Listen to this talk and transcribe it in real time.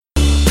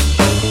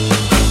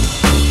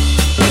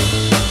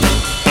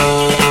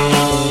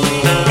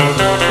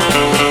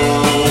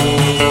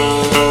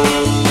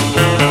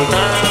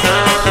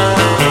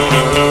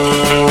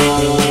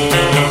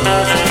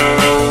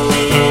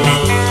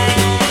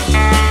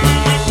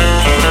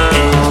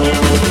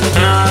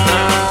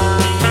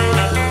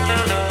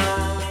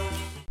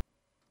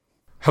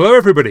Hello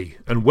everybody,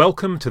 and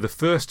welcome to the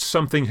first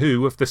Something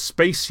Who of the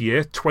space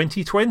year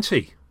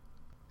 2020.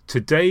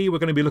 Today we're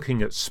going to be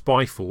looking at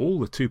Spyfall,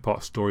 the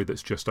two-part story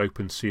that's just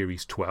opened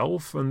Series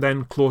 12, and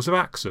then Claws of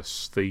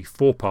Axis, the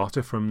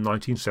four-parter from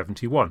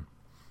 1971.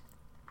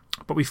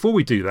 But before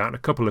we do that, a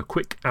couple of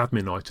quick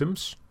admin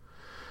items.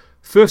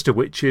 First of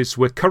which is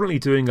we're currently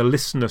doing a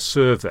listener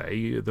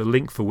survey, the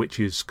link for which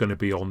is going to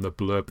be on the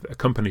blurb that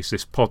accompanies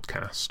this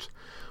podcast.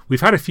 We've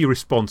had a few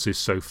responses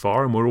so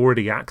far, and we're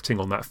already acting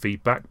on that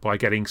feedback by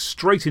getting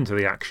straight into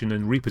the action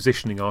and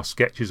repositioning our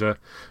sketch as a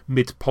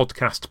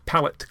mid-podcast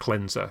palate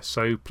cleanser.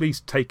 So please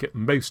take at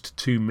most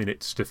 2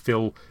 minutes to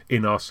fill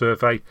in our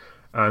survey,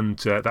 and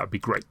that'd be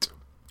great.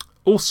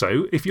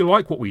 Also, if you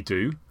like what we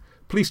do,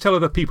 please tell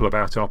other people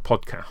about our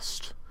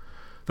podcast.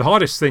 The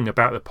hardest thing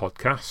about the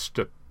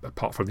podcast,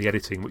 apart from the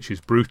editing, which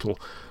is brutal,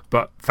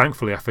 but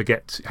thankfully I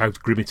forget how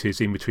grim it is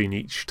in between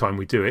each time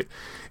we do it,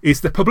 is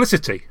the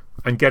publicity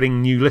and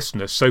getting new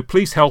listeners. So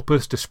please help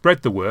us to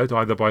spread the word,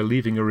 either by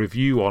leaving a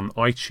review on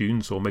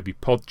iTunes or maybe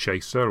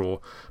Podchaser, or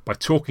by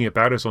talking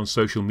about us on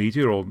social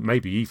media, or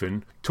maybe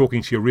even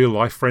talking to your real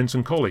life friends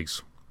and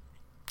colleagues.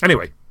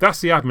 Anyway, that's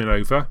the admin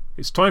over.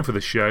 It's time for the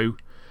show.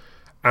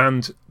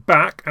 And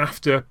back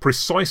after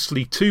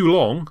precisely too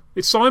long,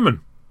 it's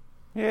Simon.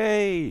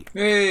 Yay!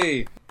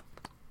 Hey!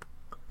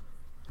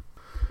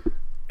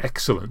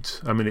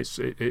 Excellent. I mean,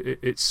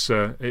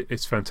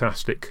 it's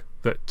fantastic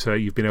that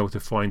you've been able to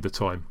find the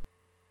time.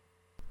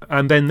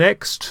 And then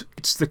next,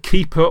 it's the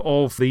keeper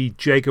of the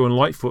Jago and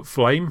Lightfoot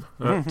flame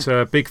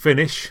at Big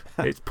Finish.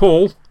 It's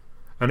Paul,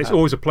 and it's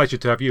always a pleasure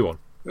to have you on.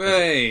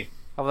 Hey!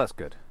 Oh, that's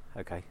good.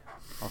 Okay.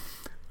 Oh.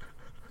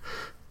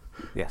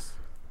 Yes.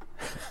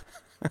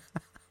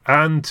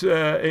 And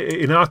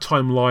in our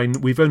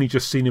timeline, we've only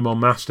just seen him on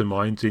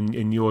Mastermind.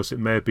 In yours, it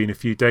may have been a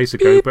few days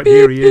ago, but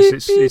here he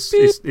is. It's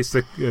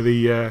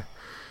the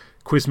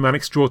quizman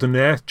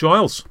extraordinaire,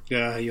 Giles.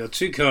 Yeah, you're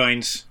too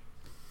kind.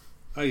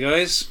 Hi,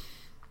 guys.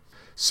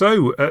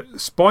 So,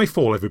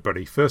 Spyfall,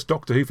 everybody. First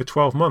Doctor Who for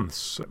 12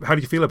 months. How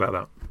do you feel about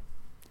that?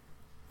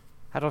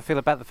 How do I feel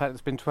about the fact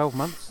it's been 12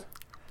 months?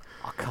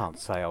 I can't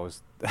say I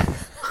was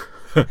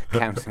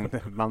counting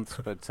the months,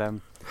 but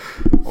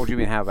or do you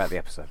mean how about the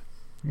episode?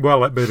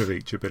 Well, a bit of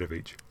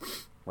each.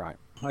 Right.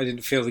 I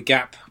didn't feel the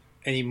gap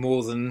any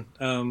more than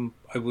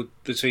I would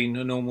between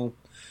a normal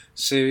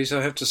series,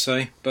 I have to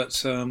say.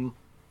 But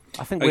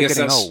I think I we're guess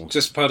getting that's old.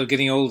 just part of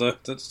getting older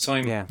at the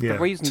time. Yeah. Yeah. The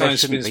reason Time there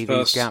shouldn't spins be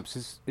past. these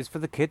gaps is for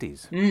the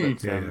kiddies.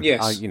 Mm. But,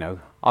 Yes.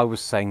 I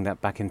was saying that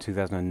back in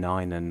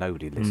 2009 and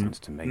nobody listens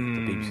to me. The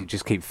BBC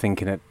just keep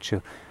thinking it,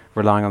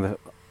 relying on the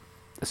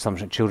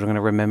assumption that children are going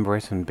to remember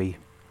it and be,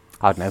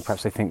 I don't know,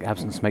 perhaps they think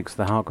absence makes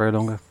the heart grow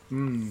longer.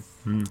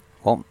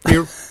 What?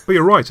 But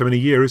you're right. I mean, a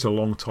year is a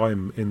long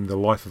time in the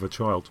life of a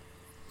child.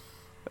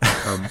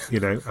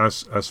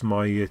 As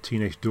my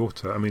teenage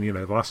daughter, I mean,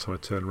 the last time I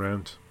turned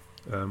around,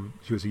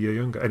 she was a year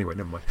younger. Anyway,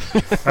 never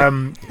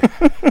mind.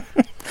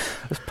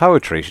 It's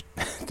poetry,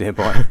 dear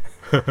boy.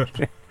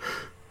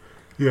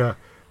 Yeah.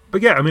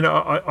 But yeah, I mean,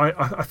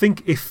 I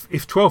think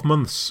if 12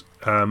 months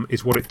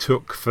is what it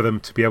took for them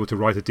to be able to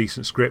write a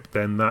decent script,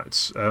 then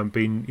that's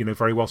been,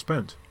 very well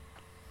spent.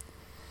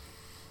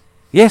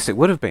 Yes, it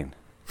would have been.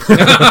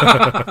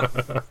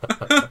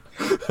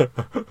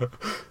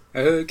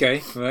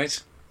 Okay,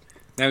 right.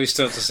 Now we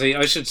start to see.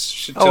 I should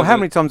Oh, tell how the-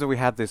 many times have we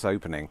had this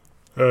opening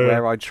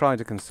where I try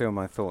to conceal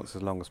my thoughts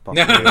as long as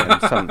possible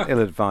and some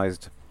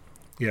ill-advised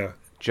Yeah.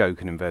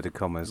 joke in inverted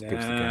commas gives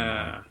the game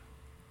away. Ah.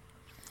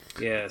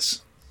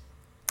 Yes.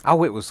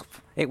 Oh, it was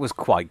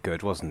quite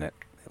good, wasn't it?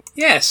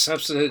 Yes,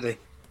 absolutely.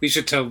 We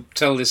should tell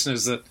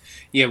listeners that,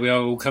 yeah, we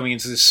are all coming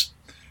into this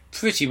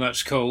pretty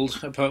much cold,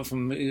 apart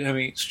from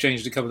having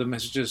exchanged a couple of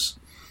messages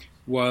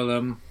while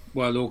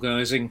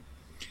organising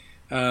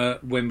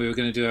when we were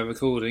going to do our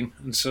recording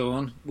and so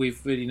on.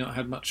 We've really not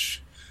had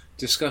much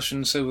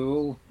discussion, so we're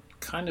all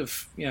kind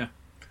of,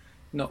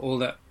 not all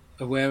that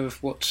aware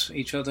of what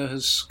each other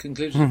has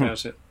concluded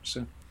about it.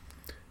 So,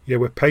 Yeah,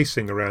 we're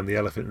pacing around the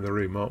elephant in the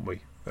room, aren't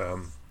we?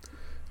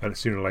 And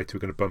sooner or later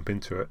we're going to bump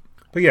into it.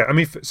 But yeah, I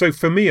mean, so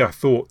for me, I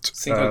thought... I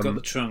think I got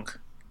the trunk.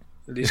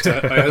 At least I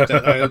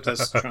hope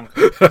that's the trunk.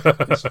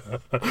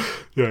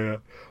 Yeah.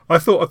 I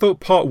thought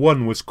part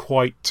one was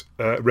quite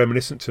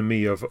reminiscent to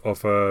me of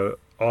a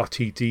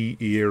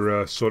RTD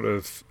era, sort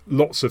of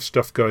lots of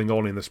stuff going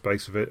on in the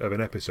space of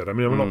an episode. I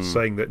mean, I'm not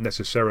saying that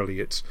necessarily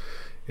it's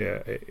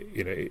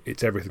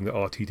everything that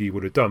RTD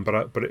would have done,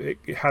 but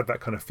it had that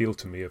kind of feel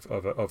to me of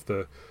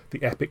the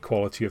epic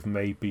quality of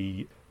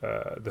maybe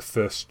the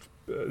first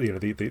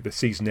the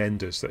season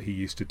enders that he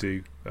used to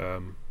do.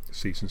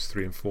 Seasons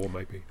 3 and 4,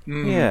 maybe.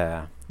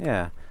 Yeah.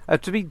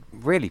 To be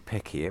really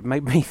picky, it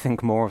made me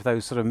think more of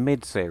those sort of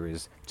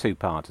mid-series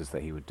two-parters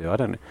that he would do. I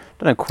don't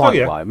know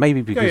quite why.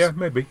 Maybe because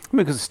maybe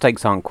because the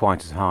stakes aren't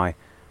quite as high.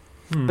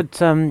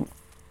 But I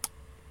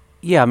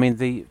mean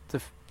the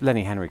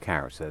Lenny Henry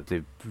character,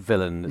 the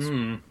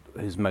villain,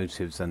 whose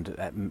motives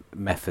and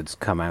methods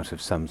come out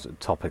of some sort of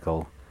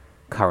topical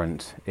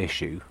current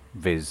issue,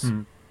 viz.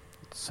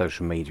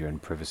 social media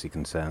and privacy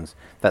concerns.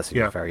 That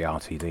seems very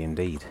RTD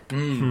indeed.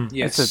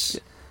 Yes.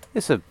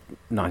 It's a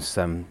nice,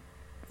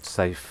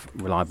 safe,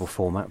 reliable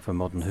format for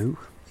modern Who.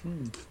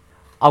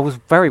 I was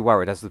very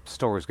worried as the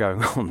story was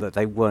going on that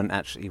he wasn't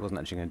actually going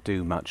to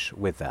do much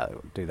with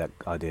that, do that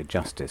idea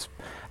justice.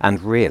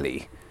 And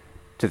really,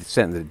 to the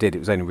extent that it did, it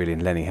was only really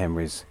in Lenny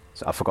Henry's.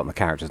 I've forgotten the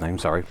character's name.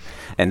 Sorry,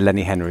 in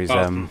Lenny Henry's.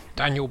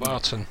 Daniel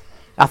Barton.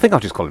 I think I'll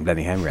just call him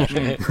Lenny Henry.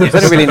 Actually, it's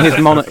only really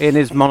in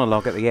his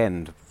monologue at the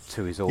end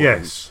to his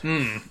audience.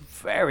 Yes.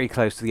 Very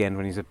close to the end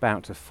when he's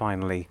about to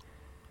finally.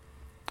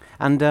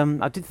 And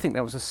I did think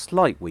there was a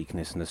slight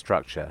weakness in the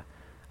structure.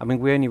 I mean,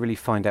 we only really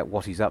find out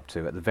what he's up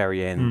to at the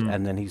very end,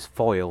 and then he's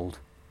foiled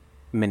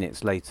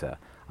minutes later.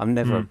 I'm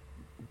never a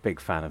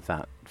big fan of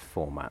that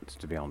format,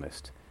 to be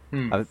honest.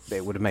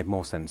 It would have made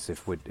more sense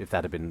if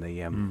that had been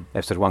the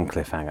episode 1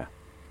 cliffhanger.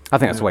 I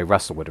think that's the way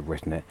Russell would have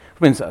written it.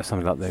 I mean,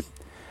 something like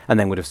and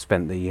then would have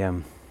spent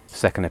the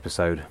second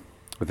episode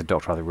with the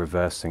Doctor either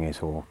reversing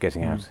it or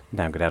getting out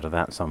of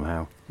that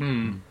somehow.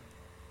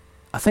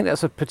 I think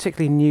that's a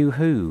particularly new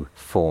Who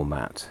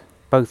format.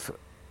 Both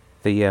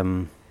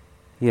the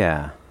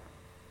yeah.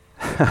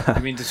 I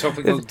mean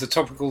the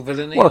topical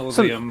villainy, or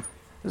the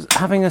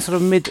having a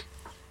sort of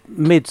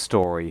mid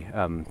story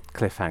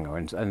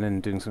cliffhanger and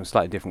then doing something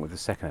slightly different with the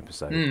second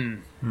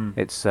episode.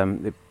 It's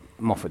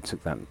Moffat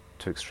took that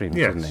to extremes,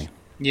 didn't he?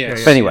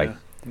 Yes. But anyway,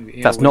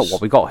 that's not was-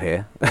 what we got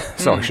here,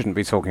 so I shouldn't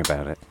be talking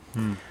about it.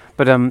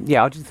 But I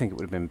do think it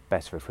would have been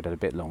better if we'd had a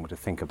bit longer to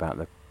think about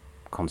the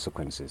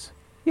consequences.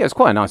 Yeah, it's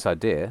quite a nice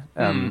idea.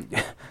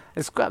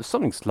 It's got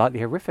something slightly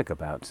horrific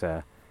about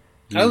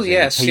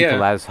using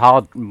people as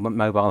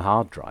mobile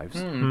hard drives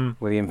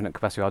with the infinite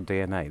capacity of our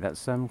DNA.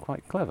 That's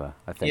quite clever,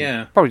 I think.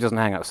 Yeah. Probably doesn't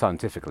hang out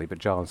scientifically, but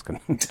Giles can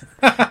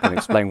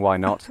explain why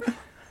not.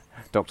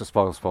 Dr.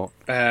 Spoilsport.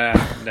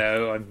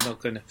 No, I'm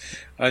not going to.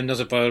 I'm not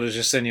a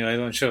biologist anyway.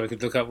 I'm sure I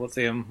could look up what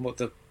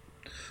the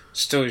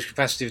storage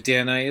capacity of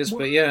DNA is,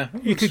 but yeah,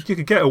 you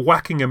could get a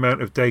whacking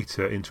amount of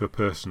data into a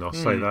person. I'll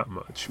say that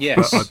much.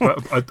 Yes.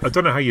 but I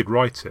don't know how you'd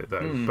write it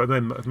though. But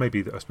then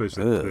maybe I suppose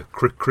the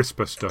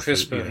CRISPR stuff.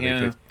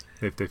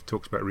 They've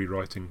talked about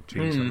rewriting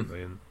genes, haven't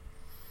they? And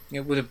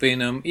it would have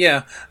been.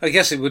 I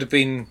guess it would have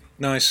been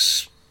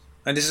nice.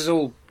 And this is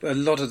all. A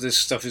lot of this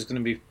stuff is going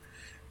to be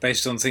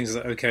based on things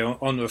that,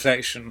 on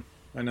reflection.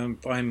 And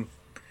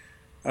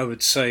I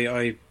would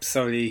say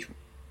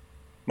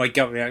my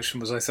gut reaction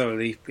was I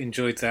thoroughly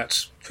enjoyed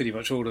that, pretty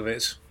much all of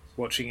it,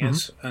 watching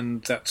it,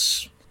 and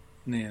that's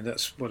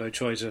what I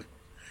try to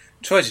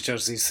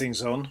judge these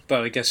things on.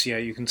 But I guess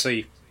you can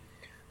say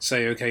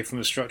from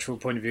a structural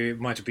point of view, it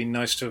might have been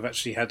nice to have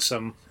actually had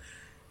some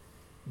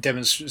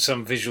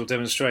visual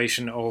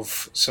demonstration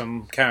of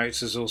some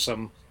characters or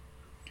some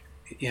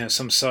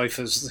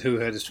ciphers who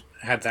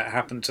had that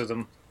happen to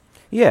them.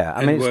 Yeah,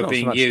 I mean, were it's not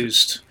being so much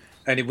used,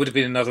 and it would have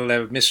been another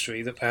layer of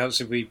mystery that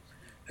perhaps if we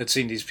had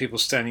seen these people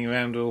standing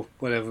around or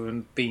whatever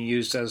and being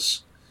used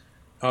as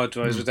hard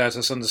drives without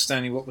us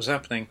understanding what was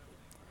happening.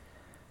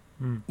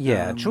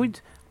 Yeah,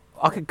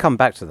 I could come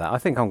back to that. I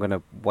think I'm going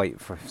to wait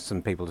for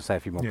some people to say a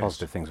few more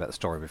positive things about the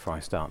story before I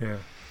start.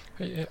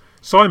 Yeah.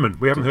 Simon,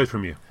 we haven't heard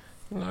from you.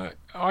 No,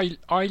 I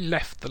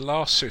left the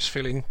last series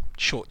feeling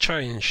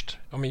shortchanged.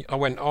 I mean, I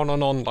went on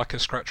and on like a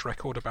scratch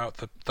record about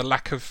the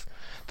lack of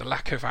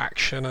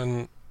action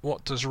and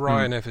what does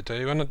Ryan ever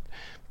do. And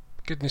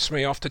goodness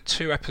me, after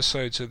 2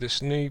 episodes of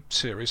this new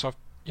series, I've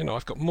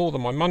got more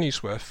than my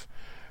money's worth.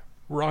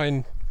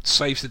 Ryan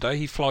saves the day.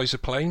 He flies a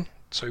plane,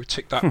 so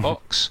tick that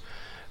box.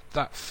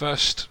 That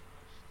first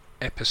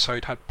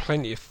episode had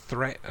plenty of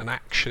threat and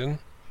action.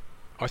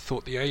 I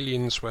thought the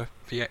aliens were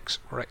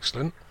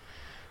excellent.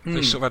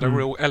 They sort of had a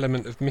real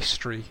element of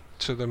mystery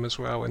to them as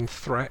well, and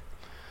threat.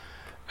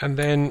 And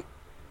then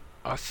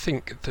I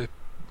think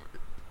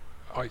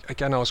I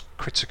was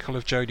critical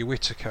of Jodie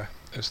Whittaker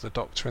as the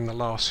Doctor in the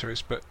last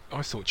series, but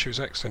I thought she was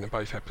excellent in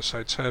both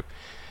episodes. Her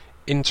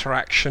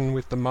interaction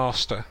with the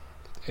Master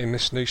in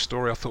this new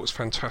story I thought was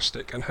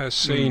fantastic, and her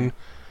scene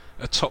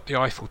atop the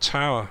Eiffel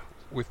Tower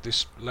with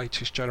this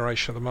latest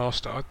generation of the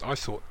Master, I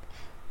thought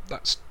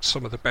that's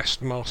some of the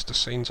best Master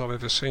scenes I've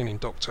ever seen in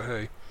Doctor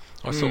Who.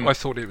 I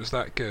thought it was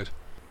that good.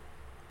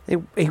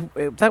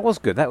 That was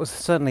good. That was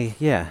certainly,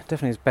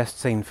 definitely his best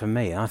scene for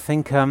me. I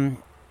think I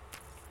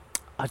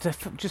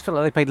just felt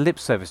like they paid lip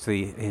service to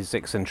his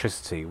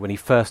eccentricity when he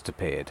first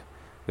appeared.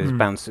 With his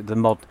bounce, the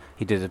mod,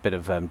 he did a bit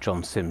of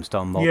John Sims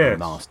style mod with the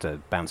Master,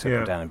 bouncing up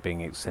and down and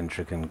being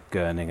eccentric and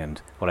gurning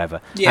and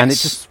whatever. Yes. And it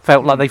just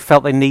felt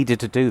like they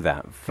needed to do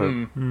that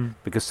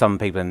because some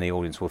people in the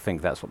audience will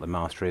think that's what the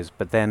Master is,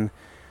 but then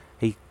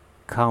he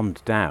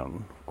calmed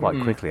down quite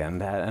quickly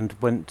and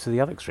went to the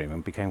other extreme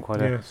and became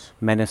quite a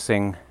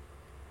menacing,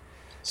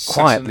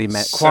 quietly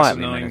menacing.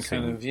 Kind of,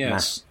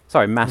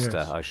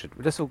 Master.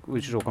 Yes.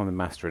 We should all call him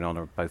Master in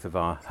honour of both of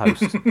our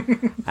hosts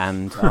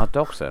and our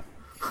Doctor.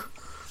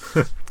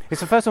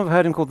 It's the first time I've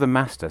heard him called the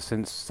Master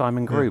since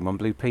Simon Groom on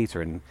Blue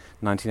Peter in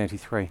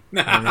 1983.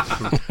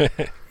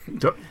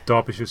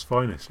 Derbyshire's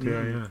finest.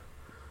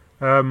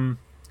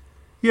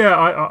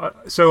 Yeah,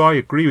 so I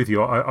agree with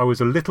you. I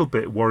was a little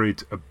bit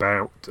worried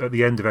about at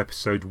the end of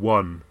episode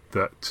 1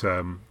 that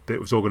it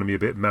was all going to be a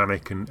bit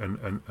manic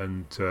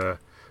and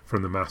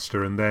from the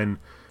Master, and then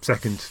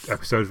second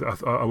episode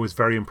I was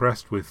very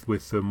impressed with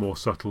the more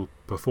subtle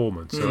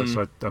performance.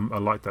 So I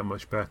liked that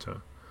much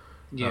better.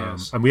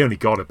 Yes, and we only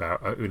got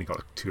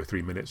 2 or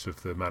 3 minutes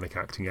of the manic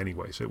acting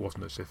anyway, so it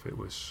wasn't as if it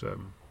was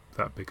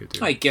that big a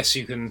deal. I guess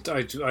you can.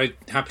 I'd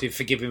happily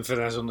forgive him for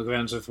that on the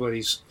grounds of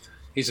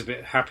he's a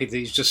bit happy that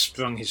he's just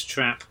sprung his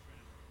trap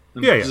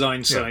and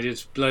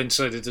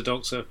blindsided the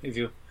Doctor. If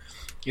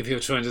you're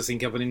trying to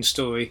think up an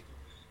in-story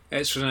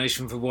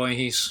explanation for why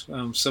he's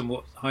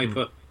somewhat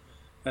hyper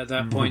at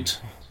that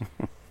point.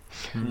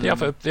 The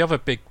other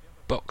big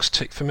box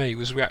tick for me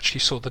was we actually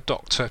saw the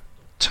Doctor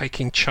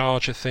taking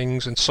charge of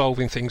things and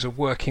solving things and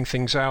working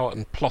things out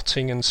and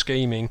plotting and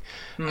scheming,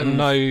 and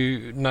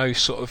no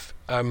sort of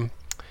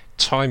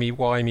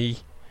timey-wimey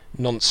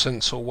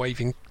nonsense or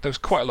waving. There was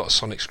quite a lot of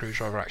sonic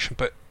screwdriver action,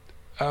 but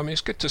it's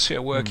good to see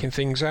her working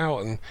things out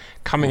and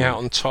coming out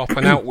on top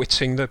and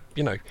outwitting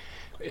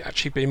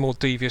actually being more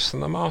devious than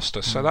the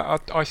Master. So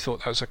that I thought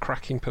that was a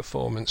cracking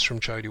performance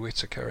from Jodie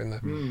Whittaker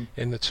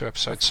in the 2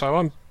 episodes. So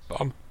I'm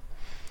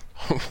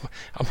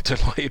I'm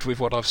delighted with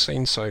what I've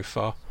seen so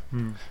far.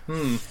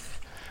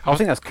 I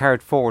think that's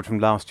carried forward from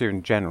last year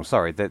in general.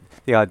 Sorry, that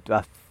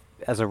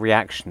as a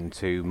reaction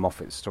to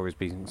Moffat's stories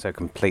being so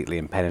completely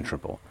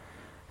impenetrable,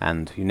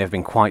 and you've never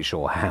been quite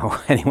sure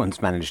how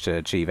anyone's managed to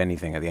achieve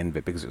anything at the end of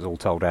it because it was all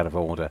told out of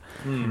order.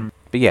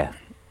 But yeah,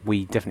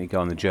 we definitely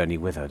go on the journey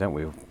with her, don't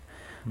we?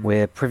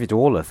 We're privy to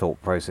all her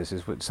thought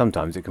processes, but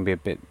sometimes it can be a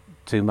bit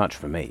too much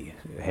for me,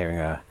 hearing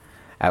her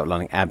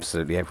outlining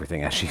absolutely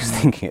everything as she's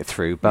thinking it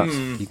through. But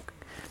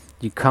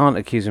you can't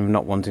accuse him of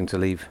not wanting to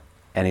leave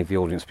any of the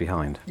audience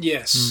behind.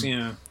 Yes,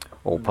 yeah.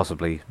 Or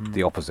possibly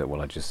the opposite of what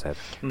I just said.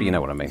 But you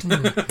know what I mean.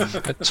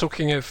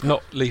 Talking of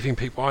not leaving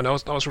people behind, I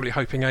was really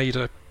hoping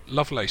Ada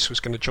Lovelace was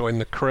going to join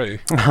the crew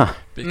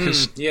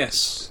because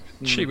yes,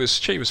 she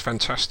was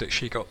fantastic.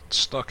 She got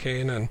stuck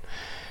in and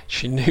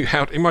she knew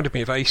how. It reminded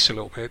me of Ace a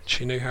little bit.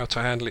 She knew how to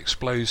handle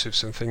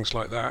explosives and things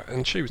like that.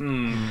 And she was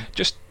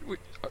just.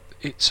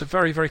 It's a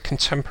very, very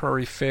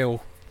contemporary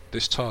feel,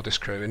 this TARDIS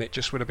crew, and it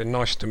just would have been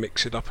nice to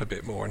mix it up a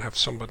bit more and have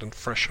somebody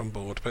fresh on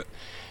board. But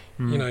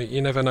you know,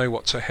 you never know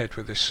what's ahead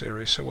with this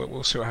series, so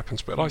we'll see what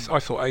happens. But I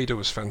thought Ada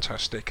was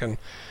fantastic, and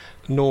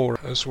Nora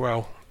as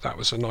well. That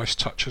was a nice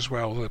touch as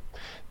well.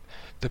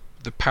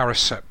 The Paris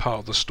set part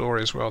of the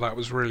story as well. That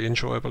was really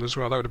enjoyable as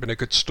well. That would have been a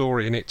good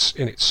story in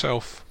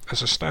itself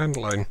as a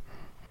standalone.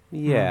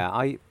 Yeah,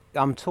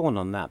 I'm torn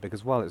on that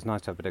because while it's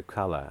nice to have a bit of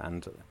colour,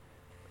 and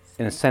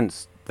in a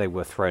sense they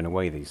were thrown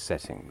away, these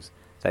settings.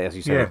 They, as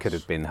you say, they could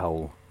have been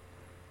whole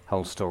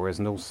stories,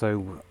 and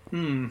also.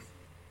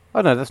 Oh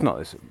no, that's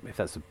not. If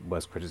that's the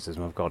worst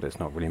criticism I've got, it's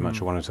not really much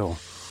of one at all.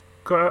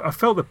 I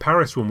felt the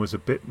Paris one was a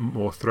bit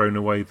more thrown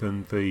away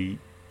than the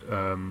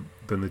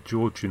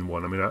Georgian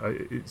one. I mean,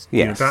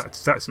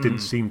 that didn't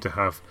seem to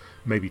have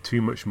maybe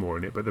too much more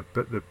in it, but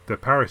the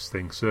Paris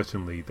thing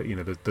certainly.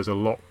 That there's a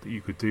lot that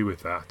you could do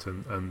with that,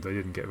 and they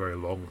didn't get very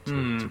long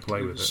to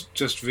play with it.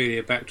 Just really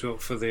a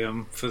backdrop for the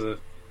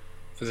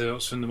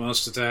Doctor and the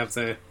Master to have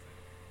their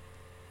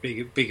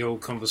big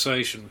old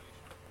conversation.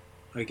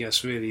 I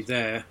guess really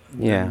there.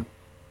 Yeah,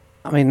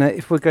 I mean,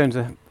 if we're going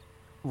to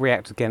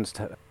react against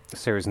a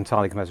series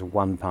entirely composed of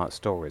one-part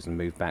stories and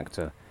move back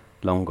to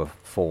longer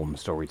form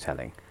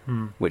storytelling,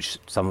 which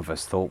some of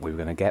us thought we were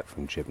going to get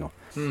from Chibnall,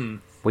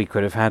 we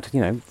could have had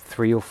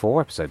 3 or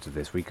 4 episodes of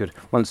this. We could,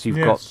 once you've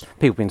got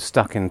people being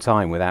stuck in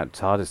time without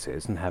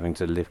TARDISes and having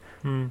to live.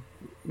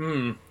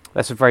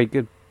 That's a very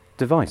good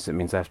device. It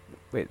means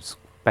it's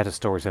better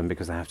storytelling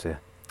because they have to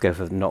go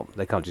for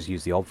they can't just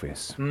use the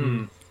obvious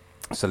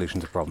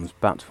solution to problems.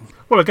 But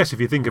I guess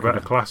if you think about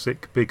a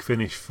classic Big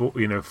Finish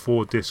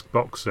 4-disc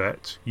box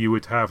set, you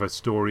would have a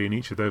story in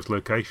each of those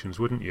locations,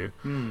 wouldn't you?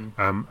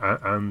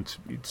 And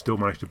you'd still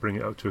manage to bring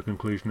it up to a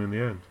conclusion in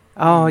the end.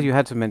 Oh, you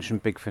had to mention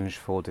Big Finish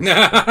 4-disc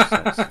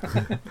box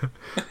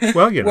sets.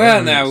 Well,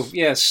 Well, now,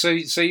 yes. So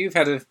you've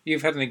had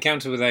an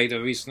encounter with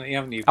Ada recently,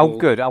 haven't you, Paul? Oh,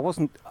 good. I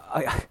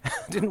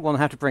didn't want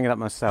to have to bring it up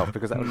myself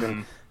because that would have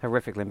been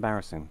horrifically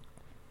embarrassing.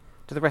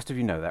 Do the rest of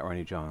you know that, or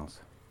only Giles?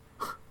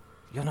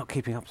 You're not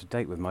keeping up to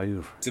date with my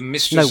oeuvre. The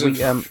Mistress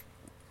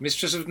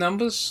of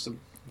Numbers?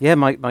 Yeah,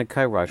 my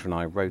co-writer and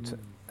I wrote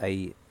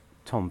a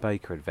Tom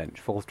Baker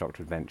adventure, 4th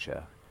Doctor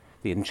adventure,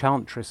 The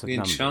Enchantress of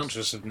Numbers. The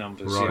Enchantress of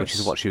Numbers, right. Which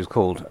is what she was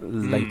called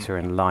later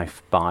in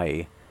life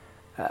by...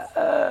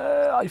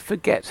 I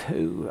forget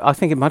who. I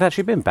think it might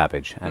actually have been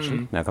Babbage,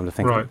 actually, now come to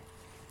think of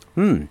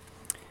it.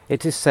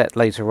 It is set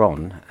later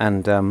on,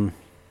 and...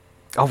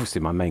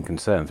 obviously, my main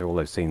concern through all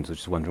those scenes was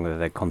just wondering whether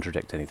they'd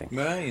contradict anything.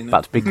 Well,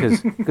 But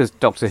because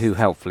Doctor Who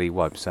helpfully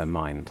wipes her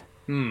mind,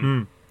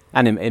 and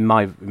in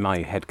my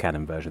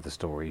headcanon version of the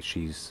story,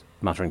 she's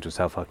muttering to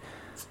herself,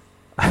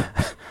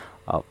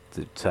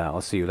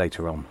 "I'll see you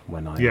later on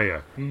when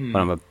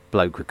I'm a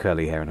bloke with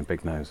curly hair and a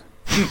big nose."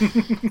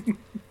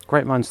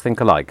 Great minds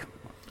think alike.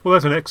 Well,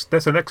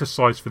 there's an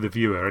exercise for the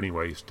viewer,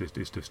 anyway, is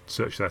to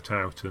search that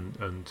out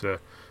and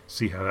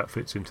see how that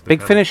fits into the Big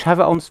canon. Finish have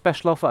it on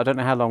special offer. I don't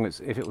know how long if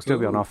it will still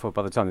be on Ooh. offer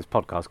by the time this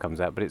podcast comes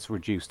out, but it's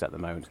reduced at the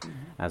moment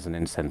as an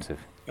incentive.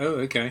 Oh,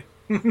 okay.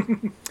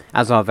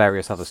 As are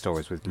various other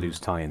stories with loose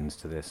tie-ins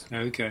to this.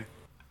 Okay.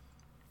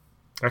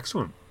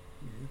 Excellent.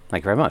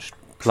 Thank you very much.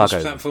 Plug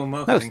over. Cross-platform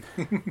marketing.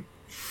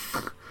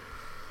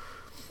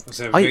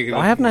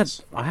 I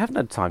haven't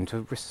had time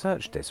to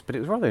research this, but it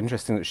was rather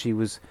interesting that she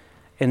was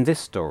in this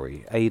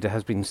story. Ada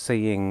has been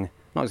seeing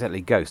not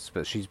exactly ghosts,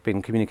 but she's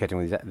been communicating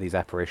with these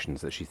apparitions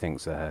that she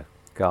thinks are her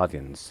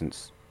guardians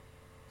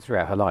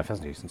throughout her life,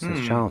 hasn't she?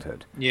 Since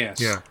childhood.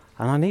 Yes. Yeah.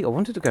 And I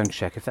wanted to go and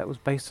check if that was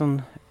based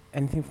on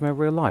anything from her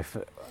real life.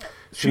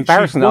 It's She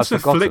embarrassing that was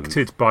I've forgotten.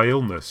 afflicted by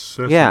illness,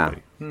 certainly. Yeah,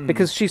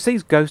 because she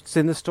sees ghosts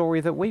in the story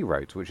that we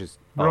wrote, which is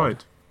odd.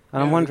 Right.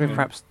 And I'm Yeah, wondering okay.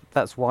 perhaps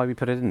that's why we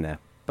put it in there.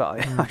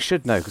 But I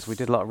should know because we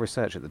did a lot of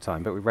research at the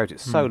time, but we wrote it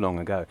so long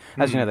ago.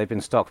 As you know, they've been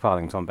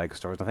stockpiling Tom Baker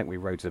stories. I think we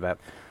wrote it about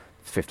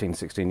 15,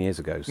 16 years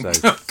ago. So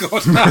Oh,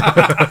 God.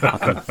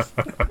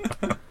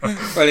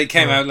 Well, it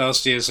came out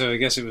last year, so I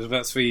guess it was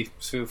about 3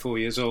 or 4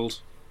 years old.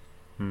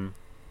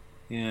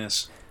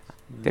 Yes.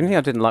 the only thing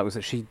I didn't like was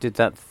that she did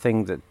that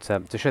thing that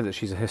to show that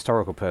she's a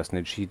historical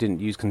personage. She didn't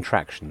use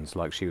contractions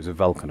like she was a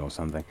Vulcan or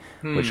something,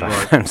 which I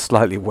found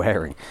slightly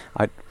wearing.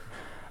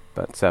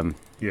 But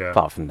Yeah.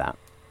 apart from that,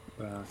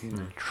 Well,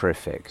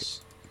 terrific.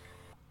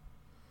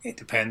 it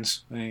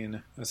depends. I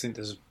think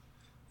there's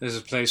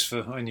a place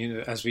for,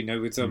 as we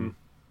know with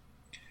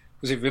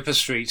was it Ripper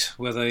Street,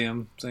 where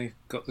they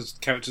got the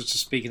characters to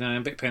speak in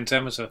iambic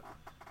pentameter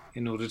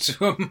in order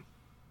to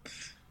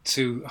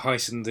to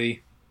heighten the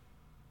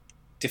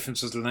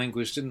difference of the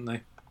language, didn't they?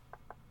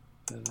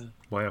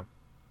 Wow.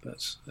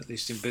 But at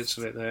least in bits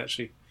of it, they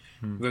actually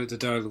wrote the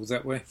dialogue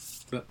that way.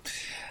 But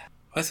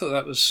I thought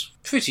that was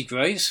pretty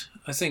great.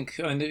 I think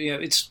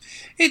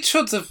it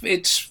trod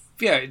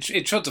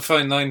the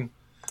fine line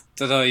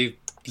that I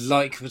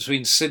like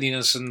between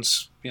silliness and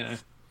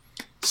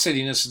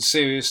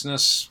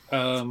seriousness.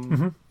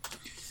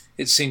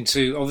 It seemed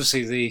to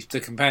obviously the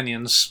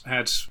companions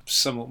had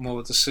somewhat more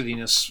of the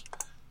silliness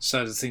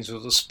side of things,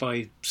 with the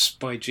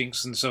spy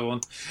jinx and so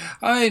on.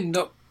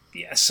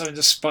 Some of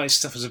the spy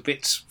stuff was a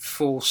bit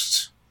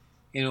forced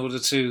in order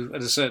to,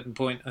 at a certain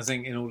point, I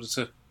think, in order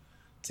to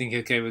think,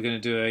 okay, we're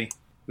going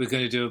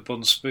to do a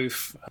Bond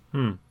spoof.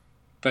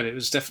 But it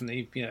was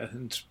definitely,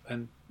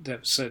 and there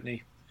was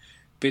certainly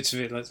bits of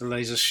it, like the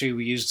laser shoe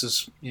we used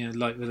as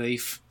light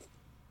relief.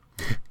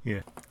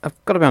 Yeah.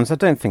 I've got to be honest, I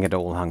don't think it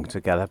all hung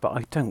together, but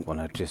I don't want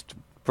to just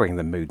bring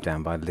the mood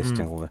down by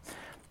listing all the...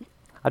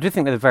 I do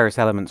think that the various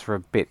elements were a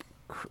bit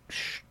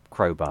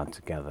crowbarred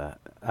together.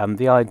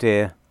 The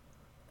idea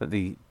that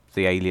the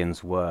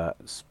aliens were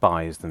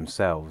spies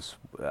themselves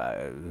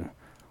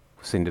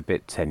seemed a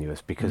bit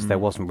tenuous, because there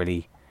wasn't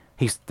really...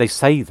 They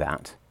say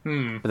that,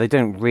 but they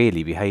don't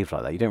really behave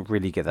like that. You don't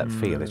really get that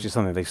feel. It's just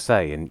something they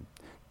say, and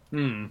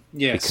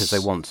Yes. because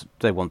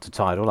they want to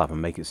tie it all up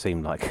and make it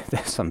seem like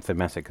there's some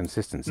thematic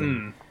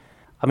consistency.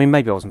 I mean,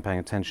 maybe I wasn't paying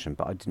attention,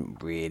 but I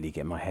didn't really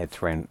get my head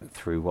thrown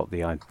through what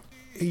the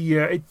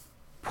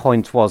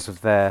point was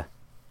of their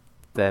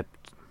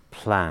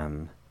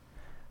plan.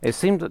 It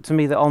seemed to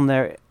me that on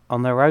their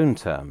own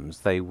terms,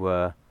 they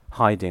were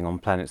hiding on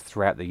planets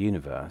throughout the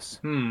universe,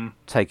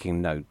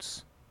 taking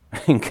notes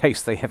in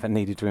case they ever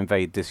needed to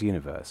invade this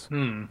universe.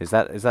 Is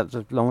that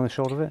the long and the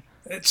short of it?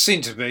 It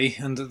seemed to be,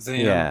 and that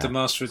the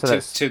Master So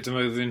had tipped them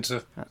over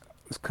into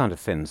It's kind of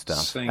thin stuff.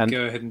 saying,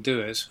 go ahead and do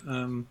it.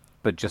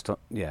 But just on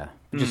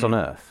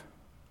Earth.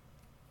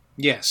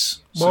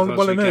 Yes. Well, so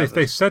far as we no, gathered.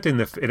 they said in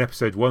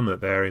episode 1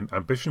 that their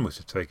ambition was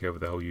to take over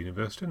the whole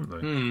universe, didn't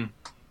they?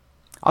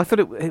 I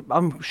thought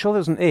I'm sure there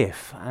was an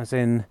if, as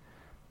in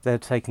they're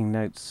taking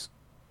notes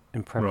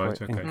in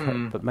preparation. Right,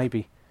 okay. But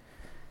maybe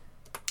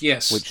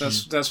Yes, which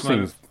that's my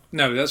seems-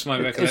 that's my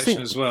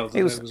recollection as well. that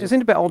it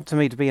seemed a bit odd to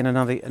me to be in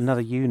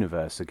another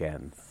universe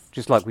again,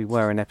 just like we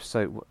were in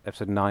episode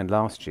 9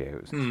 last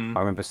year. I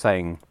remember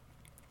saying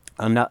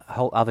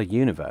whole other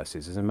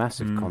universes is a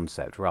massive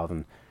concept rather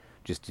than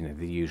just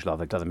the usual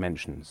other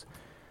dimensions.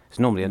 It's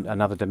normally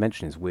another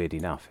dimension is weird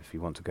enough if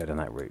you want to go down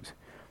that route.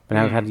 But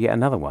now we've had yet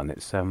another one.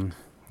 It's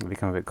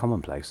become a bit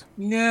commonplace.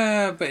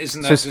 Yeah, but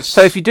isn't that just...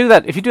 So if you do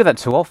that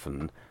too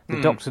often,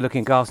 the Doctor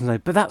looking at Garth and say,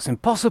 "But that's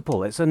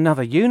impossible. It's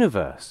another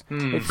universe."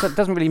 It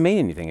doesn't really mean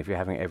anything if you're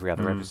having it every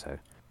other episode.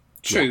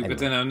 True, Yeah, but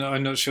then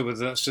I'm not sure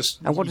whether that's just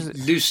And what is it-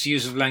 loose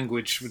use of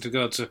language with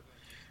regard to,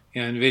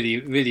 and really,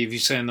 if you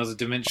say another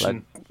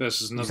dimension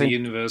versus another saying-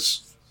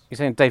 universe. You're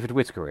saying David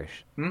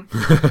Whittaker-ish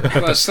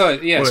Well,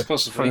 slight, yes, Well,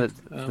 possibly.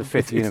 from the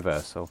fifth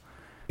universe, or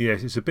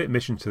Yes, it's a bit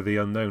mission to the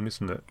unknown,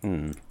 isn't it?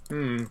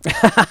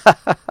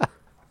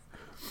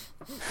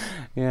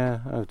 yeah.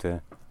 Oh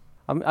dear.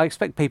 I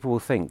expect people will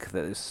think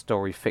that this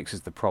story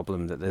fixes the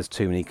problem that there's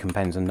too many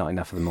companions and not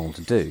enough of them all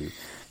to do,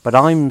 but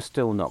I'm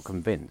still not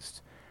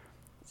convinced.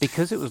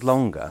 Because it was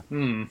longer,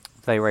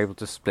 they were able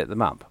to split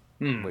them up.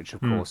 which of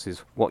course is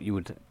what you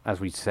would, as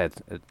we said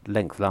at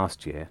length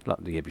last year, like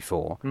the year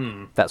before,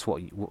 that's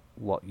what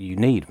you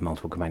need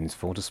multiple companions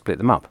for, to split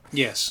them up.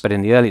 Yes. But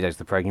in the early days of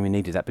the programme, you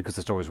needed that because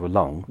the stories were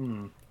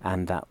long,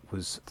 and that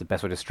was the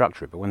best way to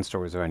structure it. But when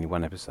stories are only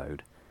one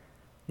episode,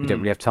 you don't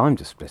really have time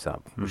to split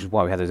up, which is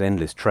why we had those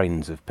endless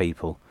trains of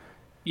people.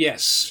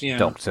 Yes, yeah.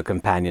 Doctor,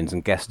 companions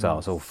and guest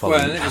stars all following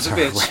Well, it was a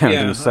around bit,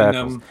 in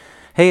circles.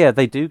 Here,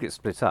 they do get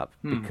split up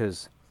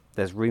because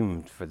there's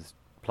room for the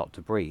plot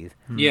to breathe.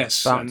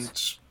 Yes, But and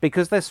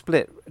because they're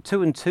split,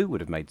 2 and 2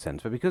 would have made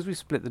sense, but because we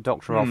split the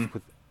Doctor off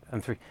with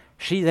and 3,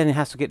 she then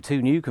has to get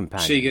 2 new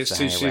companions. she gets to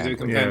 2 hang pseudo around with.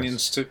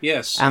 companions to...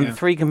 Yes. And yeah.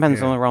 3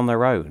 companions Yeah. are on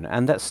their own,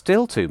 and that's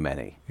still too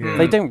many. Yeah.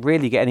 They don't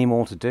really get any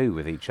more to do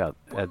with each other.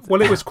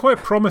 Well, it was quite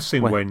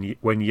promising when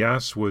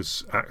Yaz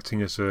was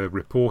acting as a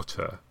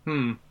reporter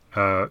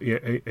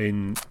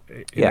in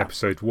Yeah.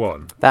 episode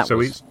 1. That so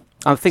was,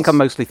 I think I'm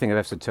mostly thinking of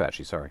episode 2,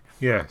 actually, sorry.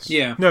 yes,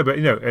 Yeah. no, but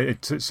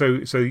so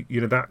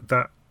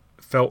that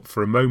felt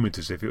for a moment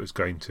as if it was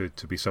going to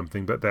be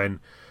something, but then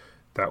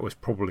that was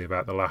probably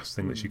about the last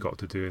thing that she got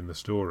to do in the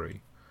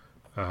story.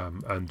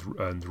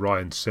 And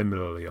Ryan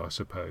similarly, I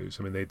suppose.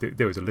 I mean,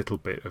 there was a little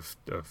bit of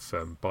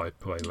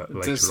byplay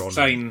later There's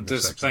on.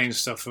 there's the plain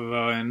stuff for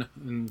Ryan.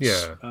 And,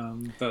 Yeah.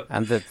 but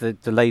And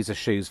the laser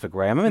shoes for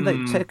Graham. I mean,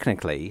 they,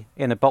 technically,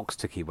 in a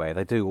box-ticky way,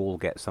 they do all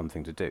get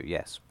something to do,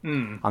 yes.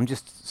 I'm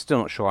just still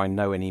not sure I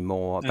know any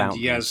more about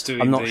them. Yaz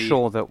doing I'm not the-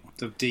 sure that...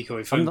 the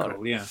decoy phone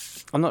call, yeah.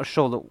 I'm not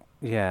sure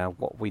that,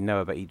 what we know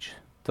about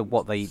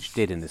what they each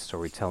did in this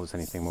story tells us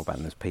anything more about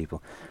them as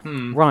people.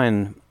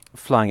 Ryan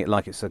flying it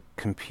like it's a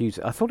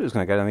computer. I thought it was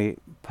going to go down the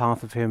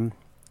path of him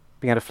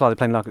being able to fly the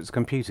plane like it's a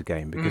computer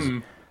game, because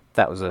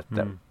that was a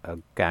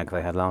gag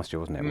they had last year,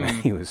 wasn't it? Where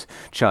he was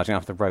charging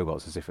after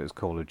robots as if it was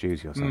Call of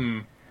Duty or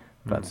something.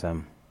 But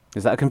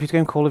is that a computer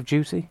game, Call of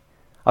Duty?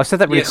 I said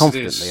that really Yes, it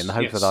confidently is. in the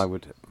hope Yes. that I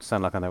would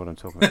sound like I know what I'm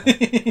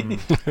talking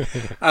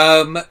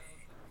about.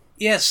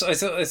 Yes, I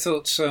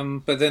thought,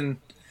 but then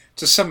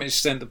to some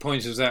extent, the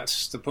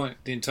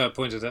entire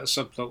point of that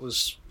subplot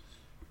was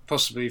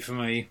possibly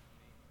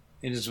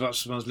in as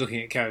much as I was looking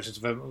at character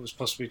development, was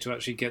possibly to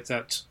actually get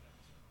that,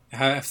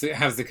 have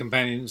the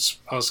companions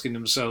asking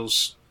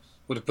themselves,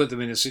 or to put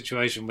them in a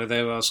situation where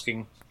they're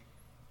asking,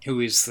 who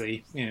is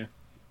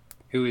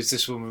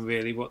this woman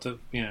really?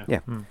 Yeah.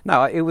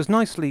 No, it was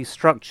nicely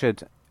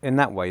structured in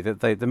that way that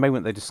the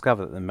moment they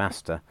discover that the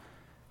Master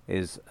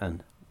is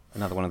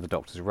another one of the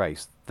Doctor's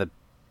race, that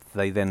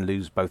they then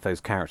lose both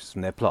those characters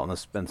from their plot and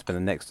spend the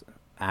next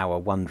hour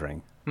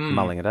wondering,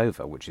 mulling it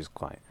over, which is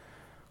quite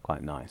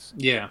nice.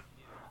 Yeah.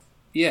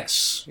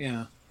 Yes.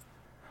 Yeah.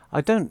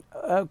 I don't.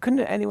 Couldn't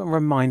anyone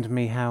remind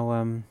me how?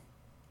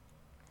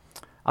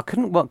 I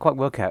couldn't quite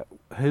work out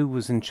who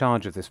was in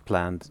charge of this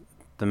plan.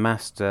 The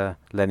Master,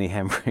 Lenny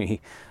Henry,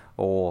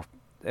 or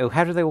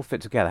how do they all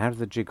fit together? How did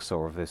the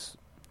jigsaw of this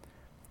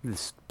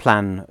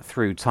plan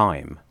through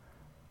time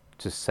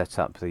to set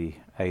up the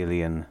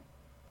alien?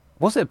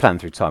 Was it a plan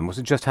through time? Was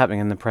it just happening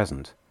in the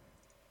present?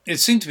 It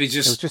seemed to be It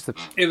was just. just the.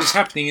 It was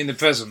happening in the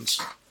present.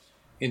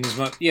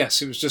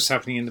 Yes, it was just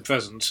happening in the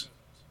present.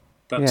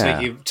 But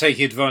Yeah.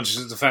 taking advantage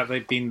of the fact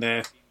they'd been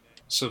there,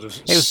 sort of.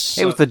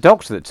 It was the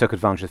Doctor that took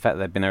advantage of the fact that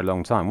they'd been there a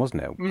long time,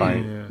 wasn't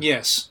it?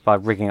 Yes. By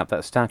rigging up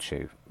that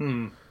statue.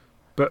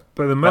 But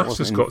the Master's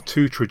wasn't got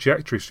 2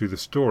 trajectories through the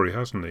story,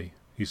 hasn't he?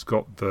 He's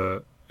got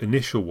the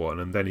initial one,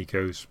 and then he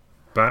goes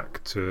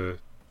back to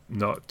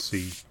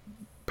Nazi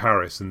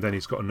Paris, and then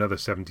he's got another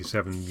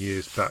 77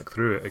 years back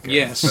through it again.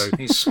 Yes, So,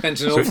 he's spent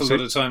an awful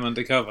lot of time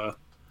undercover,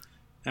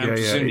 and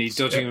presumably it's-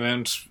 dodging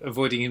around,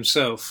 avoiding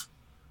himself.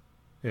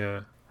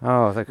 yeah.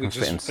 Oh, they can Which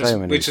fit in is, so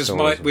many which is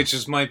stories.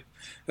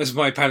 as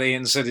my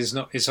Palian said,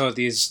 is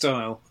hardly his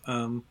style.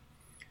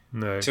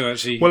 No. To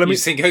actually, Well, I mean- you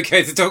think,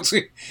 okay, the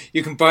Doctor,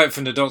 you can buy it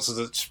from the Doctor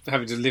that's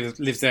having to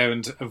live there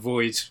and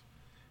avoid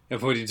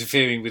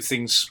interfering with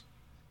things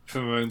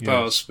from her own Yes.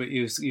 past, but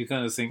you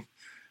kind of think,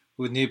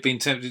 wouldn't he have been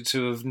tempted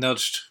to have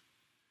nudged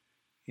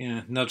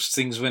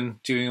things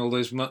during all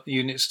those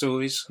unit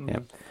stories? Yeah.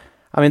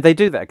 I mean, they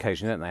do that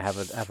occasionally, don't they?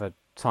 Have a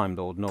Time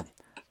Lord not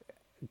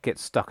get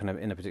stuck in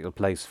a particular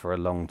place for a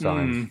long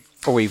time,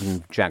 or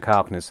even Jack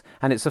Harkness,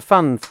 and it's a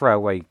fun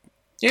throwaway.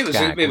 Yeah,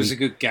 gag. it was a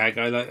good gag.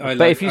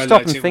 But if you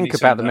stop and think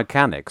about the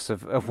mechanics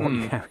of what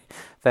you know,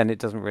 then it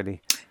doesn't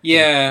really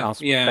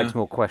begs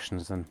more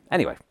questions than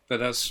anyway. But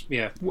that's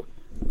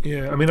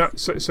Yeah, I mean, I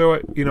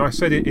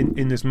said it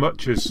in as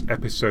much as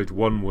episode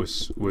 1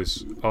 was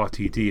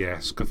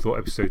RTD-esque, I thought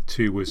episode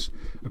 2 was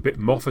a bit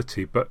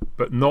Moffat-y,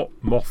 but not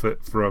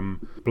Moffat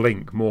from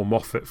Blink, more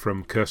Moffat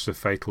from Curse of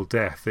Fatal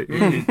Death.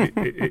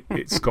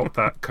 It's got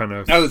that kind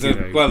of.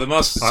 the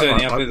Master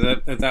turning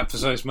up at that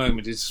precise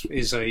moment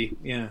is a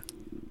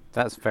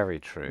That's very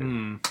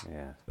true.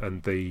 Yeah.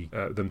 and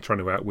them trying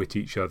to outwit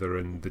each other,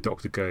 and the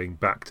Doctor going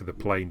back to the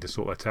plane to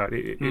sort that out.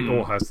 It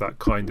all has that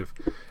kind of.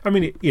 I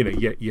mean,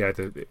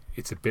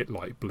 it's a bit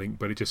like Blink,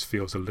 but it just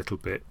feels a little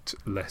bit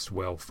less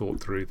well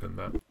thought through than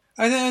that.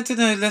 I don't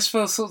know, less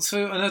well thought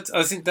through, and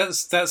I think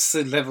that's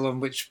the level on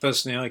which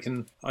personally I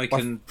can.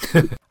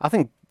 I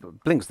think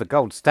Blink's the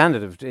gold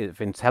standard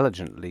of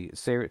intelligently,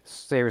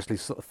 seriously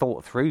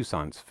thought through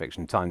science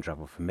fiction time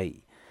travel for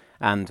me.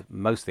 And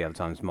most of the other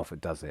times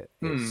Moffat does it,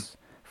 it's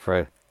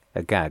for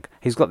a gag.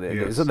 He's got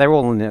they're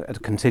all in a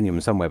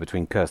continuum somewhere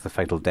between Curse the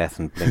Fatal Death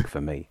and Blink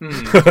for me.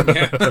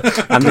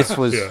 And this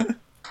was,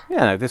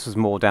 this was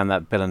more down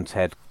that Bill and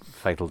Ted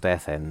Fatal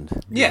Death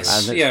end.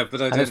 Yes, but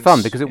it's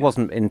fun because it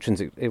wasn't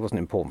intrinsic. It wasn't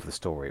important for the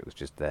story. It was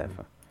just there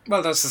for.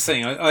 Well, that's the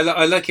thing.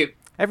 I like it.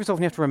 Every so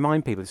often you have to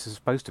remind people this is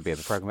supposed to be a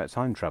program about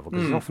time travel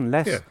because there's often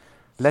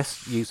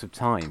less use of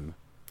time.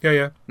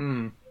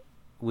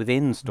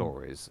 Within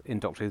stories in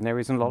Doctor Who than there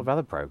is in a lot of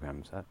other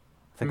programs. I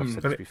think I've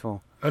said this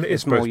before. And it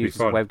is more supposed to be use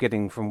fun. as a way of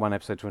getting from one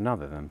episode to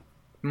another. Then.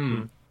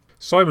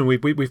 Simon,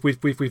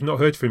 we've not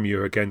heard from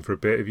you again for a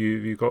bit. Have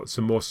you got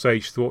some more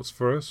sage thoughts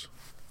for us?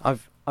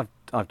 I've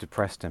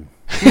depressed him.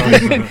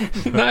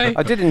 No,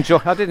 I did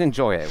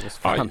enjoy it. It was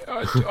fun.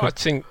 I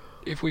think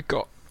if we've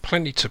got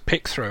plenty to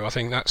pick through, I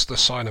think that's the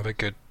sign of a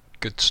good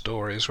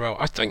story as well.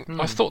 I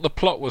thought the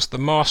plot was the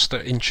Master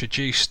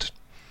introduced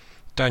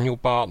Daniel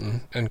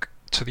Barton and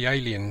to the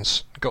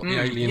aliens, got the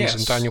aliens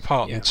and Daniel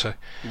Barton to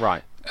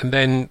right, and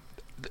then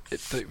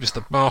it was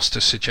the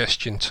Master's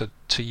suggestion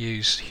to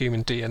use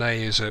human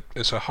DNA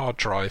as a hard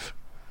drive,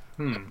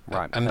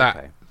 right, and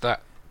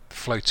that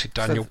floated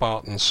Daniel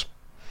Barton's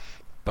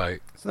boat.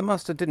 So the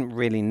Master didn't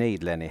really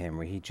need Lenny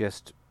Henry. He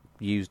just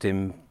used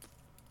him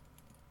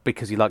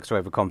because he likes to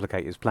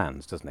overcomplicate his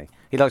plans, doesn't he?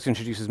 He likes to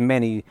introduce as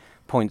many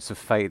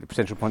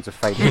potential points of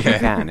failure as he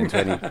can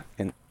into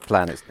any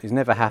plan. He's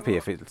never happy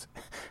if it's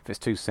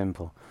too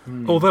simple.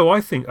 Although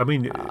I think,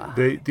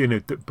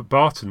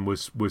 Barton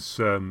was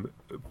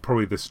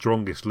probably the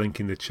strongest link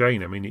in the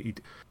chain. I mean,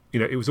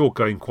 it was all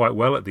going quite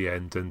well at the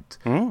end, and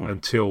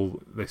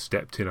until they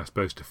stepped in, I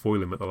suppose, to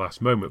foil him at the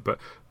last moment. But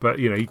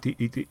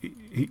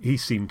he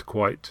seemed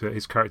quite.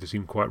 His character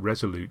seemed quite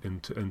resolute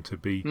and to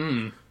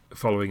be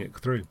following it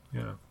through.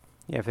 Yeah.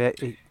 Yeah,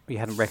 if he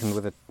hadn't reckoned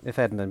with it, if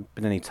there hadn't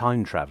been any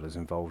time travellers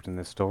involved in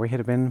this story, he'd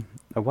have been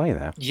away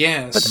there.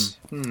 Yes.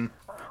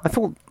 I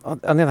thought,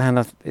 on the other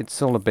hand,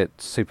 it's all a bit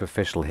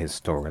superficial, his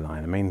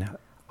storyline. I mean,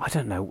 I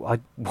don't know.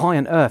 Why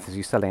on earth is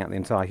he selling out the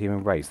entire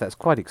human race? That's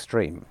quite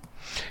extreme.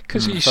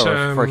 Because he's...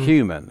 For a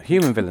human.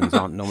 Human villains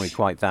aren't normally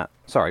quite that...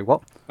 Sorry,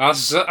 what?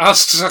 Ask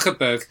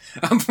Zuckerberg.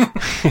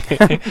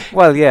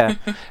 Well, yeah.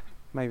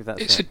 Maybe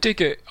that's it's it. a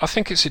dig at... I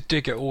think it's a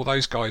dig at all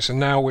those guys, and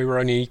now we were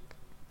only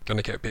going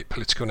to get a bit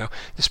political now.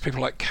 There's people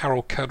like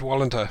Carol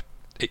Cadwalader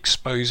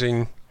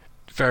exposing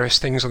various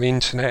things on the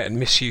internet and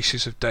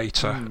misuses of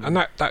data, and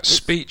that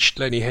speech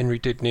Lenny Henry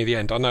did near the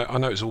end. I know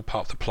it was all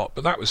part of the plot,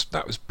 but that was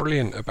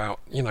brilliant.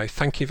 About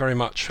thank you very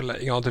much for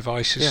letting our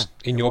devices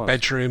in your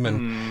bedroom,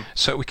 and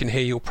so we can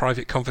hear your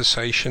private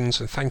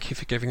conversations, and thank you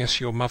for giving us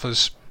your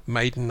mother's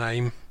maiden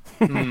name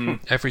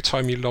every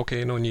time you log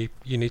in, or you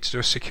need to do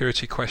a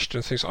security question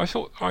and things. I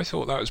thought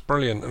that was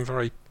brilliant and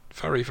very,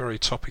 very, very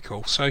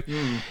topical. So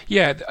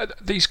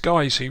these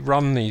guys who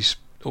run these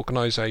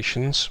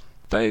organisations,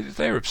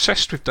 they're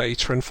obsessed with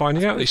data and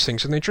finding out these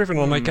things, and they're driven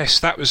on. I guess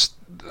that was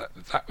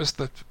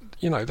the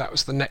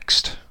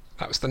next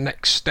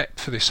step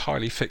for this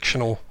highly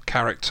fictional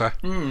character,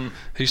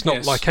 who's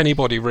not like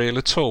anybody real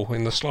at all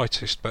in the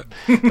slightest. But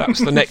that was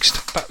the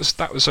next.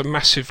 That was a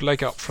massive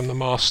leg up from the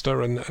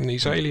Master and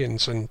these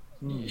aliens, and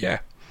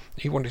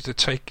he wanted to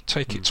take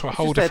it to a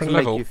whole different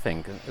level. Make you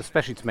think,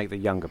 especially to make the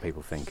younger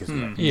people think,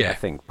 isn't it? Yeah, I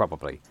think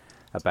probably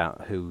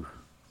about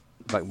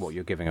what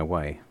you're giving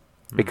away,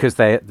 because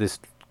this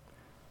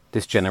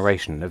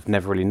generation have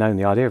never really known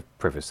the idea of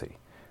privacy.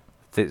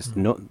 This is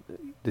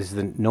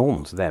the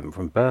norm to them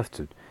from birth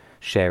to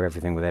share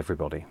everything with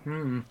everybody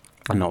and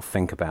not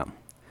think about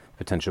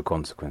potential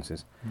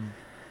consequences.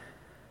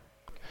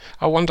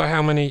 I wonder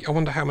how many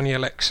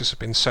Alexas have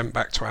been sent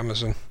back to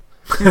Amazon.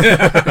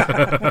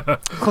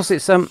 Of course,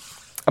 it's I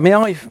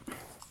may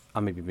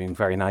be being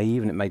very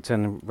naive, and it may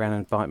turn around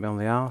and bite me on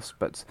the arse,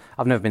 but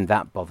I've never been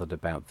that bothered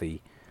about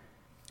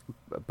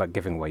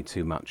giving away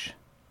too much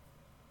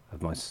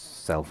of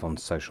myself on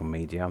social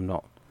media. It's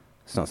not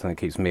something that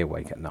keeps me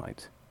awake at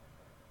night.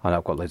 I know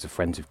I've got loads of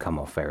friends who've come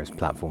off various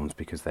platforms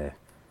because they're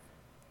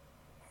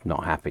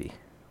not happy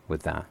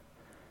with that.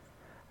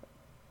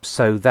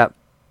 So that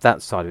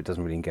side of it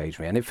doesn't really engage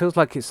me, and it feels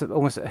like it's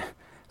almost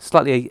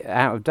slightly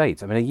out of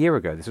date. I mean, a year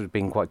ago this would have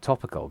been quite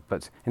topical,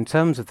 but in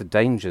terms of the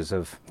dangers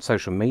of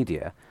social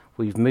media,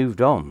 we've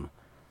moved on,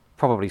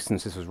 probably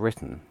since this was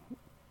written,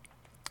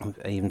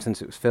 even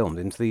since it was filmed,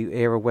 into the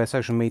era where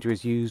social media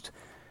is used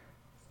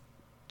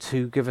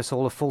to give us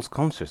all a false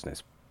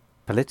consciousness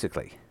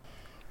politically.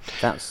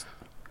 That's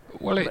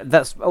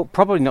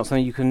probably not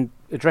something you can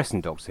address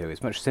in Doctor Who.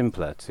 It's much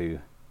simpler to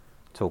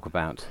talk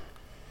about.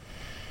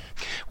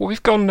 Well,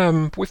 we've got.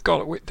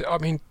 I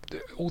mean,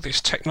 all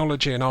this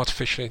technology and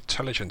artificial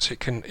intelligence. It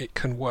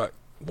can work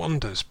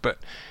wonders. But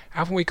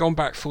haven't we gone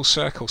back full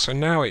circle? So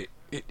now it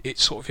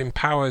sort of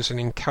empowers and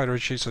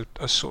encourages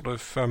a sort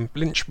of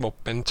lynch mob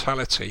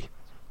mentality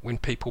when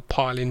people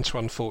pile into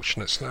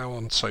unfortunates now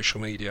on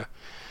social media.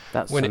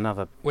 That's when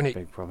another when it,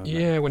 big problem.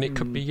 yeah, when it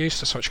could be used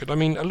for such good. I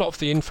mean, a lot of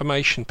the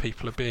information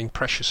people are being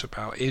precious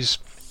about is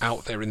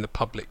out there in the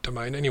public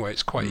domain. Anyway,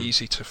 it's quite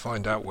easy to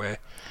find out where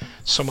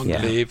someone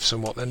lives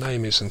and what their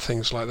name is and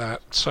things like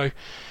that. So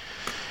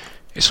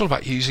it's all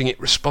about using it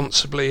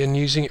responsibly and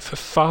using it for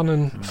fun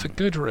and for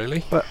good,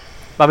 really. But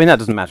I mean, that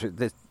doesn't matter.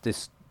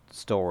 This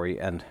story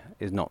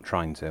is not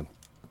trying to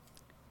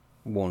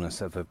warn us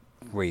of a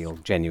real,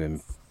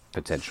 genuine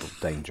potential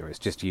danger. It's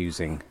just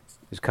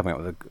coming up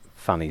with a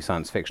funny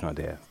science fiction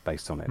idea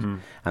based on it.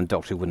 And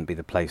Doctor Who wouldn't be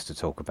the place to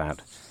talk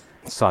about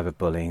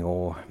cyberbullying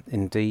or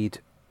indeed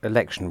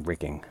election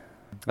rigging.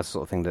 That's the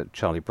sort of thing that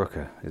Charlie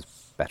Brooker is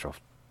better off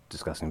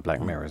discussing in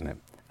Black Mirror, isn't it?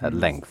 At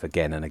length,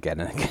 again and again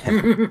and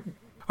again.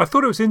 I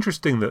thought it was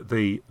interesting that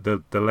the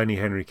Lenny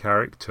Henry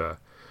character,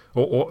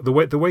 or the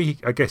way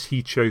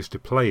he chose to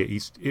play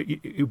it.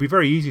 It would be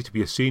very easy to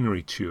be a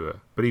scenery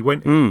tour, but he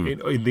went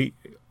in the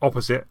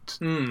opposite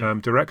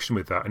direction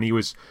with that, and he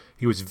was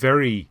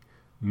very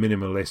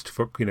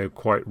minimalist,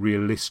 quite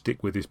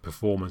realistic with his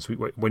performance.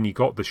 When you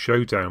got the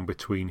showdown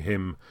between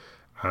him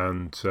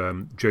and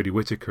Jodie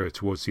Whittaker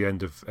towards the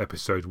end of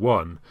episode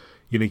 1,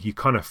 you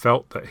kind of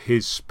felt that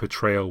his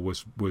portrayal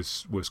was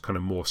kind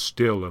of more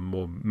still and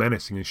more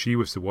menacing, and she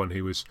was the one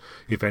who was,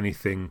 if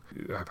anything,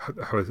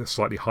 had a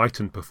slightly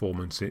heightened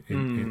performance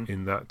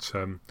in that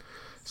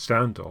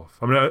standoff.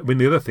 I mean,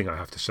 the other thing I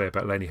have to say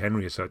about Lenny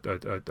Henry is I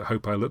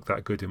hope I look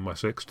that good in my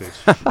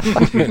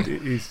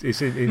 60s.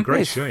 He's in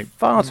great shape.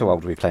 Far too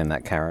old to be playing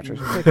that character.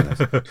 It's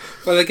ridiculous.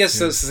 Well, I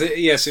guess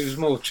yes, it was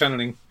more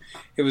channeling.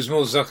 It was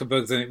more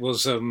Zuckerberg than it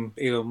was Elon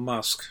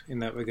Musk in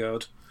that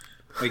regard,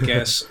 I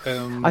guess.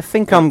 I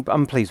think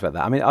I'm pleased about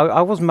that. I mean,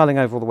 I was mulling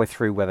over all the way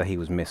through whether he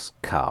was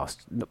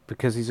miscast,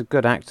 because he's a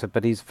good actor,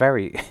 but he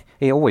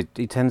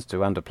tends to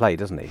underplay,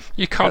 doesn't he?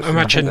 You can't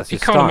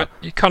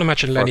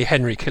imagine Lenny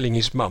Henry killing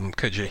his mum,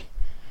 could you?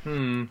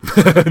 No,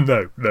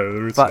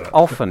 there isn't. But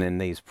often in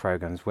these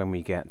programs, when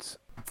we get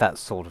that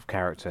sort of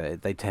character,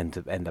 they tend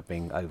to end up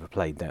being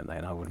overplayed, don't they?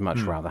 And I would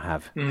much rather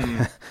have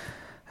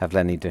have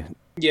Lenny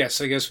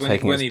yes, I guess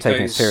taking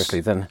it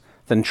seriously than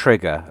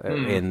Trigger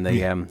in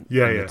the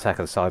Attack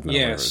of the Cybermen.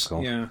 Yes,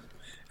 yeah,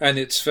 and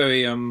it's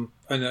very and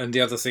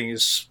the other thing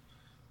is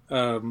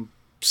some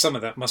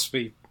of that must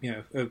be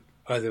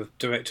either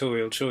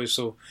directorial choice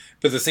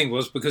but the thing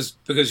was because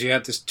you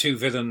had this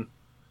 2-villain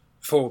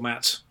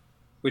format,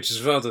 which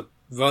is rather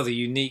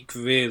unique,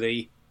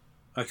 really.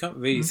 I can't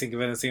really think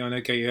of anything.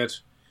 Okay,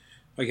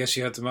 I guess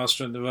you had the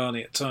Master and the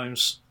Rani at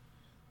times.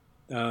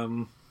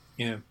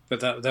 But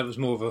that was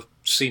more of a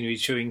scenery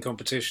chewing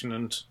competition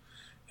and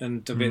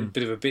a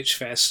bit of a bitch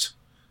fest.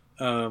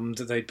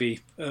 That they'd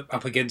be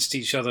up against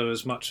each other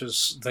as much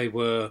as they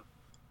were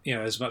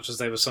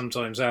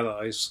sometimes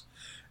allies,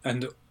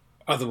 and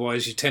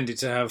otherwise you tended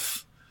to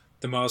have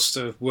the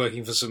Master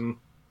working for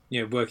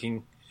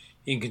working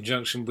in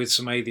conjunction with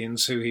some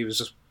aliens who he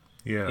was,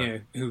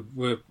 who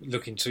were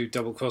looking to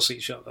double cross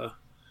each other.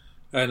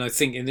 And I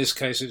think in this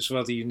case it's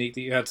rather unique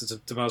that you had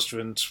the Master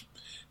and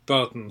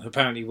Barton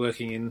apparently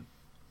working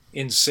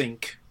in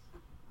sync,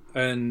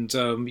 and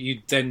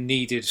you then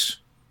needed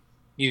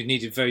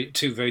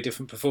two very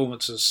different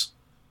performances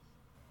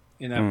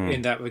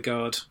in that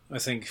regard. I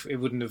think it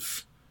wouldn't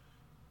have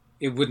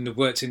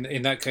worked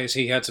in that case.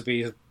 He had to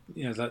be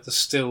like the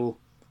still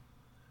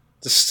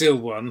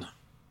one,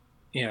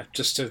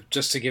 just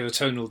to give a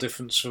tonal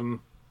difference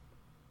from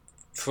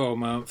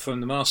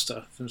the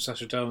Master, from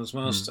Sacha Dhawan's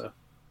Master.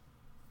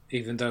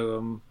 Even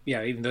though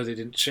they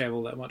didn't share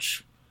all that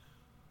much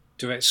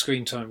direct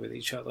screen time with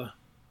each other,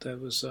 there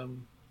was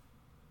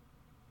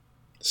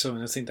so,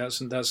 and I think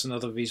that's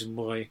another reason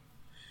why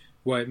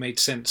it made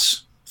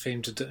sense for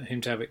him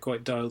to have it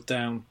quite dialed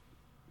down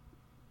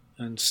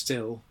and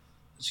still,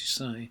 as you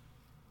say.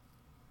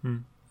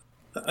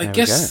 I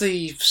guess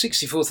the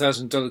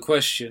 $64,000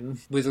 question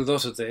with a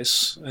lot of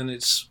this, and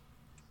it's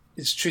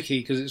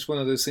tricky because it's one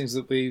of those things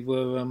that we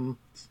were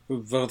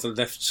rather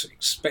left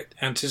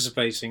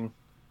anticipating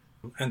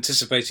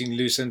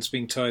loose ends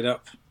being tied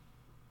up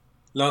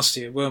last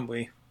year, weren't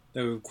we?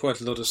 There were quite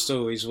a lot of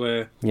stories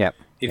where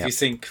if you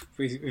think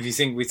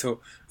we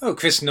thought, oh,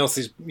 Chris Noth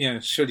is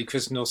surely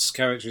Chris Noth's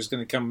character is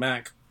going to come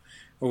back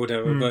or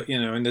whatever, but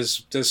and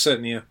there's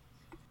certainly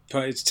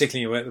it's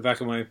tickling away at the back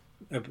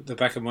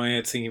of my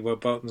head thinking, well,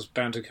 Barton's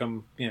bound to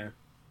come.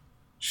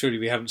 Surely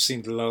we haven't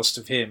seen the last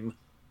of him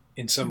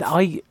in some.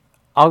 I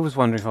was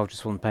wondering if I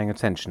just wasn't paying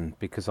attention,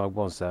 because I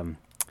was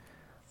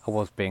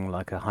being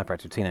like a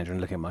hyperactive teenager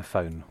and looking at my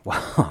phone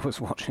while I was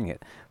watching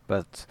it.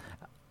 But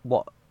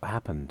what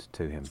happened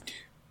to him?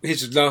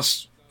 His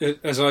last,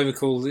 as I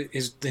recall,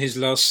 his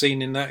last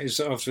scene in that is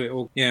after it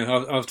all.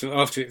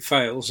 After it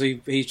fails,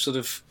 he sort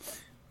of,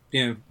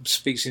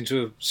 speaks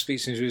into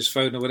his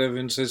phone or whatever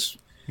and says,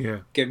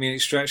 "Get me an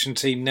extraction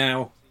team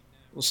now,"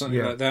 or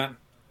something like that,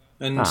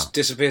 and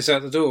disappears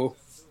out the door.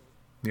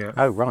 Yeah.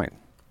 Oh right.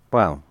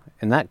 Well,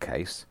 in that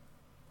case,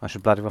 I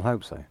should bloody well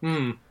hope so.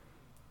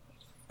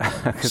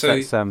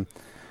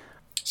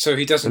 So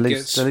he doesn't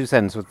get the loose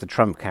ends with the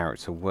Trump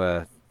character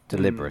were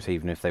deliberate,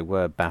 even if they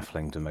were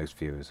baffling to most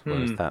viewers.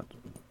 Whereas that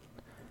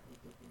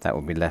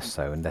would be less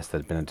so unless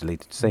there'd been a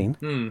deleted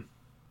scene.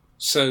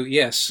 So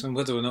yes, and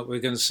whether or not we're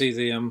going to see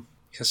the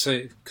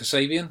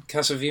Kasavian,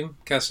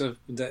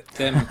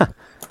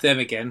 them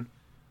again,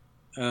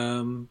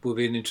 will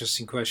be an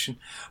interesting question.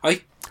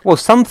 Well,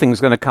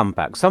 something's going to come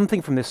back.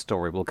 Something from this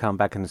story will come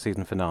back in the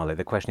season finale.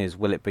 The question is,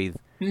 will it be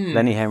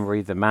Lenny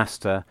Henry, the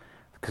Master,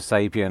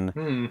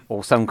 Kasabian,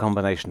 or some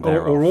combination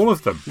thereof? Or all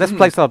of them. Let's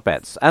place our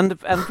bets. And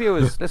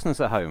viewers, listeners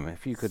at home,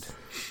 if you could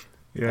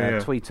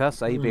tweet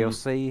us, A, B, or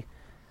C.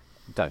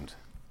 Don't.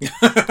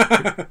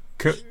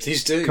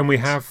 Please do. Can we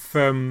have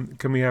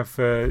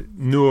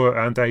Noor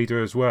and Ada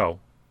as well?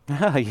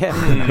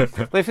 Yeah.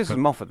 Well, if this is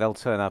Moffat, they'll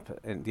turn up.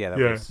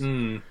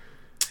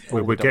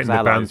 We're getting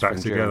the band back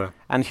together.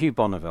 And Hugh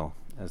Bonneville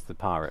as the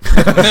pirate.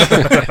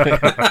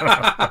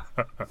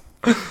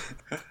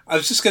 I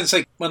was just going to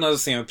say one other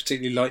thing I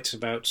particularly liked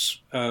about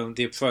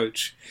the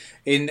approach.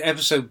 In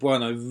episode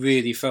 1, I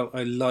really felt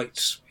I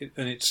liked it,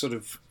 and it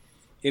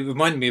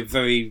reminded me of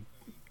very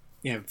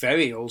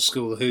old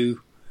school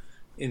Who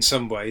in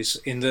some ways,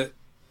 in that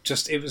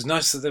it was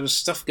nice that there was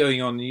stuff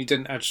going on and you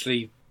didn't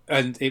actually,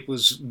 and it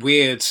was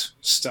weird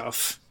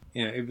stuff.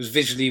 It was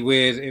visually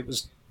weird, it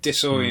was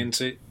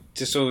disorienting,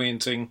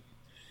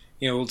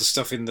 all the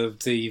stuff in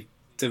the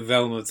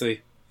realm of the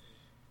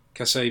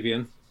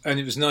Kasabian. And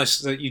it was nice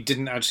that you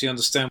didn't actually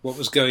understand what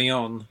was going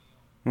on.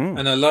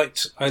 And I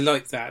liked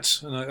that.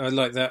 And I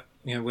like that,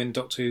 when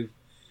Doctor Who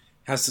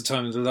has the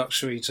time and the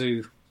luxury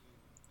to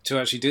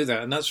actually do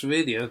that. And that's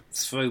really a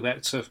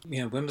throwback to,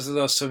 when was the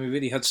last time we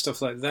really had stuff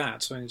like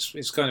that? I mean, it's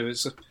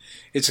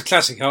a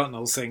classic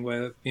Hartnell thing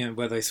where,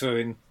 where they throw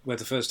in, where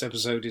the first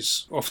episode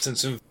is often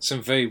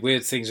some very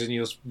weird things and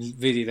you're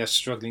really left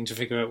struggling to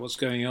figure out what's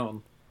going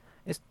on.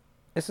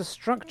 It's a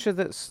structure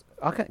that's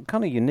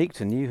kind of unique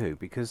to New Who,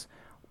 because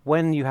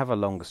when you have a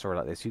longer story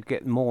like this, you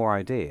get more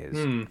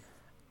ideas.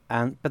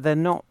 But they're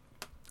not,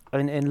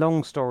 in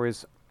long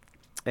stories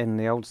in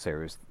the old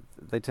series,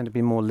 they tend to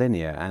be more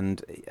linear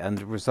and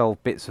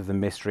resolve bits of the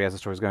mystery as the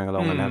story's going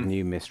along and have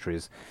new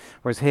mysteries.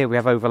 Whereas here we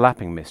have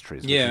overlapping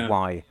mysteries, which is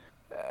why,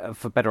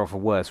 for better or for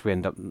worse, we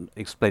end up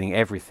explaining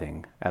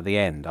everything at the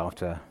end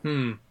after...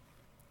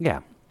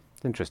 Yeah,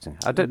 it's interesting.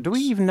 Do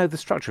we even know the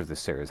structure of this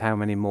series? How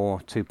many more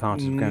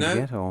two-parters we're going to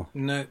get? Or?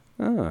 No.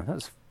 Oh,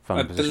 that's fun.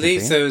 I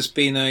believe there has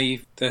been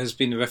a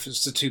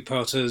reference to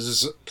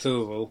two-parters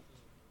plural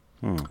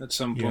at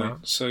some point. Yeah.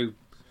 So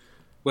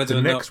whether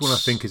the or next not, one I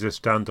think is a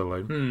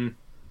standalone.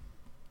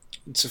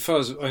 So far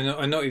as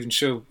I'm not even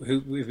sure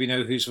if we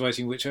know who's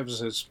writing which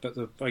episodes, but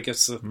I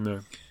guess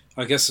the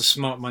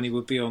smart money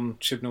would be on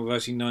Chibnall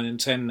writing 9 and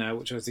 10 now,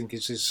 which I think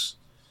is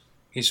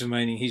his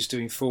remaining. He's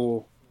doing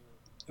 4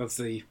 of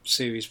the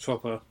series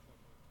proper.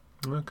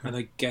 Okay. And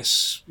I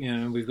guess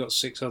we've got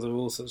 6 other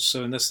authors.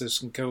 So unless there's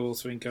some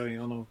co-authoring going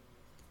on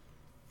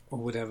or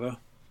whatever,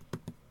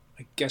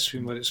 I guess we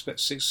might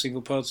expect 6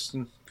 single parts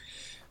and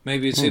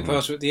maybe a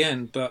 2-parter at the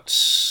end. But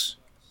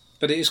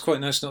it is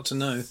quite nice not to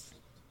know.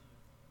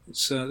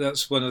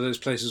 That's one of those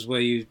places where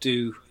you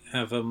do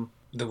have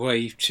the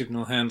way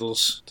Chibnall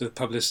handles the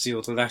publicity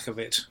or the lack of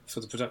it for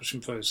the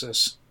production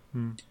process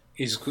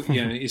is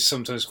is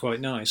sometimes quite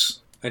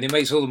nice, and it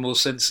makes all the more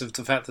sense of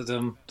the fact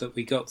that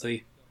we got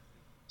the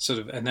sort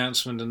of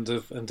announcement and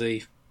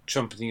the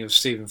trumpeting of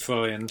Stephen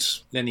Fry and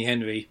Lenny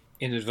Henry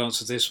in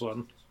advance of this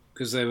one,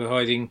 because they were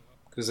hiding,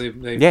 because they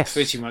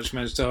pretty much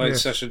managed to hide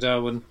Sacha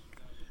Darwin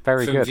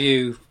from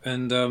view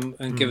and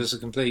give us a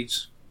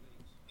complete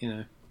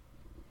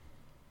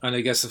And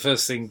I guess the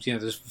first thing,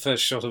 the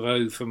first shot of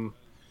O from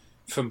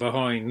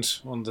behind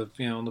on the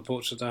the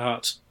porch of the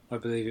hut, I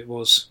believe it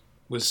was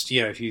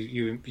if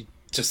you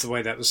just the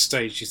way that was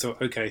staged, you thought,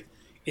 okay,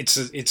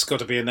 it's got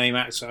to be a name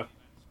actor,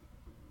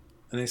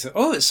 and they thought,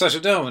 oh, it's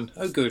Sacha Darwin,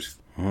 oh good,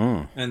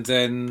 and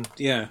then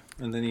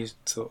you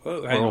thought,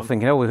 oh, hang on. We're all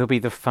thinking, oh, he'll be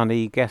the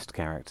funny guest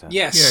character.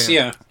 Yes,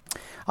 yeah.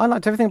 I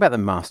liked everything about the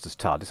Master's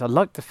TARDIS. I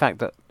liked the fact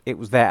that it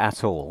was there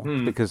at all,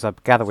 because I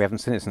gather we haven't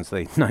seen it since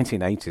the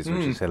 1980s,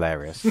 which is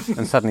hilarious.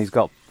 And suddenly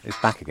it's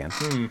back again.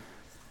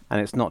 And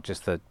it's not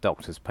just the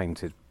Doctor's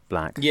painted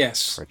black.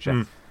 Yes. For a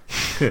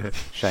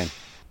shame.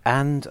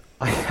 And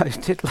I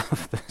did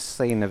love the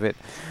scene of it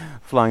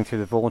flying through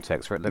the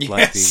vortex, where it looked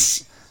like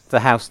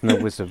the house in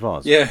the Wizard of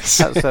Oz. Yes.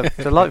 That's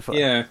delightful.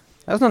 Yeah.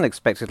 That was an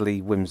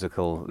unexpectedly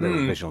whimsical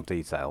little visual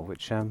detail,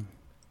 which I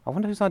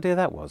wonder whose idea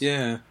that was.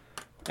 Yeah.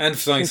 And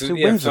flying through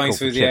the air and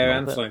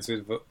flying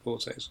through the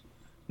vortex.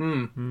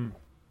 Well,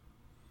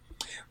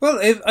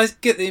 I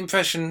get the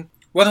impression.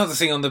 One other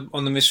thing on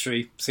the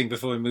mystery thing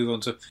before we move on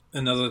to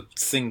another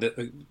thing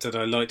that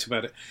I liked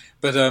about it,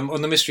 but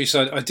on the mystery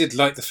side, I did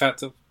like the fact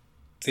that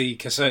the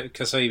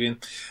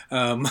Kasabian.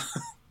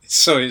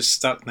 Sorry, it's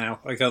stuck now.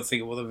 I can't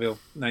think of what the real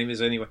name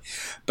is anyway.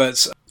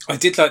 But I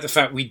did like the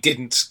fact we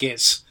didn't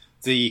get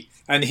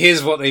and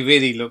here's what they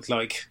really look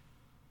like.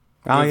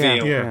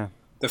 Reveal. Yeah.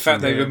 The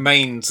fact they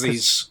remained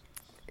these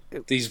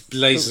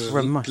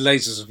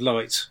lasers of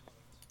light.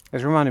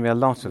 It's reminding me a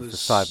lot of the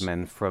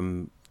Cybermen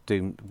from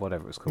Doom,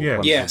 whatever it's called. Yeah.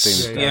 Chronicles of Yes,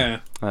 Doomsday. yeah.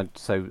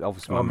 So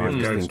obviously my Army of mind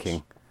was Ghosts.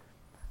 thinking,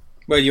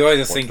 Well, you either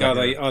What's think that,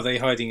 are they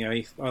hiding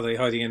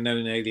a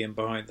known alien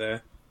behind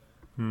there?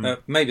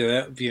 Maybe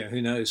that,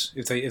 who knows?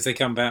 If they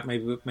come back,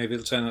 maybe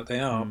it'll turn out they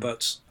are.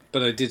 But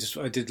I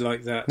did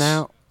like that.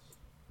 now,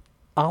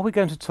 are we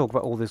going to talk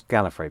about all this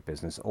Gallifrey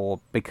business, or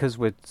because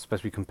we're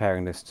supposed to be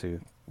comparing this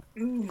to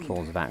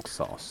Claws of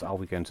Axos, are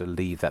we going to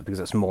leave that because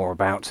it's more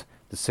about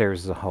the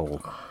series as a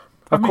whole?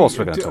 Of course,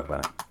 we're going to talk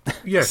about it.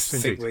 Yes, I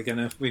think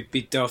indeed. we'd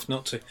be daft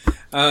not to.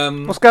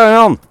 What's going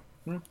on?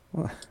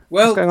 Well,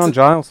 What's going on,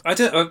 Giles? I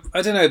don't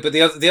know, but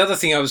the other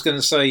thing I was going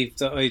to say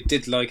that I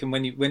did like, and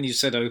when you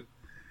said,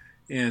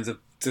 the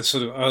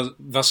sort of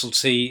Russell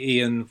T.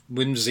 Ian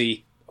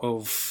whimsy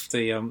of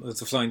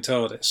the flying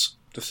TARDIS,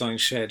 the flying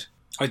shed,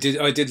 I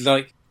did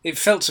like. It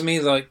felt to me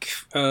like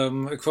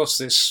across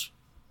this,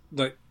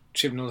 like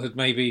Chibnall had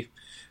maybe,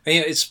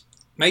 it's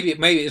maybe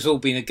it's all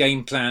been a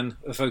game plan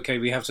of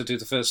we have to do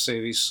the first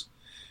series,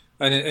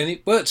 and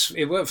it worked.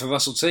 It worked for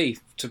Russell T.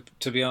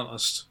 To be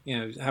honest,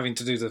 having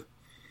to do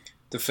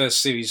the first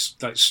series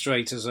like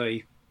straight as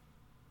a,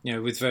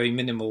 with very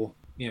minimal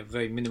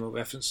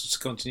references to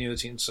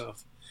continuity and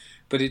stuff.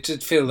 But it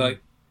did feel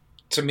like,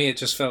 to me, it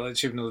just felt like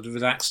Chibnall had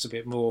relaxed a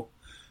bit more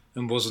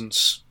and wasn't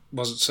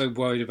so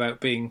worried about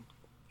being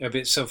a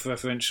bit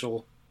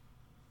self-referential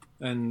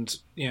and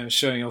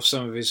showing off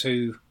some of his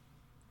Who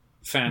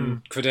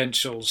fan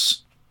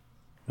credentials,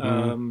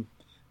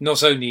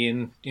 not only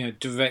in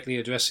directly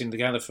addressing the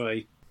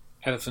Gallifrey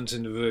elephant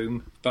in the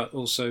room, but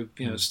also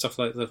stuff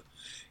like the.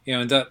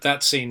 And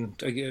that scene,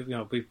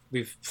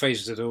 we've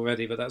praised it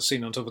already, but that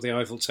scene on top of the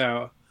Eiffel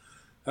Tower,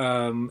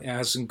 it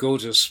has some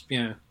gorgeous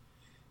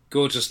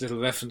little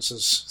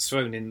references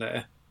thrown in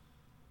there,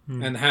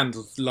 and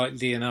handled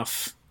lightly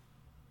enough,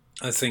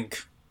 I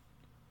think,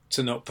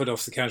 to not put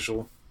off the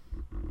casual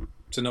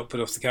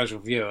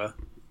viewer.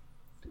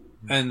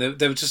 And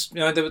there were just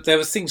there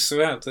were things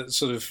throughout that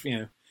sort of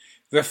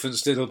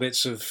referenced little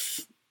bits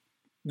of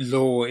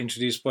lore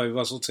introduced by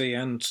Russell T.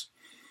 and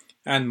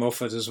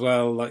Moffat as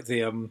well, like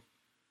the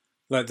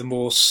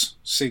Morse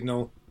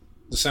signal,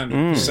 the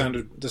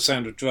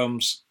sound of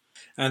drums,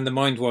 and the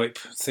mind wipe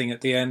thing at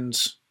the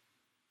end,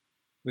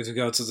 with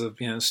regard to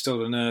the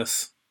stolen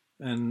Earth,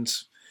 and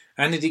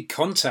indeed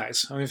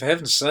Contact. I mean, for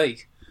heaven's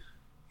sake,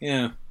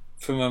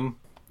 from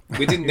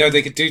we didn't know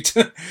they could do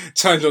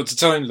Time Lord to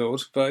Time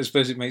Lord, but I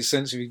suppose it makes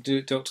sense if you do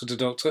it Doctor to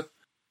Doctor.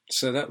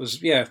 So that was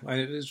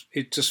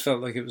it just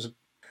felt like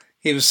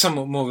he was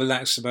somewhat more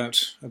relaxed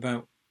about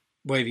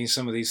waving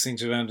some of these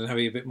things around and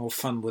having a bit more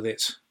fun with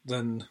it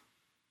than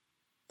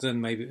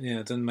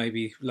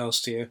maybe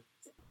last year.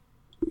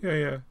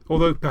 Yeah.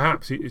 Although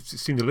perhaps it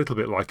seemed a little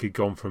bit like he'd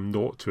gone from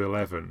 0 to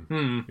 11.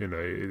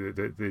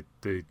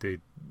 The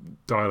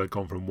dial had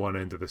gone from one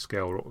end of the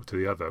scale to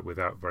the other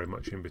without very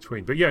much in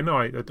between. But yeah, no,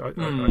 I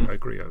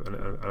agree,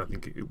 and I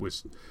think it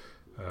was,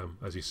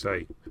 as you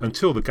say,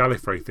 until the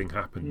Gallifrey thing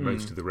happened,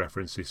 most of the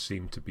references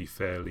seemed to be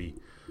fairly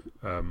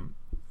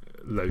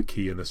low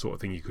key and the sort of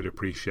thing you could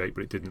appreciate,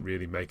 but it didn't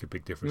really make a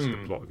big difference to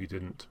the plot if you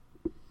didn't.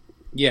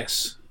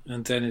 Yes,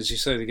 and then, as you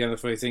say, the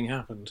Gallifrey thing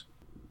happened.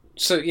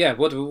 So yeah,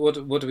 what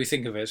do we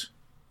think of it?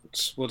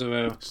 What are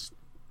our...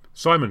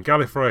 Simon,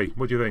 Gallifrey,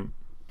 what do you think?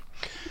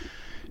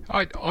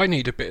 I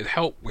need a bit of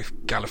help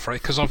with Gallifrey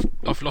because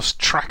I've lost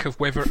track of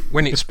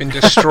when it's been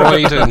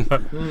destroyed and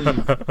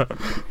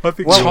I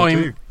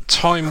think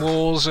time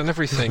wars and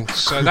everything.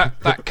 So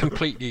that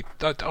completely.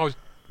 I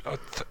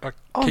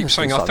keep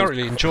saying I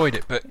thoroughly enjoyed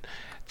it, but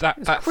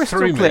that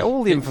threw me.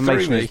 All the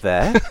information is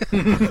there.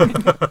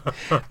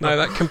 No,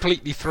 that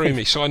completely threw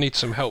me. So I need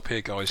some help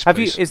here, guys. Have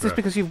you? Is this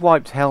because you've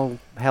wiped Hell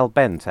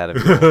Bent out of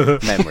your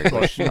memory?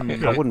 Which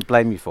I wouldn't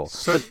blame you for.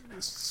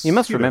 You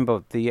must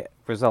remember the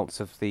results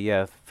of the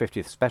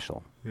 50th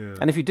special. Yeah.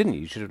 And if you didn't,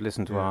 you should have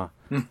listened to our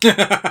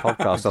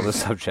podcast on the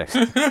subject.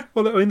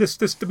 Well, I mean,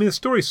 the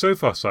story so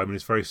far, Simon,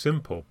 is very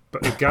simple.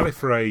 But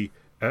Gallifrey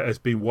has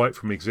been wiped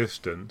from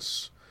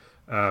existence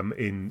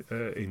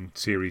in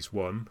Series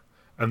 1,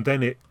 and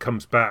then it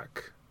comes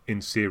back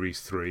in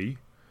Series 3,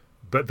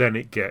 but then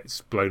it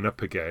gets blown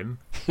up again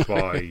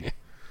by...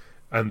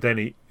 and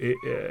then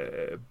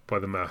by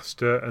the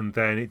Master, and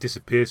then it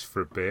disappears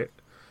for a bit,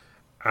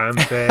 and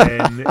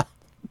then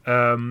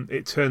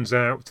it turns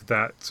out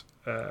that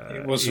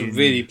it wasn't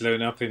really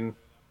blown up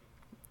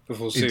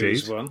before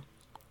Series 1.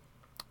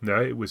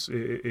 No, it was.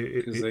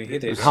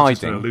 It was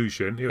hiding. An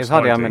illusion. It was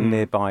hiding. I'm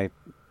nearby.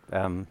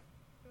 And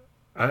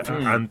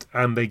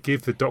they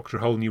give the Doctor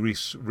a whole new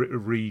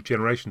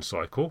regeneration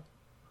cycle,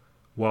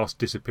 whilst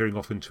disappearing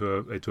off into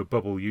a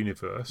bubble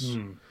universe.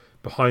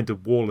 Behind a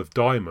wall of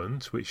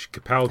diamond, which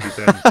Capaldi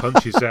then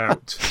punches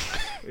out,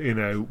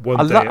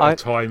 one day at a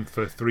time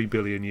for 3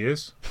 billion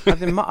years. I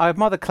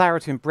admire the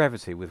clarity and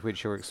brevity with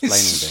which you're explaining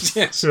this.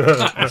 Yes.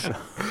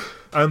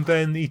 And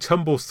then he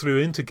tumbles through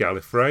into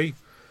Gallifrey,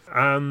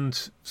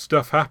 and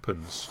stuff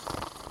happens.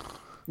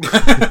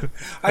 I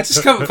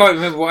just can't quite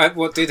remember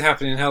what did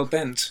happen in Hell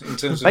Bent in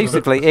terms of...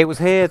 Basically, it was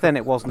here, then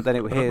it wasn't, then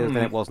it was here,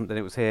 then it wasn't, then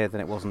it was here, then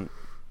it wasn't.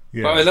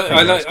 Yeah, But think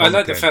I that's gone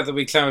like the again. fact that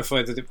we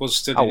clarified that it was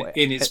still Oh,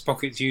 in its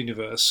pocket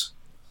universe.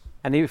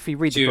 And if you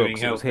read the During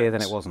books, it was here,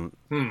 then it Hellbent. wasn't.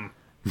 Hmm.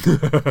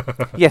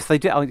 Yes, they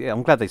did.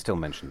 I'm glad they still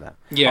mentioned that.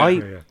 Yeah,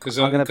 Yeah. because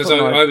I'm gonna put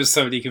my- I was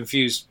thoroughly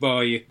confused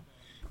by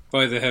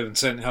the Heaven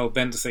Sent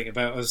Hellbent thing.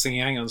 I was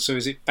thinking, hang on, so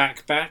is it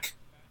back?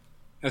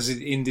 As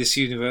in this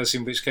universe,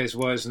 in which case,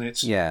 why isn't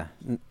it? Yeah.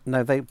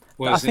 No, they.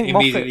 Why I isn't it think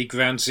immediately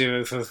ground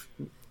zero for?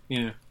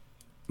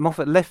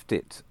 Moffat left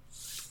it.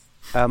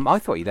 I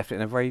thought he left it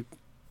in a very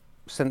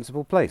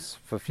sensible place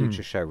for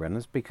future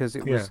showrunners because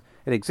it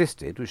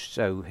existed,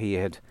 so he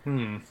had.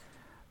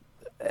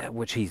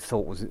 Which he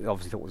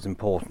obviously thought was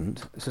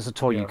important. It's just a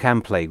toy you can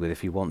play with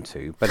if you want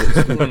to, but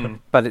it's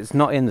but it's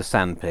not in the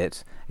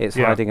sandpit. It's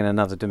hiding in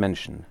another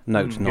dimension.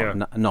 Note,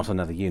 not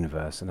another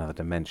universe, another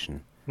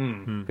dimension.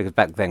 Because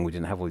back then we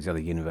didn't have all these other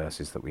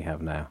universes that we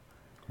have now.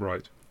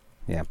 Right.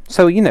 Yeah.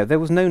 So there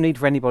was no need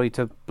for anybody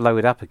to blow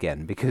it up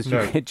again because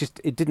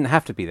it didn't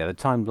have to be there. The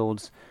Time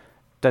Lords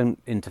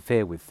don't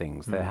interfere with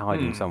things; they're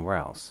hiding somewhere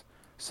else.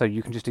 So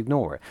you can just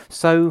ignore it.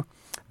 So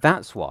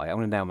that's why I'm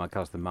going to nail my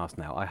cards to the mast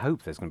now. I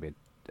hope there's going to be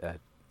a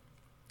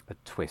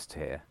twist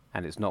here,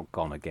 and it's not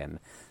gone again.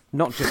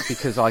 Not just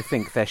because I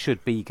think there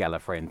should be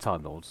Gallifreyan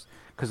Time Lords,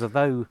 because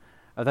although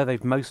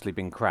they've mostly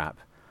been crap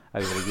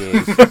over the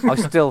years, I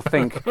still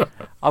think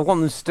I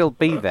want them to still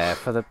be there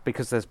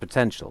because there's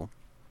potential.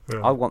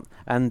 Yeah.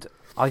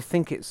 I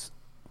think it's.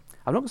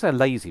 I'm not going to say a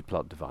lazy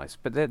plot device,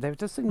 but there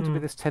does seem to be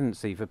this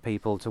tendency for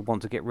people to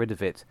want to get rid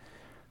of it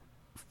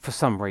for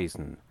some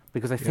reason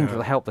because they think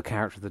it'll help the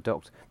character of the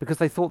Doctor. Because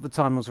they thought the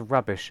Time Lords were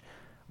rubbish.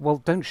 Well,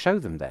 don't show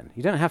them then.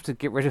 You don't have to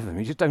get rid of them.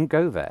 You just don't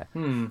go there.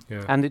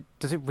 Yeah. And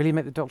does it really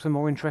make the Doctor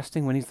more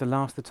interesting when he's the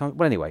last of the time?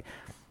 Well, anyway,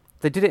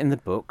 they did it in the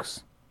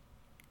books.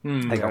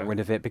 They got rid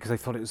of it because they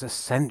thought it was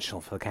essential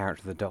for the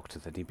character of the Doctor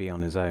that he be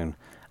on his own.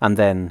 And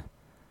then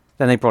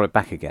they brought it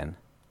back again.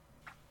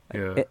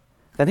 Yeah.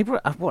 Then he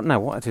brought what? No,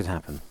 what did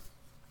happen?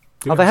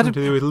 Did it they have had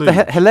something to do with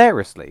Luke?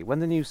 hilariously when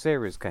the new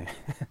series came.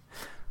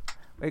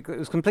 It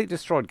was completely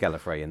destroyed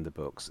Gallifrey in the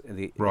books in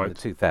the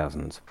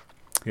 2000s.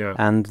 Yeah.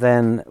 And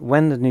then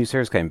when the new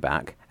series came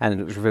back, and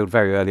it was revealed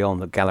very early on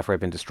that Gallifrey had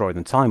been destroyed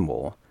in Time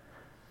War,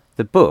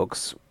 the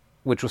books,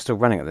 which were still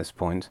running at this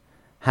point,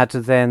 had to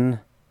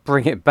then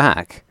bring it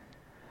back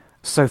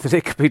so that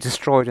it could be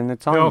destroyed in the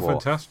Time War.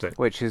 Fantastic.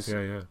 Which is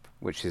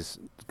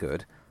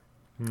good.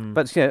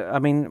 But I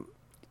mean,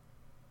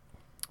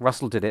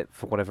 Russell did it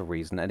for whatever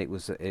reason, and it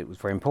was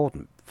very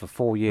important for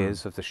 4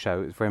 years of the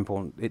show. It was very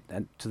important. It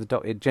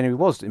genuinely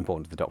was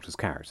important to the Doctor's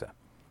character.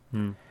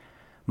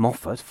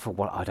 Moffat, for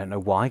what I don't know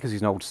why, because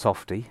he's an old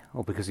softy,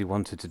 or because he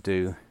wanted to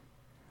do.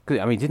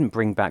 He didn't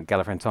bring back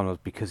Gallifreyan Time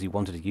Lords because he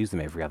wanted to use them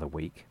every other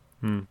week,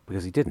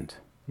 because he didn't.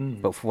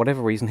 But for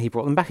whatever reason, he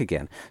brought them back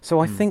again. So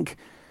I think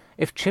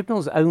if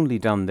Chibnall's only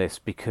done this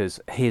because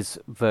his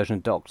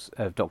version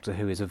of Doctor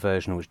Who is a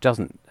version which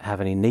doesn't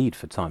have any need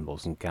for Time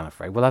Lords and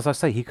Gallifrey, well, as I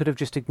say, he could have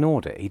just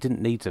ignored it. He didn't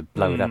need to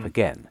blow it up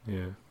again.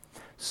 Yeah.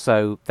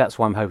 So that's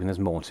why I'm hoping there's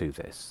more to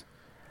this.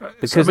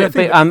 Because I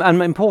think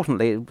and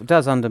importantly, it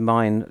does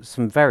undermine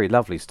some very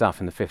lovely stuff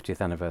in the 50th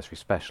anniversary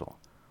special.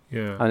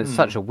 Yeah. And it's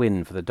such a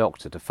win for the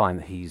Doctor to find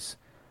that he's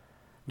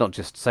not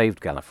just saved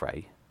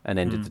Gallifrey and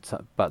ended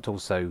but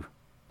also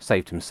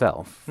saved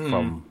himself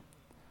from.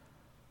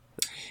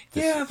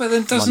 Yeah, but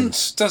then didn't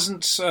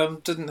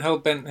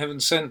Hellbent Heaven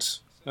Sent,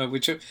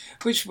 which I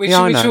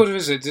know. order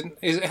is it?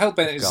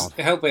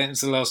 Hellbent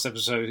is the last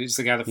episode. It's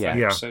the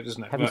Gallifrey episode,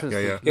 isn't it? Heaven Sent's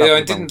Yeah. the lovely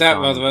And didn't that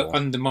long rather time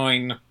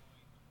undermine?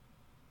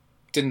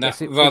 Didn't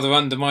that Yes,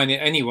 undermine it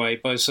anyway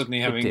by suddenly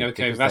having did,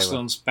 because they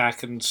Rassilon's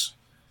back and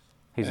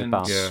He's a and-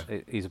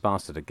 bastard. He's a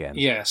bastard again.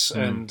 yes,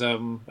 and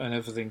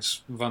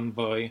everything's run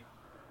by.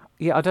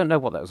 Yeah, I don't know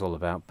what that was all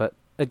about, but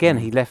again,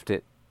 he left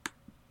it.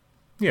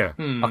 Yeah.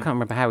 I can't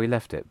remember how he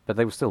left it, but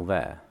they were still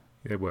there.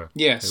 They were.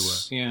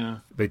 Yes, yeah.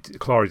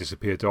 Clara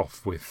disappeared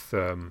off with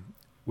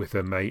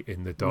her mate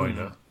in the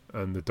diner,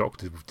 and the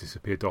Doctor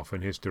disappeared off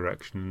in his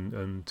direction,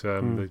 and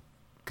the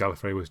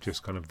Gallifrey was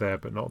just kind of there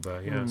but not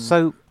there. Yeah.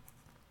 So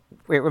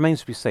it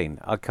remains to be seen.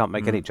 I can't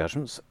make any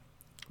judgments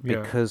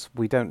because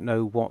we don't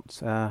know what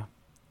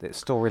the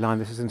storyline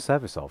this is in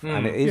service of,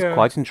 and it is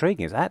quite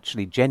intriguing. It's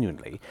actually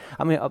genuinely.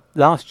 I mean,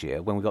 last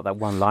year when we got that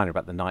one liner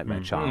about the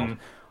Nightmare Child,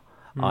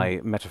 I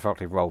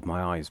metaphorically rolled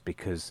my eyes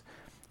because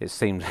it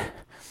seemed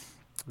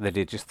that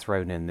he'd just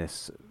thrown in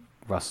this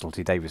Russell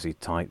T Daviesy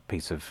type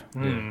piece of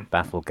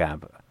baffle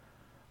gab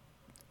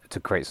to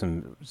create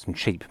some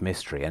cheap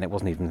mystery, and it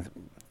wasn't even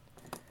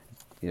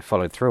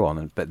followed through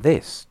on. But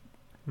this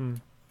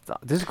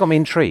has got me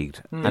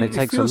intrigued, and it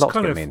takes a feels lot to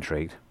kind get of me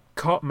intrigued.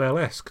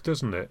 Cartmel-esque,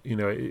 doesn't it?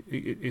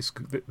 It's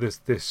there's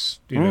this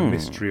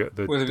mystery at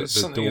the Well, if it's the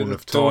something dawn at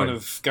of the dawn time.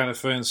 of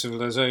Gallifreyan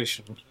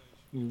civilization,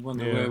 you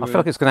wonder Yeah. where I we're. feel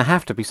like it's going to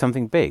have to be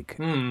something big,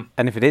 and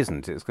if it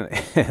isn't,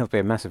 it'll be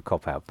a massive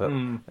cop out. But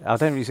I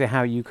don't really see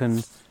how you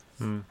can,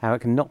 how it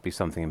can not be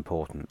something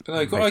important. But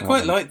I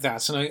quite like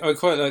that, and I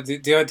quite like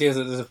the idea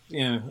that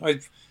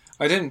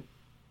I don't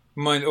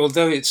mind,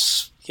 although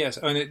it's yes,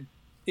 and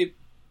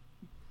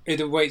it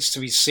awaits to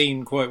be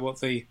seen quite what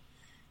the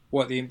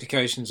what the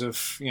implications of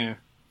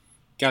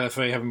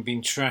Gallifrey having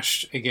been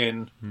trashed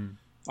again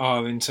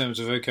are in terms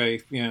of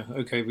okay,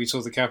 we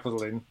saw the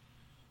capital in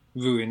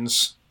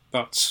ruins,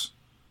 but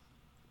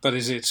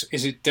is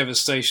it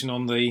devastation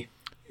on the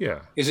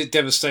is it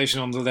devastation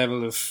on the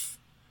level of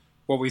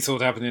what we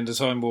thought happened in the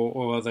Time War,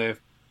 or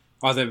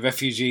are there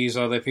refugees?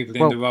 Are there people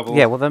in the rubble?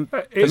 Yeah, well,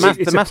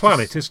 it's a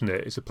planet, isn't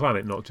it? It's a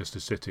planet, not just a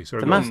city.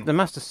 Sorry, the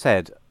Master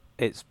said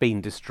it's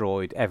been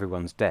destroyed,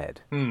 everyone's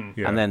dead.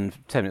 Yeah. And then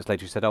 10 minutes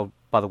later he said, oh,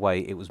 by the way,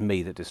 it was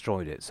me that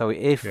destroyed it. So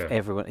if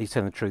everyone... He's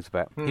telling the truth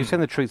about... He was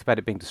telling the truth about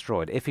it being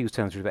destroyed. If he was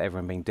telling the truth about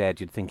everyone being dead,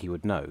 you'd think he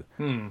would know,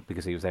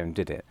 because he was there and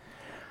did it.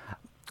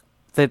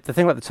 The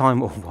thing about the Time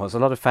War was, a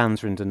lot of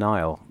fans were in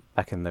denial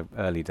back in the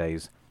early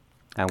days,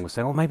 and were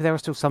saying, oh, maybe there are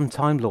still some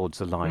Time Lords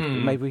alive.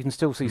 Maybe we can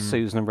still see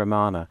Susan and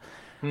Romana.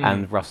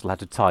 And Russell had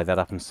to tie that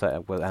up and say,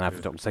 and have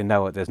the Doctor say,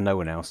 no, there's no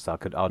one else.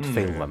 I'd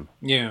feel them.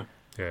 Yeah.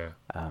 Yeah.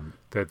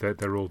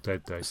 They're all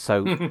dead, Dave.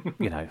 So,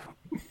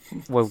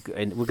 we're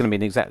going to be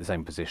in exactly the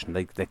same position.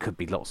 There could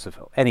be lots of...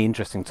 Any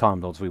interesting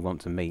Time Lords we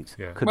want to meet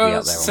could be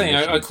out there on thing.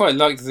 missions. I quite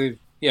like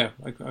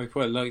I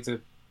quite like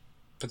the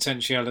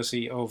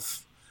potentiality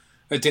of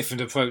a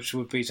different approach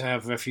would be to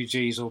have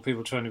refugees or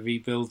people trying to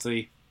rebuild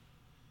the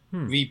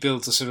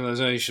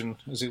civilization,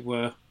 as it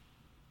were.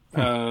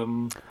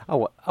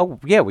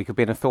 Yeah, we could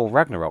be in a Thor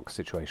Ragnarok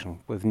situation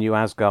with New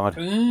Asgard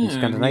in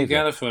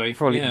Scandinavia. New Gallifrey,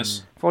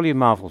 for all you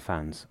Marvel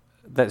fans,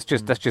 that's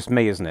just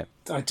me, isn't it?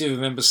 I do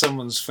remember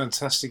someone's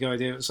fantastic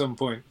idea at some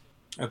point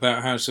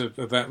about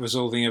about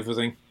resolving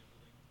everything.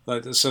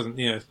 Like the southern,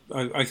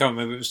 I can't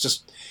remember.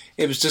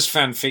 It was just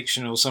fan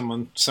fiction or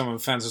someone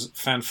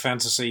fan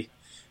fantasy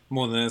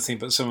more than anything.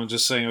 But someone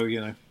just saying,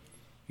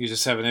 you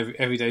just have an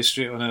everyday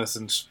street on Earth,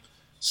 and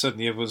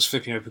suddenly everyone's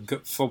flipping open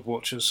fob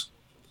watchers.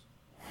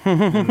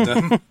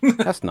 And,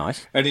 that's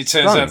nice. And it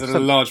turns out that a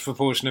large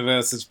proportion of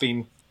Earth has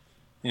been,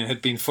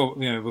 with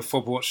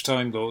fob watch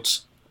Time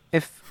Lords.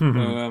 If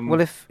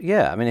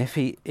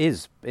he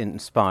is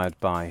inspired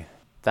by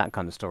that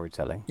kind of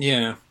storytelling,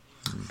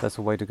 that's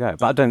the way to go.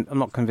 But I'm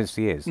not convinced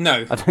he is.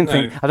 No, I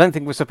don't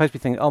think we're supposed to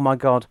be thinking, oh my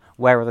God,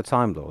 where are the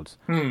Time Lords?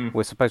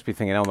 We're supposed to be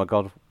thinking, oh my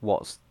God,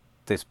 what's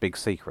this big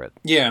secret?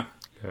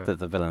 That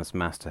the villainous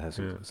Master has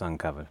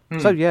uncovered.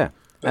 So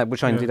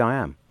which indeed I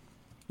am.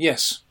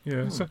 Yes.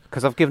 Yeah.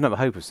 Because I've given up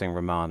hope of seeing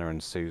Romana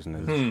and Susan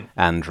and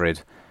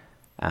Andrid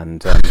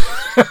and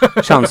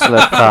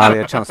Chancellor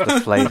Thalia, Chancellor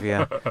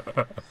Flavia,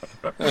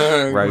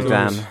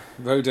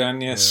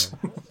 Rodan, yes.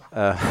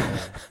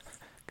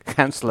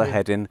 Councillor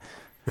Heddin.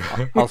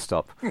 I'll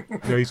stop.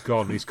 No, he's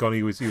gone. He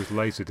was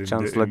lasered in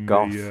Chancellor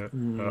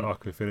the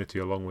Arc of Infinity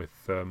along with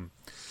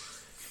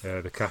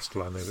the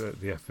Castellan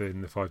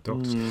in the Five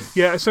Doctors.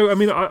 Yeah, so I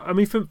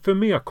mean, for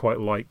me, I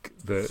quite like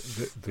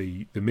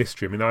the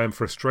mystery. I mean, I am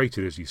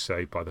frustrated, as you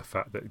say, by the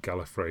fact that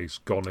Gallifrey's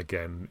gone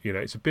again.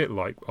 It's a bit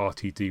like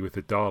RTD with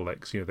the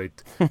Daleks.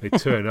 They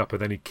turn up and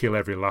then he'd kill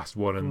every last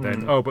one, and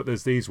then but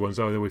there's these ones.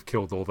 Oh, we've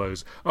killed all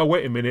those. Oh,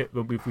 wait a minute,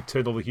 we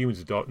turned all the humans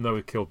to dark. No,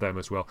 we've killed them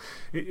as well.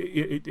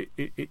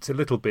 It's a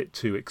little bit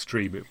too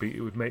extreme.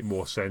 It would make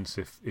more sense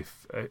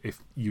if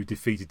you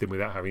defeated them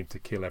without having to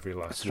kill every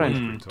last one.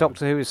 Strange.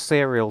 Doctor Who is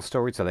serial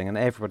storytelling, and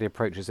everybody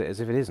approaches it as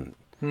if it isn't.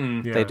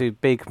 They do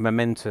big,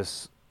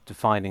 momentous,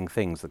 defining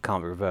things that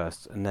can't be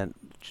reversed, and then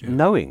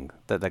knowing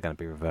that they're going to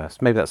be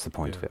reversed. Maybe that's the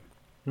point of it.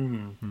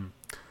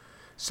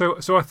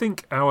 So I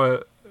think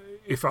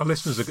if our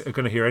listeners are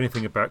going to hear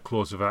anything about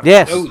Claws of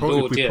Action,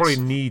 we probably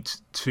need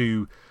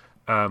to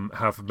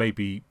have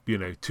maybe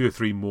 2 or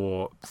 3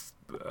 more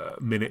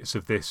minutes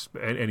of this.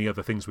 Any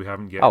other things we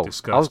haven't yet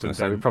discussed? I was going to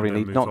say we probably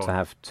need not to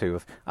have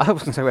 2. I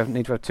was going to say we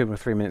need to have 2 or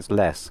 3 minutes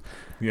less.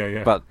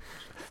 Yeah. But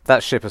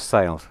that ship has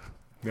sailed.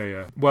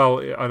 Yeah. Well,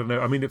 I don't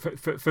know. I mean,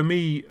 for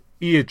me,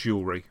 ear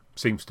jewellery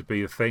seems to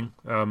be a thing.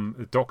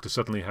 The Doctor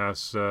suddenly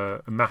has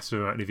a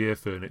massive amount of ear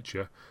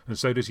furniture, and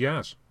so does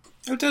Yaz.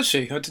 Oh, does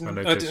she? Sorry,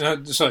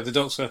 the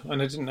Doctor,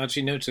 and I didn't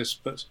actually notice.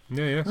 But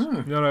yes.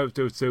 No, it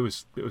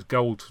was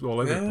gold all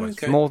over the place.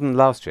 Okay. More than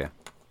last year.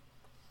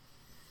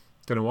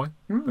 Don't know why.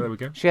 There we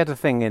go. She had a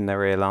thing in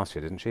her ear last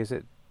year, didn't she? Is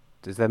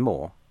there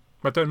more?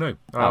 I don't know.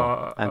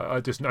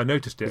 I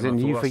noticed it. Is it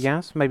new for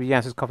Yaz? Maybe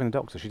Yaz is copying the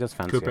Doctor. She does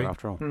fancy her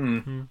after all.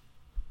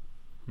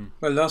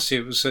 Well, last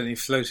year it was certainly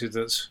floated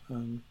that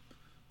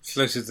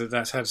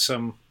had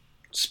some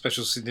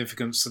special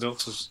significance. The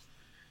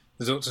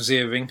Doctor's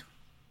earring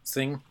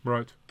thing,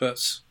 right?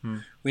 But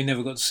we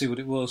never got to see what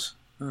it was.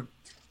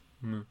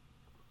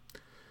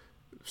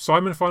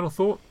 Simon, final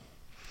thought?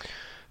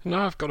 No,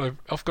 I've got to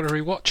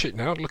rewatch it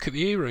now. Look at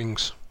the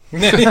earrings.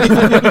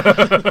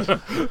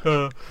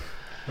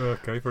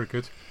 Okay, very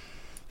good.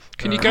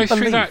 Can you go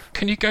through that?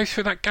 Can you go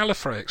through that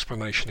Gallifrey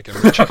explanation again,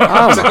 Richard?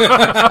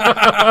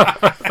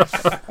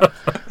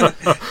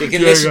 You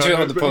can listen to it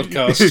on the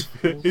podcast.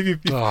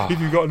 if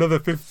you've got another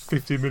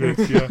 15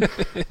 minutes,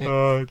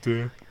 Oh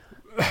dear.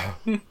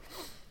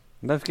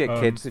 Don't forget,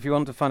 kids, if you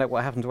want to find out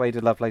what happened to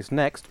Ada Lovelace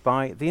next,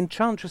 buy The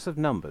Enchantress of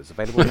Numbers,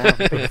 available now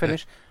for Big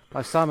Finish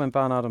by Simon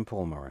Barnard and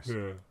Paul Morris.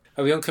 Yeah.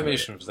 Are we on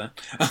commission for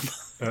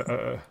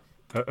that?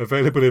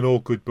 available in all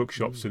good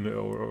bookshops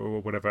or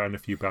whatever, and a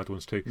few bad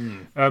ones too.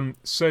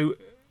 So,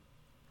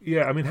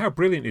 yeah, I mean, how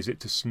brilliant is it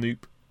to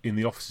snoop in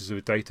the offices of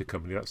a data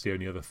company? That's the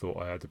only other thought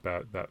I had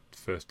about that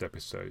first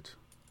episode.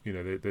 You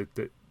know,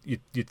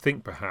 you'd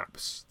think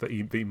perhaps that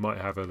he might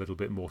have a little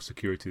bit more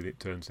security than it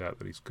turns out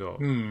that he's got.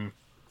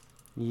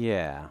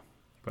 Yeah.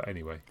 But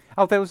anyway.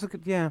 Oh, there was a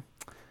good... Yeah.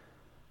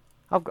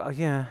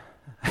 Yeah.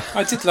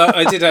 I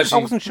did actually... I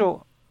wasn't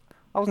sure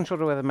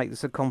whether to make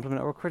this a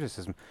compliment or a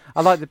criticism.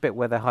 I like the bit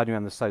where they're hiding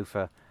around the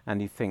sofa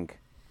and you think...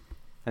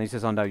 And he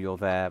says, "I know you're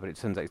there," but it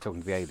turns out he's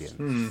talking to the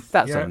aliens.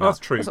 That's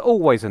true. That's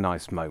always a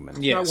nice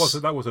moment. Yes.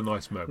 That was a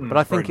nice moment. But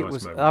I think it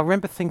was. I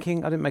remember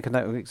thinking. I didn't make a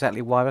note of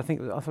exactly why. But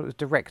I thought it was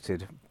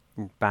directed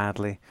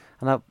badly.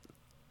 And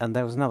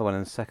there was another one in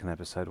the second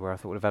episode where I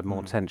thought would have had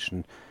more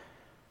tension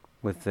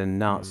with the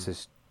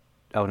Nazis.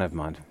 Oh, never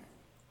mind.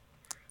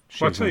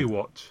 Well, I'll tell you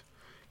what.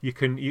 You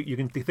can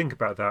think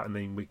about that, and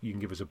then you can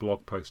give us a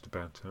blog post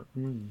about it.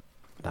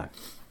 No.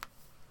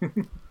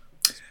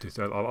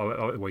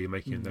 Well, you're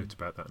making a note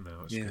about that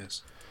now.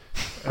 Yes.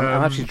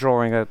 I'm actually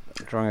drawing a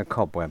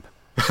cobweb.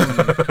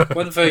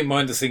 One very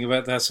minor thing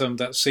about that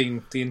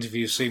scene, the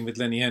interview scene with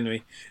Lenny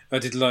Henry, I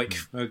did like.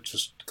 I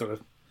just got a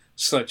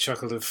slight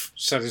chuckle of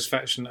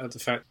satisfaction at the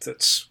fact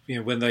that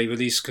when they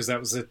released, because that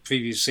was the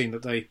previous scene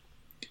that they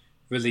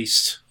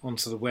released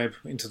onto the web,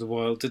 into the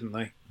wild, didn't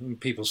they? And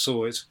people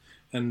saw it,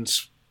 and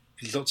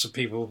lots of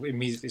people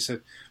immediately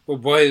said, "Well,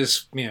 why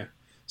is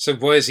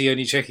he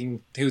only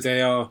checking who they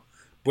are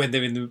when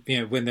they're in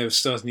the when they're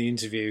starting the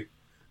interview?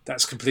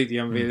 That's completely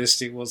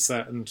unrealistic. What's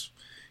that?" And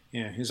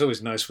it's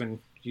always nice when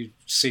you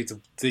see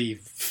the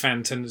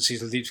fan tendency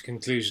to leap to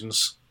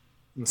conclusions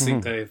and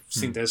think they're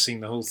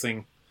seeing the whole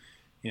thing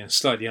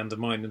slightly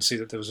undermined, and see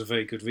that there was a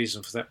very good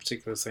reason for that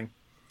particular thing.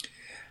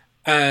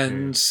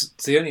 And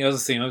the only other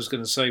thing I was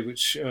going to say,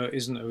 which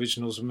isn't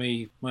original to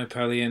me, my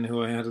pal Ian,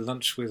 who I had a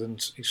lunch with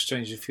and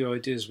exchanged a few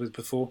ideas with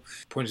before,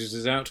 pointed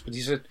it out, but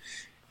he said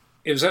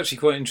it was actually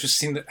quite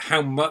interesting that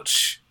how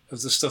much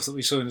of the stuff that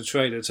we saw in the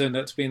trailer turned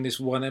out to be in this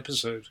one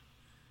episode,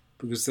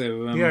 because there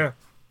were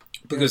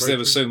there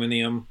were so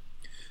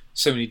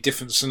many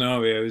different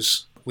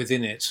scenarios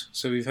within it.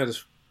 So we've had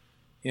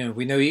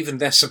we know even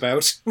less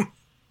about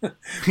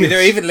we know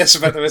even less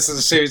about the rest of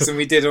the series than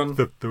we did on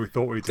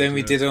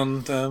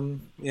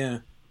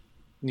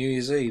New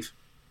Year's Eve.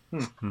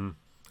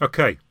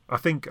 Okay, I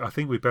think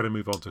we better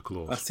move on to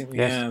Claws. I think we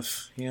have.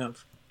 Yeah,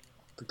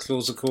 the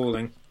Claws are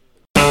calling.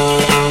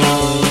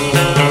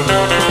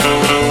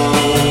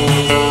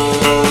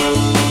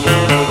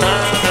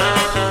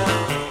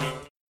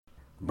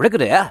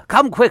 Brigadier,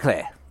 come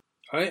quickly.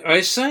 I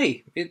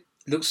say, it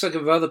looks like a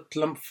rather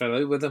plump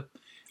fellow with an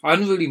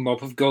unruly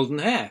mop of golden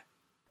hair.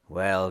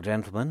 Well,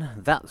 gentlemen,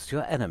 that's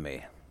your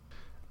enemy.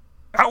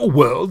 Our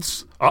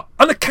worlds are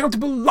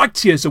unaccountable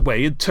light years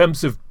away in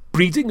terms of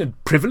breeding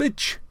and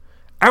privilege.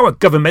 Our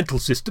governmental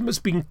system has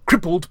been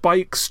crippled by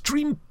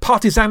extreme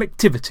partisan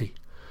activity.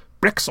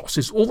 Brexos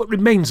is all that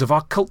remains of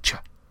our culture.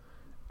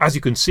 As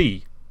you can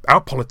see,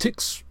 our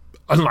politics,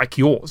 unlike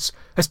yours,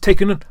 has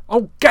taken an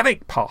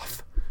organic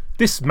path.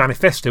 This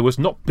manifesto was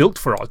not built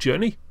for our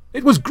journey.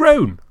 It was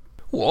grown.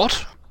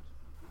 What?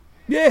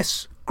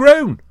 Yes,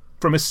 grown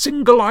from a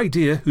single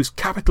idea whose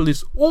capital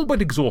is all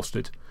but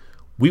exhausted.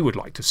 We would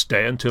like to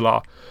stay until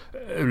our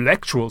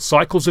electoral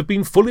cycles have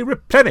been fully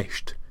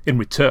replenished. In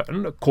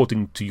return,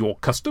 according to your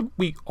custom,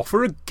 we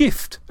offer a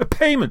gift, a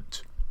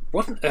payment.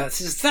 What on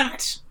earth is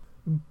that?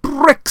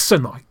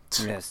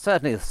 Brexonite. Yes,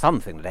 certainly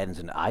something that ends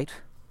in "ite."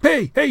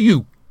 Hey,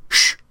 you!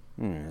 Shh!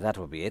 That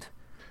would be it.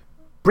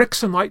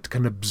 Brexonite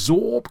can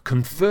absorb,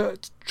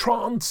 convert,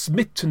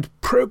 transmit and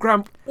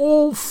program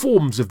all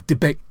forms of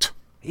debate.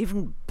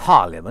 Even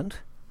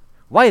Parliament?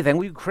 Why then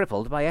were you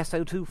crippled by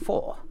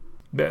SO24?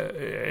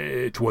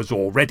 It was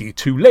already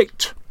too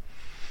late.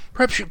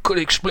 Perhaps you could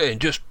explain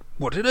just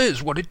what it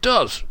is, what it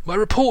does. My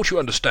report, you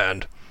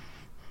understand.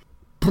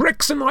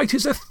 Brexonite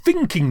is a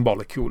thinking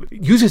molecule.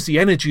 It uses the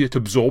energy it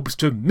absorbs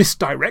to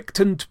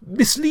misdirect and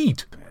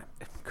mislead.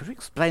 Could you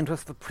explain to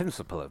us the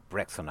principle of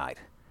Brexonite?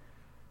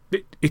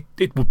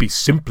 It would be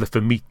simpler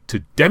for me to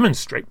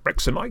demonstrate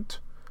Brexonite.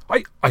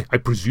 I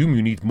presume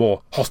you need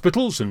more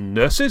hospitals and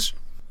nurses?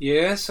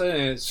 Yes,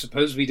 I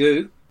suppose we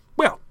do.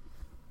 Well,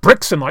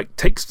 Brexonite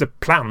takes the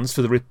plans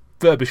for the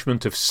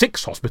refurbishment of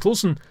 6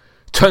 hospitals and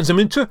turns them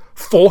into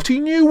 40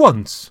 new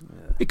ones.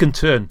 It can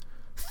turn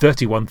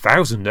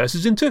 31,000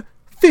 nurses into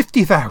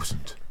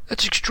 50,000.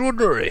 That's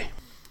extraordinary.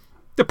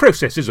 The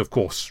process is, of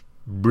course,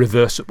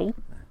 reversible.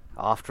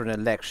 After an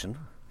election?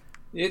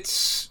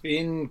 It's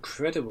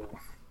incredible.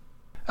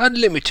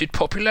 Unlimited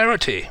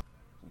popularity.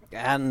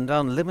 And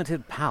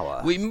unlimited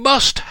power. We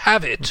must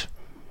have it.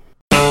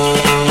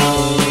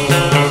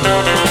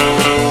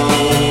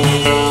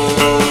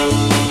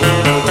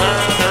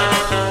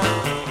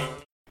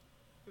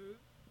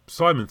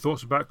 Simon,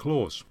 thoughts about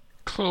Claws?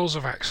 Claws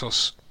of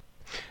Axos.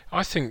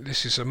 I think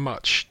this is a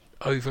much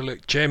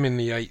overlooked gem in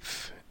the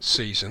 8th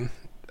season.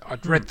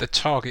 I'd read the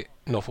Target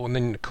novel, and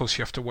then of course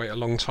you have to wait a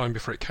long time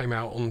before it came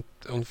out on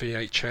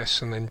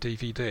VHS and then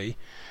DVD.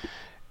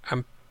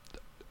 and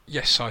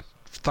yes, I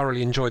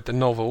thoroughly enjoyed the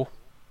novel,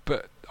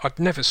 but I'd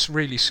never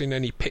really seen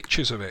any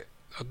pictures of it.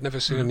 I'd never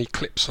seen any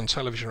clips on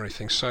television or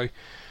anything. So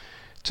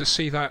to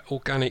see that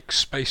organic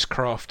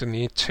spacecraft in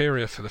the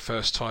interior for the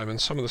first time and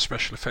some of the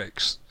special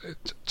effects,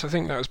 to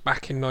think that was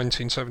back in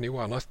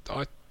 1971,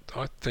 I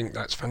think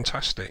that's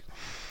fantastic.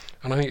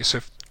 And I think it's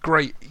a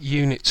great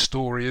unit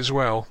story as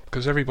well,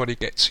 because everybody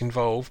gets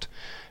involved.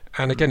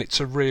 And again, it's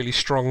a really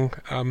strong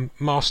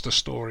master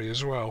story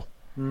as well.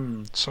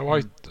 So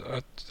I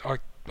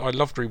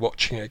loved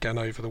rewatching it again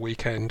over the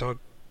weekend. I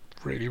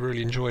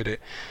really enjoyed it.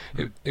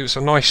 It was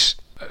a nice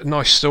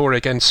story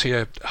again, see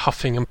a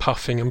huffing and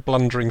puffing and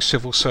blundering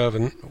civil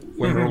servant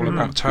when we're all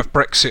about to have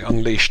Brexit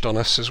unleashed on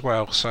us as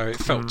well. So it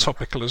felt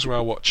topical as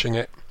well watching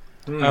it.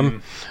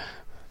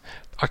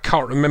 I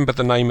can't remember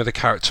the name of the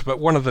character, but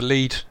one of the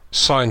lead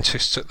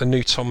scientists at the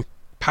Newton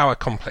Power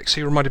Complex,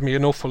 he reminded me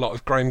an awful lot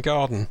of Graham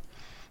Garden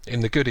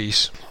in The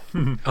Goodies.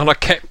 And I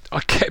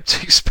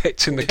kept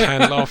expecting the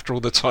canned laughter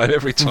all the time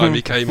every time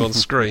he came on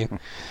screen.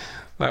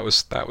 That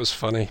was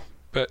funny.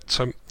 But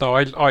no,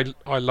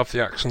 I love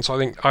the accents. I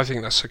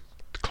think that's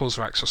Claws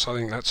of Axos. I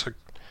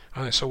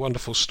think it's a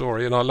wonderful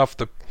story, and I love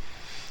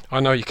I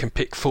know you can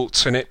pick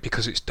faults in it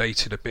because it's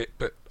dated a bit,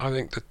 but I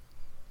think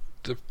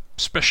the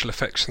special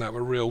effects in that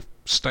were real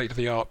state of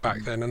the art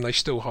back then, and they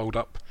still hold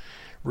up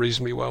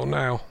reasonably well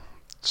now.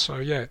 So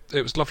yeah,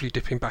 it was lovely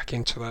dipping back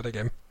into that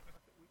again.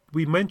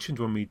 We mentioned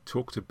when we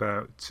talked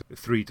about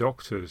Three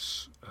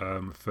Doctors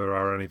for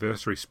our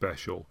anniversary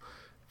special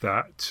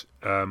that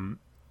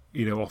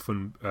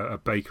often a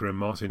Baker and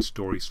Martin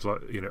story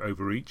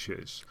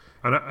overreaches,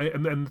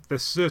 and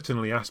there's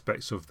certainly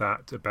aspects of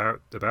that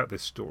about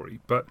this story.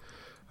 But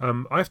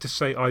I have to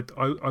say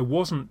I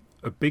wasn't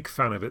a big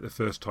fan of it the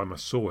first time I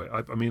saw it.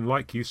 I mean,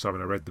 like you,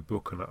 Simon, I read the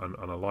book and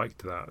I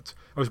liked that.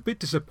 I was a bit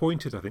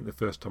disappointed, I think, the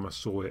first time I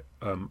saw it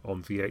on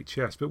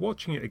VHS. But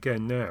watching it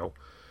again now,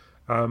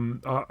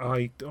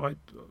 I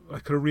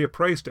could have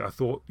reappraised it. I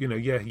thought,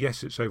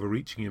 yes, it's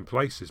overreaching in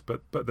places,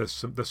 but there's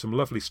some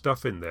lovely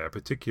stuff in there,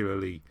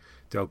 particularly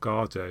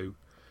Delgado.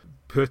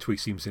 Pertwee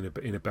seems in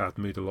a bad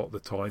mood a lot of the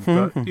time,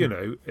 but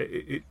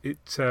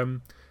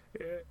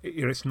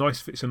it's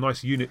nice. It's a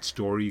nice unit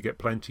story. You get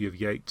plenty of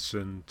Yates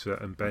and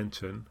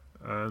Benton,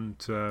 and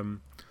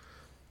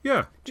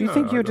Do you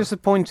think you were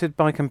disappointed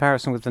by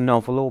comparison with the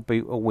novel,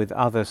 or with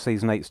other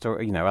season 8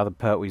 story, other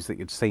Pertwees that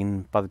you'd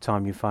seen by the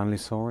time you finally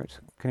saw it?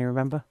 Can you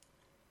remember?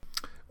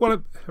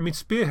 Well, I mean,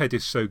 Spearhead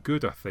is so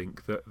good. I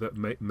think that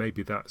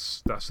maybe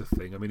that's the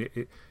thing. I mean,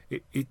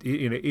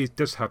 it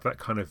does have that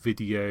kind of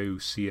video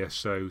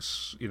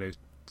CSO,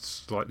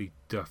 slightly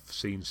duff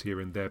scenes here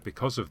and there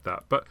because of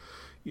that. But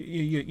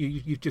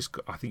you just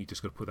got, I think you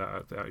just got to put that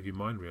out of your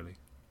mind, really.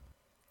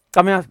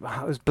 I mean,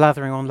 I was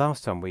blathering on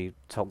last time we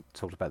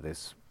talked about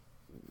this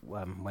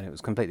when it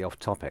was completely off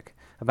topic,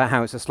 about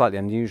how it's a slightly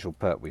unusual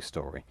Pertwee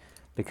story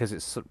because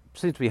it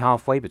seems to be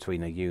halfway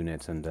between a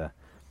unit and one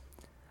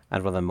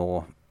of the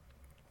more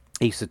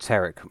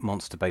esoteric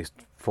monster-based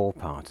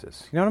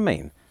four-parters. You know what I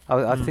mean?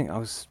 I think I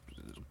was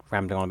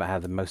rambling on about how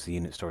most of the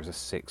unit stories are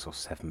 6 or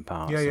 7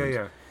 parts.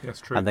 Yeah, that's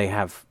true. And they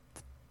have,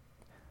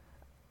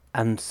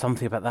 and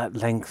something about that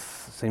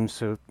length seems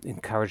to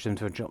encourage them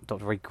to adopt a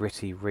very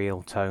gritty,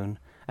 real tone.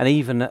 And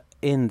even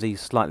in the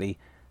slightly,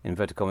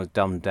 inverted commas,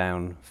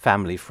 dumbed-down,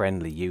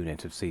 family-friendly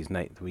unit of Season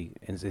 8 that we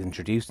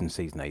introduced in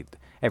Season 8,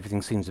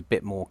 everything seems a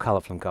bit more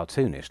colourful and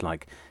cartoonish,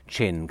 like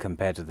Chin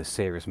compared to the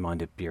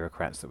serious-minded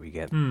bureaucrats that we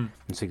get in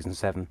Season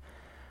 7.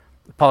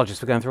 Apologies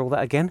for going through all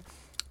that again,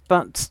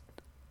 but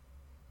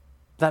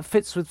that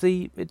fits with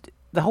the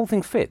whole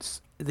thing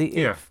fits.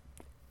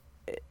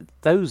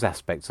 Those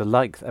aspects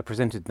are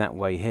presented that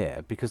way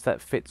here because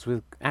that fits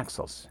with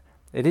Axos.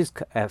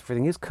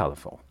 Everything is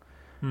colourful.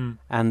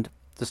 And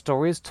the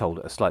story is told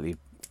at a slightly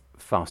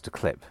faster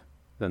clip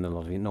than a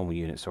lot of normal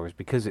unit stories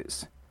because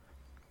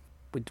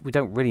we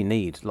don't really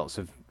need lots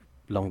of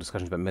long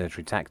discussions about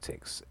military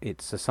tactics.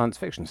 It's a science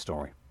fiction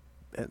story.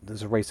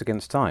 There's a race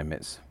against time.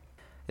 It's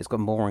got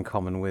more in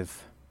common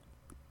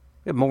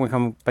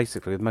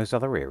basically with most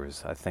other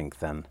eras, I think,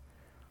 than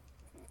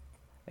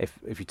if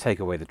you take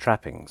away the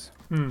trappings.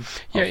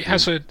 Yeah, it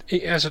has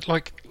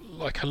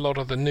like a lot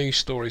of the news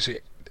stories.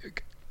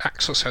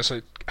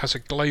 Axos has a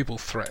global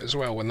threat as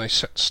well when they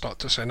start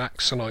to send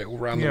Axonite all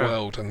around the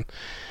world, and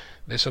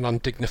there's an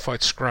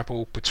undignified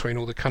scrabble between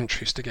all the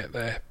countries to get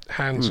their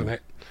hands on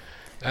it.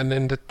 And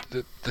then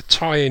the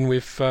tie-in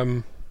with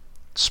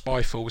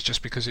Spyfall was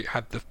just because it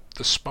had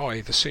the spy,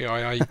 the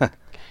CIA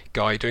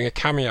guy, doing a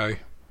cameo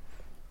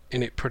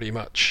in it, pretty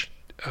much.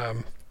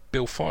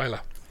 Bill Filer.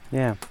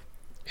 Yeah.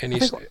 In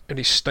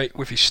his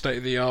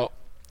state-of-the-art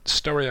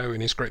stereo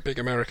in his great big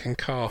American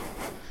car.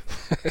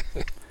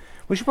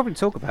 We should probably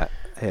talk about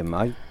him.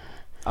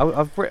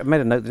 I've made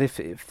a note that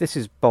if this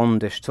is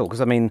Bondish at all, because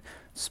I mean,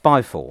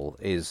 Spyfall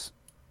is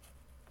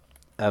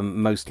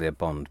mostly a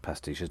Bond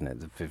pastiche, isn't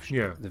it? The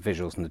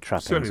visuals and the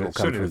trappings all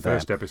come from the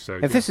first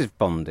episode. If this is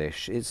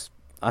Bondish,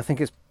 I think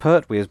it's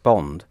Pertwee as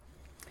Bond,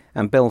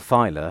 and Bill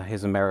Filer,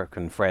 his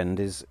American friend,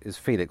 is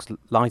Felix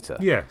Leiter.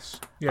 Yes,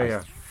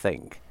 I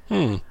think.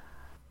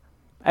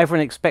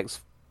 Everyone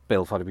expects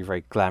Bilfar to be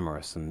very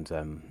glamorous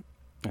and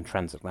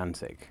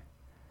transatlantic,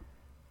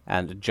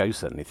 and Jo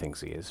certainly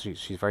thinks he is.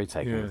 She's very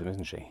taken with him,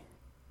 isn't she?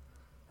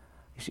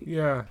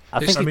 Yeah, I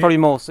think he's probably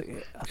more.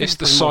 It's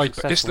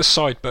the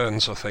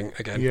sideburns, I think.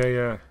 Again,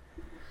 yeah.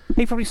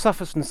 He probably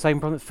suffers from the same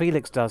problem that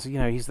Felix does. You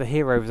know, he's the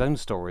hero of his own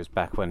stories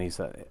back when he's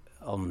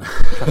on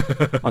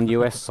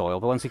US soil,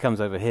 but once he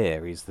comes over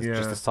here, he's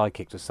just a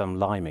sidekick to some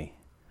limey.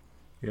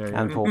 Yeah.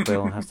 And poor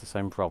Bill has the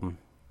same problem.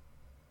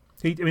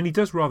 He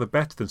does rather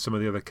better than some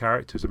of the other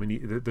characters. I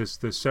mean, there's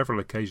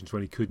several occasions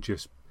when he could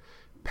just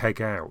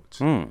peg out,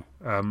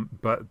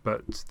 but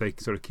they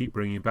sort of keep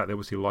bringing him back. They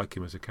obviously like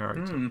him as a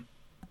character.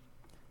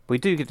 We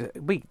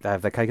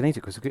have their cake and eat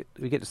it because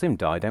we get to see him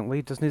die, don't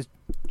we? Doesn't his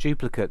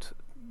duplicate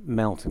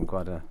melt in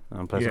quite an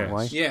unpleasant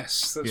way?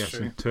 Yes, that's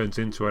true. And turns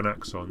into an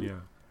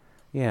Axon.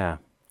 Yeah.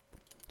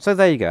 So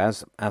there you go.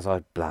 As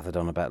I blathered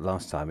on about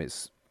last time,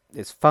 it's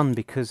fun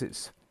because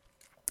it's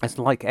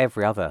like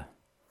every other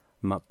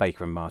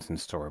Baker and Martin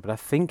story, but I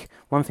think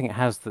one thing it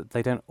has that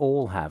they don't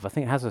all have, I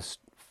think it has a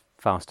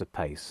faster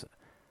pace.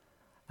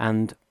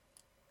 And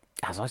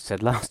as I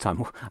said last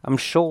time, I'm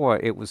sure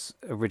it was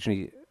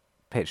originally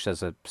pitched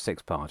as a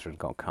 6-parter and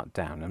got cut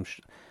down.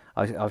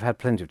 I've had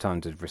plenty of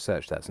time to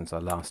research that since I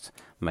last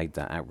made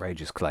that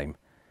outrageous claim,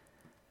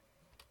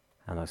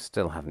 and I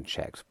still haven't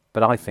checked.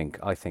 But I think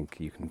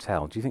you can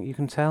tell. Do you think you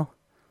can tell?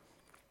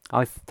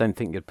 I don't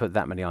think you'd put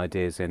that many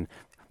ideas in.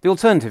 The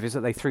alternative is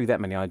that they threw that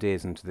many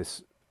ideas into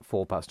this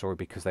 4-part story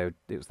because it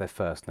was their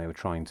first and they were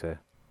trying to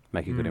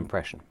make a good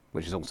impression,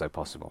 which is also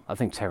possible. I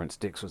think Terrence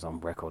Dicks was on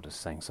record as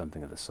saying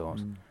something of the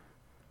sort.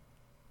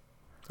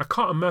 I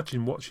can't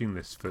imagine watching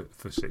this for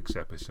 6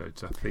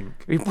 episodes. I think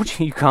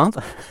you can't.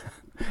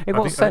 In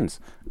what sense?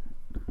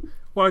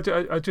 Well,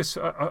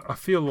 I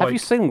feel like. Have you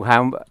seen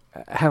how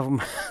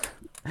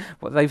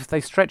well,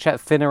 they stretch out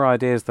thinner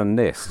ideas than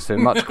this to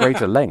much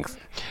greater length?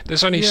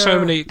 There's only so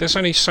many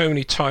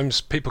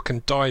times people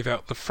can dive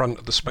out the front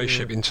of the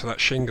spaceship into that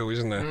shingle,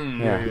 isn't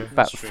there?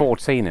 About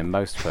 14 in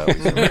most films.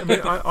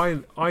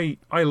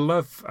 I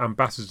love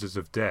Ambassadors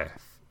of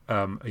Death.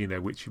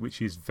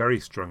 Which is very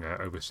strung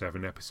out over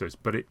 7 episodes,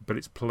 but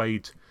it's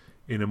played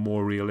in a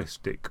more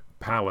realistic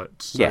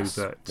palette, so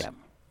that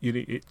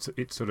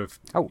it's sort of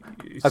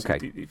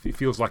it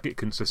feels like it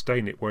can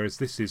sustain it. Whereas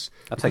this is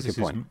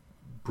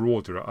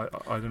broader.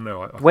 I don't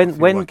know.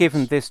 When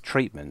given this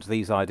treatment,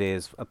 these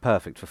ideas are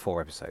perfect for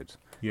 4 episodes.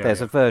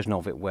 There's a version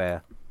of it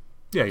where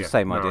the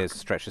same ideas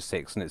stretch to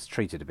 6, and it's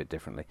treated a bit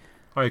differently.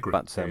 I agree,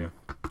 but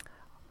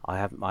I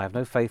have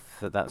no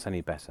faith that that's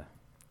any better.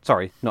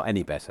 Sorry, not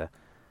any better.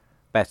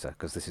 Better,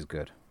 because this is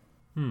good.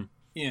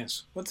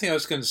 Yes. One thing I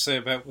was going to say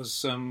about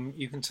was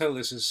you can tell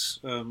this is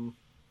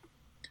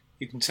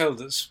you can tell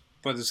that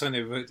by the time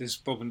they wrote this,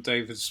 Bob and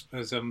Dave has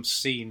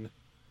seen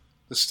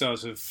the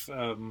start of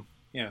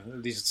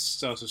at least the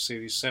start of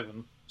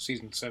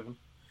season 7,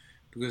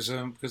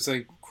 because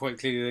they quite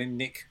clearly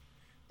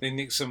they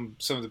nick some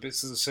of the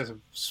bits of the set of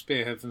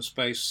Spearhead from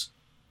Space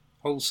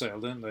wholesale,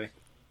 don't they?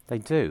 They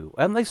do,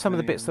 and they some of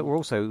the bits that were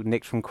also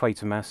nicked from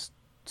Quatermass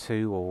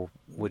 2 or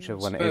whichever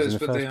one it is in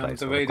the first place.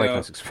 The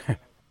radar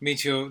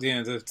meteor,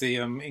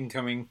 the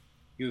incoming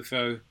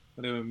UFO,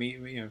 whatever,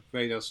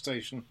 radar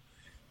station.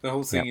 The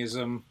whole thing is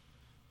at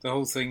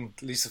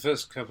least the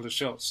first couple of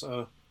shots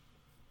are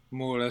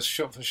more or less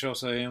shot for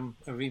shot a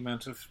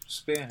remount of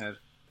Spearhead.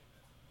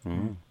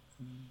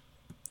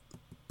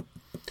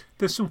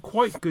 There's some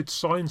quite good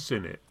science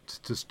in it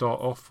to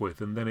start off with,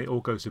 and then it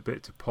all goes a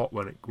bit to pot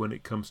when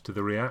it comes to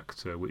the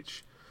reactor,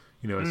 which,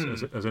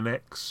 as an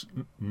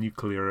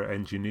ex-nuclear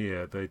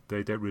engineer,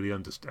 they don't really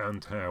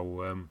understand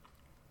how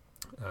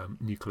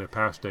nuclear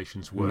power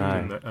stations work.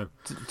 No.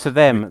 To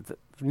them,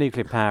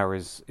 nuclear power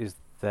is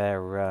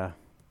their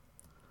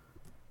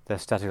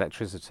static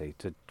electricity.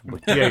 Isn't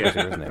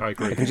it? I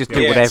agree. It can just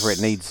do whatever it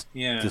needs.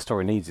 The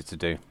story needs it to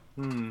do.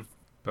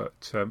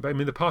 But I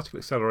mean, the particle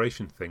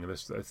acceleration thing, there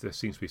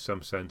seems to be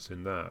some sense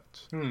in that.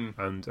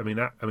 And I mean,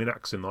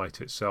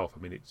 Axonite itself. I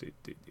mean,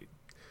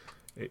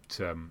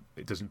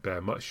 it doesn't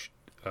bear much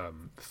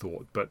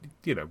thought, but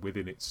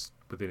within its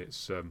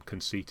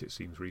conceit, it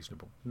seems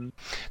reasonable.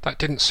 That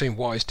didn't seem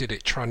wise, did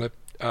it? Trying to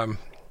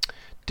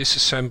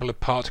disassemble a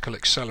particle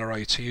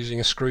accelerator using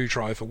a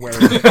screwdriver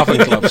wearing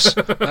oven gloves.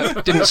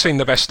 That didn't seem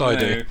the best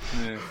idea.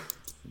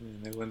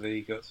 No wonder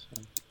he got.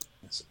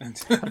 I don't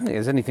think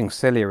there's anything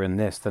sillier in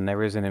this than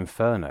there is in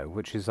Inferno,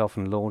 which is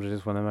often lauded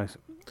as one of the most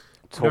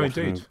taut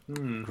and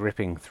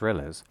gripping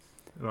thrillers.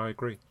 I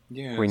agree.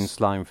 Yes. Green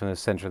slime from the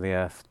centre of the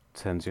earth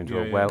turns you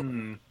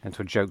into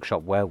into a joke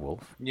shop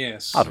werewolf.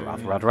 Yes. I'd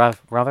rather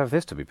have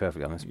this, to be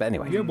perfectly honest. But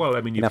anyway,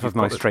 enough of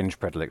my strange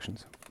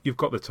predilections. You've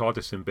got the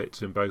TARDIS in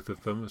bits in both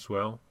of them as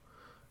well,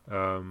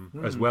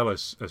 as well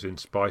as in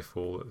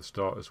Spyfall at the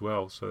start as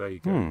well. So there you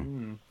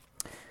go.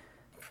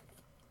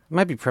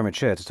 Maybe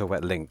premature to talk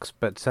about links,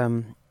 but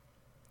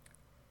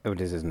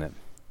it is, isn't it?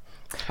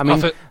 I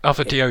mean,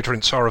 other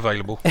deodorants are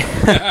available.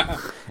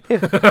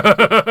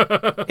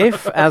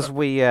 if as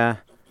we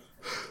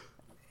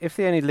if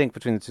the only link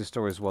between the two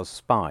stories was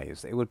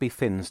spies, it would be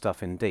Finn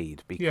stuff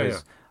indeed.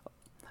 Because,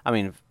 I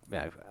mean,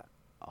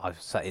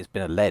 I've said it's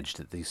been alleged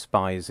that these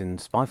spies in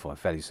Spyfall are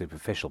fairly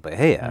superficial, but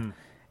here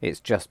it's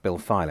just Bill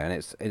Filer,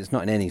 and it's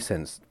not in any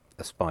sense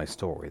a spy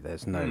story.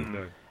 There's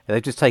no.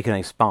 They've just taken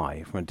a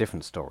spy from a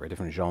different story, a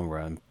different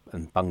genre,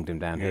 and bunged him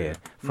down here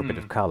for a bit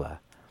of colour.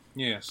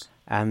 Yes.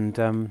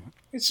 And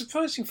it's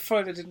surprising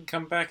Filer didn't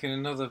come back in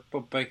another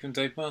Bob Baker and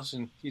Dave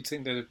Martin. You'd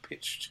think they'd have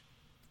pitched.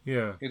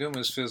 Yeah. It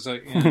almost feels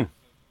like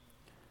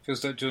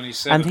feels like Johnny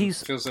Seven. And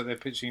feels like they're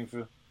pitching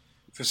for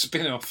a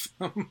spin-off.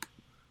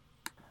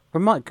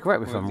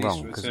 Correct me if I'm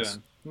wrong, because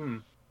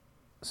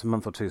it's a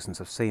month or two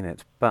since I've seen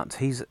it. But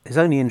his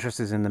only interest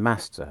is in the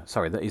Master.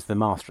 Sorry, he's the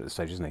Master at the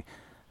stage, isn't he?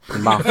 The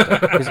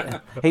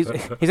Master. he's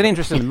an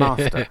interest in the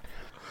Master.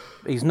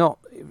 He's not.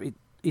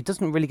 He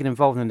doesn't really get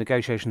involved in the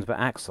negotiations about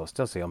Axos,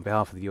 does he, on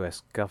behalf of the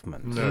US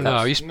government?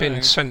 No, he's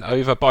been sent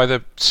over by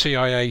the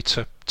CIA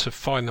to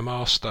find the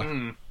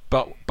Master,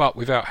 but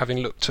without having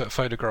looked at a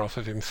photograph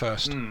of him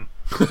first.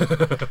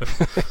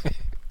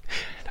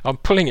 I'm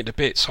pulling it to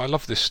bits. I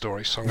love this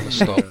story, so I'm going to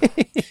stop.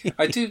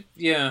 I do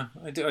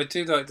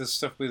like the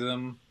stuff with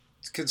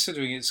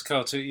considering it's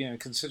cartoon.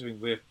 Considering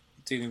we're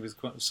dealing with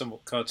quite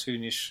somewhat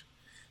cartoonish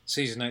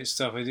season 8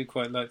 stuff, I do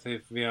quite like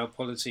the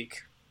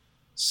realpolitik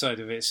side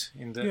of it.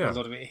 In that a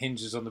lot of it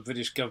hinges on the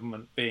British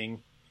government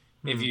being,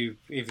 if you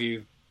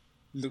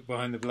look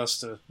behind the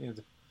bluster,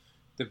 the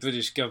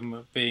British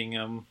government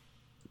being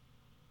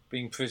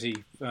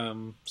pretty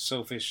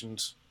selfish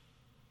and.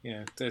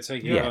 They're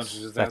taking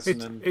advantage of that.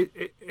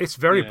 It's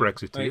very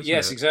Brexity, isn't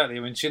yes, it? exactly. I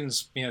mean,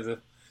 Chin's, the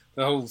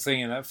whole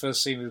thing in that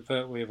first scene with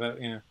Pertwee about,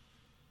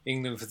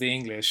 England for the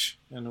English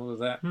and all of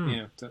that,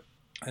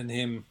 and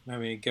him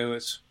having a go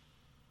at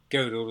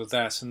all of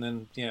that, and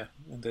then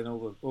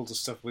all the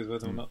stuff with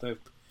whether or not they're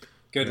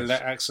going to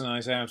let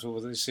Axonite out or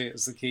whether they see it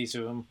as the key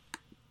to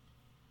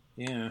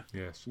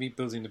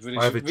rebuilding the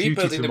British. I have a duty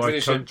to my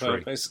British country.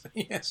 Empire,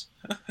 basically. Yes.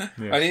 I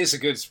think it's a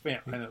good.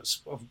 I know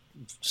it's a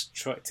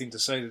trite thing to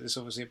say that it's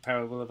obviously a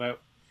parable about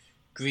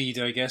greed,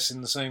 I guess, in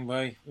the same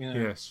way.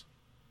 Yes.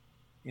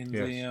 And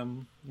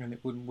it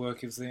wouldn't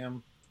work if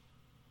the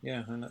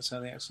and that's how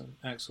the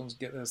Axons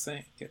get their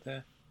thing.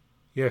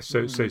 Yes.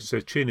 So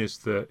Chin is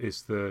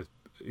the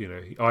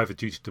I have a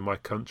duty to my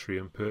country,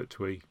 and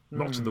Pertwee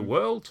not to the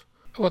world.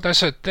 Well,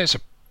 there's a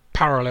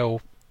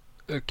parallel.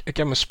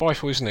 Again with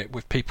Spyfall, isn't it,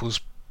 with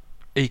people's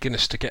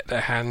eagerness to get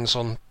their hands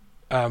on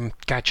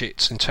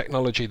gadgets and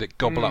technology that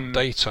gobble up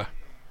data.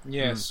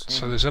 Yes.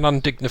 So there's an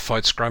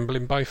undignified scramble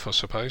in both, I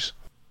suppose.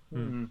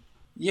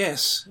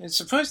 Yes. It's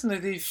surprising they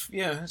leave.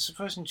 Yeah, it's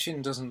surprising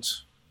Chin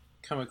doesn't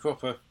come a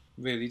cropper,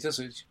 really, does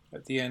it,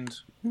 at the end?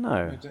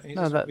 No. He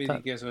doesn't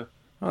really get a...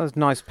 Well, there's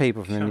nice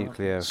people from the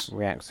nuclear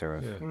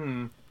reactor.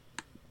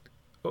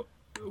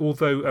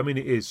 Although, I mean,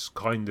 it is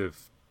kind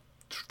of...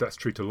 That's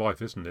true to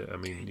life, isn't it? I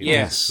mean,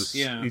 yes,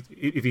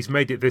 if he's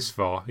made it this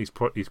far, he's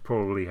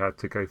probably had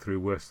to go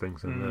through worse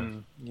things than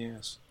that.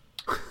 Yes.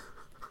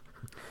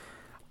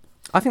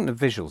 I think the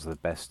visuals are the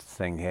best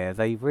thing here.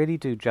 They really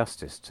do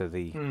justice to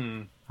the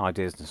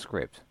ideas in the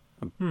script.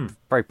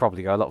 Very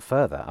probably go a lot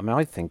further. I mean,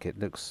 I think it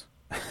looks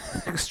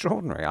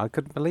extraordinary. I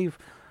couldn't believe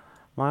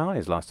my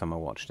eyes last time I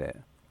watched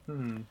it.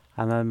 And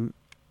it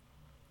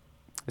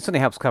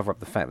certainly helps cover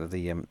up the fact that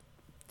the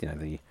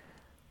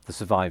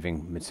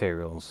surviving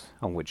materials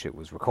on which it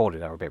was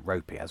recorded are a bit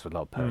ropey, as with a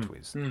lot of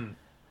Pertwee's.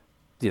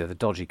 The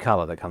dodgy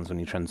colour that comes when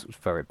you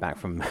transfer it back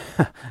from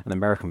an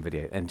American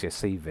video,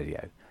 NTSC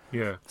video.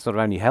 Yeah. Sort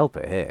of only help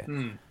it here.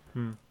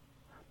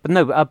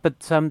 But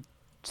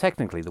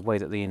technically, the way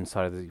that the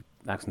inside of the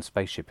Axon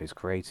spaceship is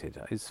created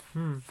is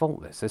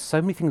faultless. There's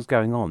so many things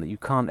going on that you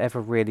can't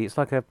ever really... It's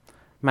like a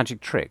magic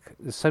trick.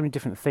 There's so many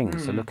different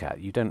things to look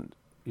at. You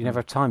never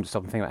have time to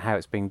stop and think about how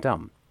it's being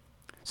done.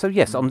 So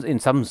yes, in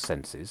some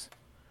senses...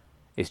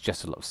 It's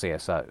just a lot of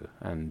CSO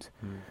and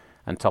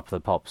top of the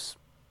pops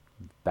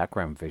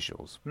background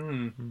visuals,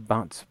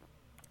 but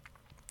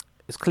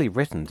it's clearly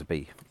written to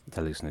be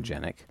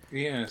hallucinogenic.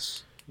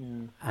 Yes,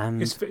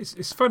 and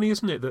it's funny,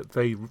 isn't it, that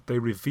they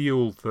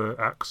reveal the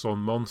Axon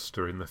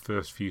monster in the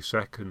first few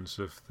seconds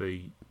of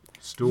the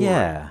story,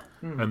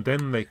 and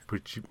then they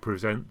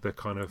present the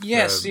kind of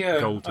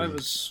golden.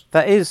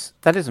 That is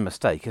a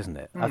mistake, isn't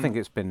it? I think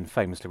it's been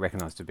famously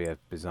recognised to be a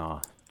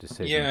bizarre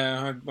decision.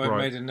 Yeah, I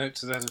made a note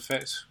to that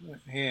effect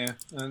here,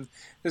 and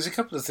there's a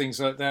couple of things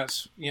like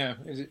that. Yeah,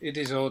 it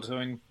is odd. I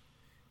mean,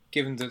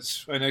 given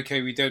that, and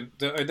okay, we don't.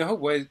 The whole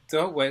way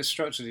it's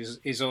structured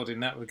is odd in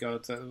that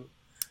regard.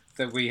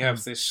 That we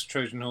have this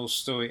Trojan horse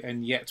story,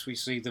 and yet we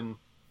see them.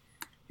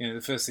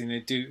 The first thing they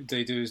do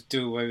is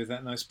do away with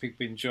that nice pig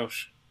bin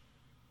Josh.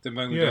 The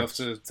moment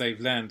after they've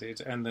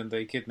landed, and then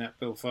they kidnap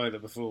Bill Filer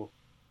before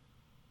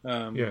we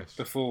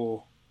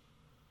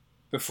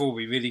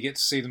really get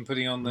to see them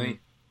putting on the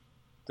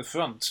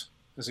front,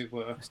 as it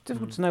were. It's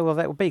difficult to know what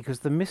that will be, because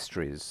the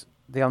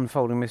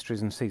unfolding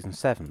mysteries in season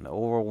 7 are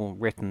all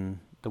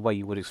written the way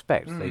you would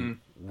expect.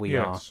 We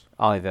are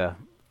either,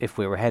 if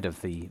we're ahead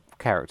of the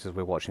characters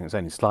we're watching, it's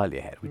only slightly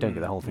ahead. We don't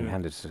get the whole thing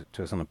handed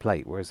to us on a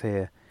plate, whereas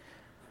here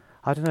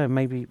I don't know.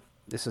 Maybe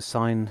it's a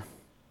sign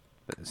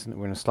that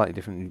we're in a slightly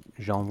different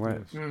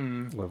genre.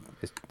 Yes. Well,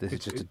 this is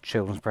It's- just a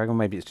children's program.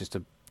 Maybe it's just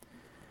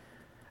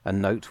a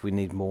note. We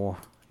need more.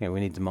 We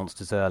need the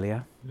monsters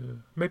earlier. Yeah.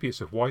 Maybe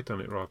it's a why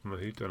done it rather than a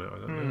who done it. I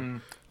don't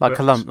know. Like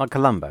But- like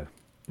Columbo.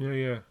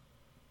 Yeah.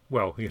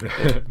 Well, maybe,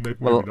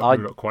 Well,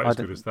 maybe not quite I as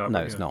don't- good as that. No,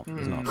 but it's yeah. not.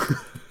 It's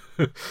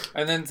not.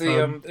 And then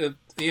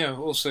the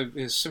also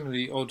a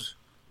similarly odd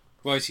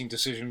writing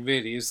decision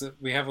really is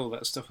that we have all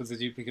that stuff with the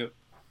duplicate,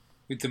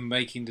 with them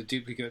making the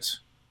duplicate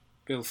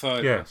Bill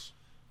Filer Yes.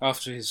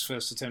 after his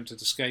first attempt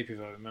at escape, if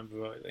I remember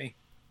rightly,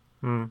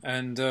 Mm.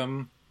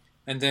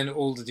 and then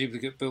all the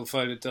duplicate Bill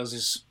Filer does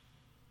is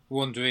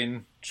wander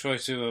in, try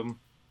to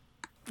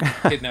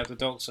kidnap the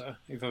Doctor.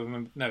 If I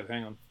remember, no,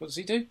 hang on, what does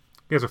he do?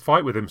 He has a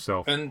fight with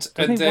himself. And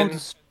Doesn't he then want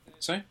to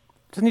sorry.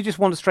 Doesn't he just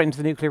wander straight into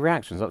the nuclear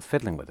reactions, like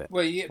fiddling with it?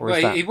 Well, Or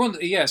is that- he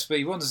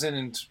wanders in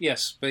and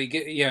yes, but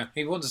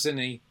he wanders in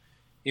and he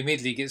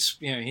immediately gets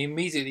he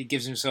immediately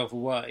gives himself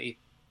away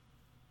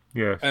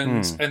Yes.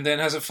 and then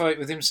has a fight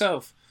with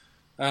himself.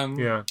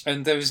 Yeah.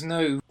 And there's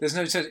no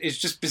it's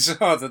just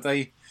bizarre that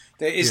there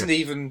isn't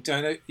even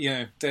there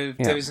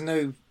is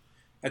no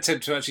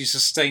attempt to actually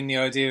sustain the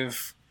idea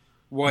of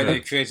why they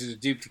created a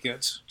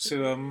duplicate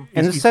to In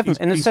the he's-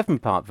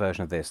 7-part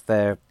version of this,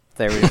 there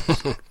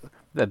is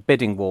a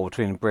bidding war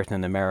between Britain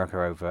and America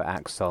over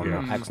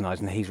Axonite,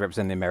 and he's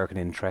representing the American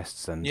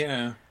interests, and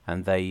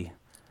and they,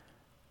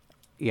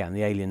 and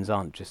the aliens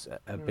aren't just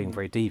being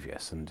very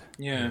devious, and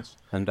Yes.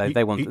 and He-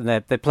 they want he-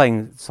 they're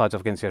playing sides off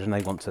against each other, and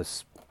they want to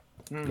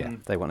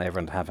they want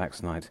everyone to have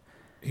Axonite.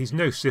 He's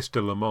no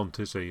Sister Lamont,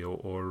 is he,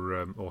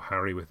 or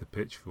Harry with the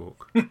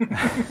pitchfork in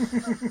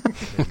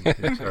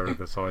Terror of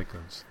the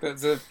Cyclones. But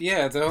the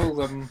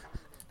whole and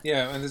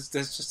there's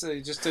just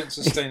they just don't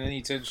sustain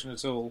any tension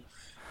at all,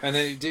 and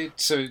then it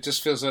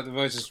just feels like the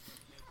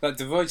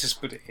writers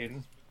put it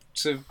in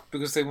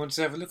because they wanted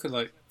to have a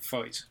look-alike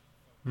fight,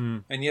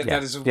 and yet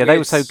that is a they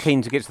were so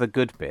keen to get to the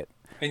good bit.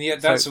 and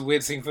yet that's a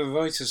weird thing for the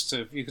writers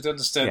to. You could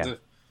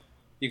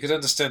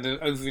understand an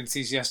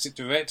over-enthusiastic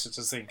director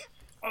to think,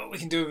 oh, we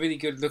can do a really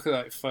good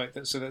look-alike fight,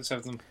 so let's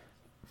have them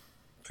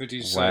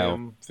produce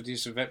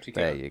produce a replica.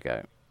 There you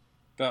go.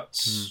 But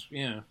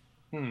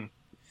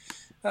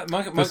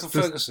Michael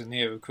Ferguson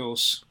here, of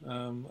course.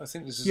 I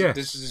think this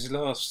is his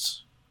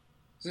last.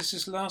 Is this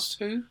his last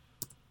Who?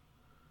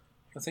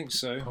 I think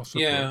so.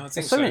 Possibly. Yeah, I think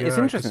It's, so. it's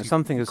Yeah, interesting. 'cause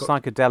Something you've as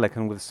got- psychedelic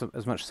and with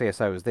as much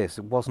CSO as this,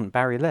 it wasn't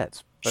Barry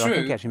Letts, but I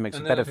think he actually makes a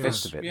And better then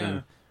fist it's- of it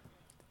yeah.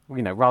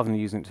 than rather than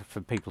using it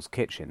for people's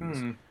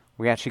kitchens.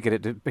 We actually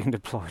get it being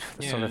deployed for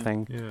the sort of Yeah.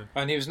 thing. Yeah.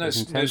 And he was no It's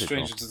intended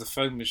stranger for. to the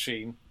phone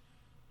machine,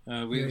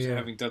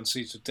 having done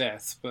Seeds of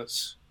Death. But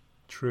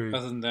True.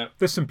 other than that,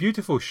 There's some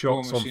beautiful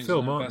shots on Machines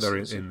film, and aren't there,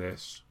 Ambassadors. in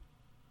this?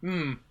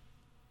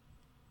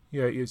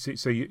 Yeah, so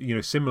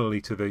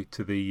similarly to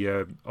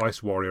the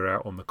Ice Warrior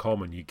out on the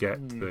common, you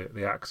get the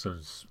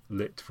axons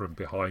lit from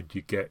behind.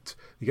 You get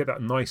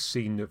that nice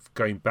scene of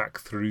going back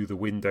through the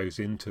windows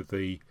into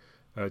the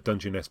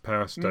Dungeness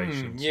power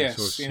station. So yes,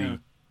 you sort of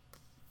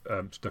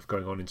see stuff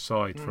going on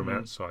inside from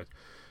outside.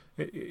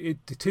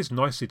 It is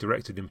nicely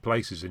directed in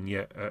places, and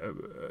yet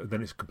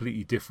then it's a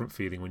completely different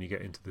feeling when you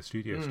get into the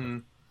studio stuff.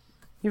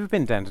 You ever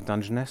been down to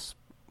Dungeness?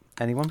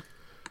 Anyone?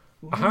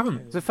 I haven't.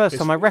 It's the first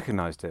It's- time I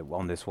recognised it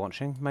on this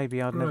watching.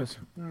 Maybe I'd never.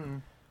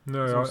 Right.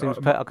 No,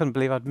 I couldn't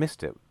believe I'd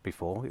missed it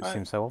before. It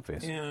seems so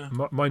obvious. yeah,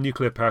 my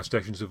nuclear power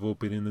stations have all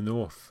been in the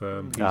north,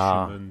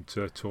 Heysham and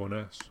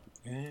Torness.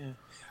 yeah.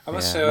 I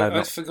must Yeah, say, no, I've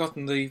not-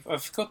 forgotten the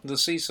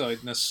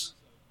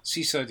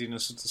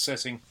seasidiness of the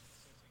setting.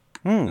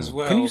 Hmm. As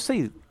well. Can you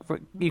see?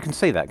 You can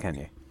see that, can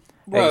you?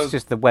 Well- it's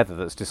just the weather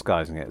that's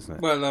disguising it, isn't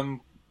it? Well,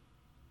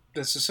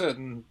 there's a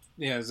certain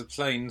the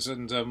planes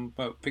and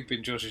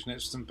Pigbin Josh's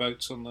nets and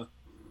boats on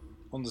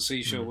the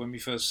seashore when we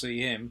first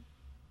see him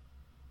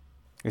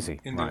Is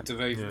he? in Right. the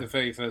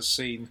very first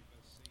scene.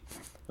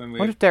 When I we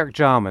wonder if Derek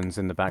Jarman's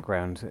in the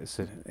background. It's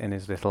in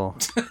his little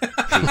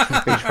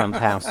beachfront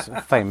house.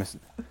 Famous.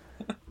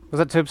 Was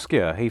that too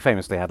obscure? He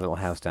famously had a little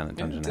house down at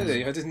Dungeness. did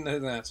he? I didn't know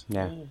that.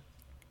 Yeah.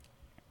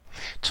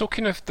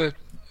 Talking of the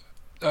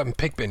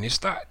Pigbin, is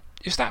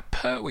that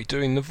Pertwee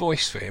doing the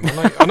voice for him?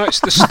 I know it's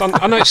the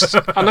stunt. I know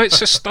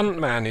it's a stunt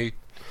man who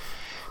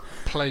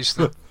plays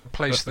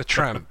the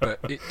tramp, but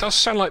it does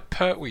sound like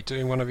Pertwee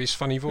doing one of his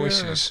funny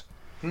voices.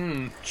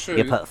 True.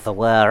 You put the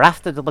word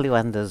after W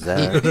and the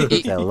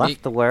Z. They'll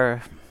have to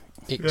wear.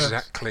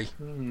 Exactly.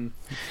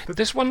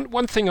 There's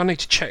one thing I need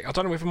to check. I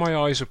don't know whether my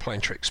eyes are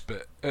playing tricks,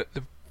 but at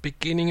the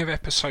beginning of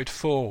episode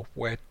 4,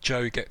 where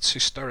Joe gets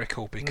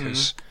hysterical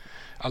because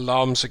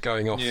alarms are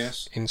going off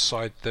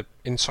inside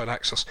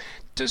Axos,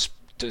 does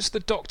the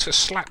Doctor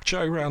slap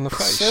Joe round the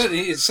face?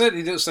 It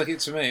certainly looks like it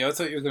to me. I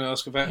thought you were going to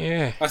ask about.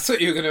 Yeah. I thought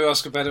you were going to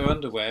ask about her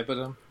underwear,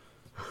 but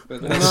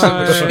that's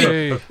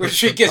No.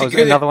 which we get Oh, a is it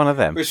good another one of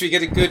them? which we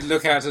get a good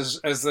look at as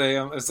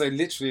they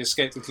literally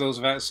escape the claws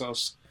of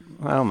Axos.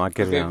 Oh my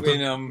goodness!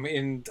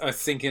 In I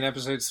think in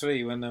episode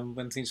 3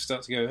 when things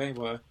start to go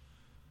haywire,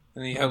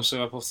 and he helps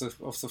her up off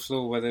the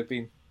floor where they've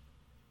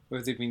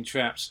been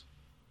trapped.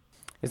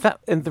 Is that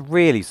in the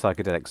really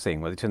psychedelic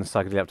scene where they turn the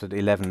psychedelic up to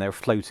 11? They're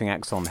floating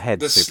Axon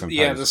heads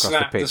superimposed across the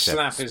picture. The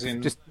slap is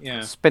in. Just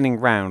yeah. spinning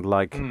round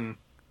like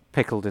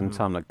pickled in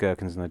time, like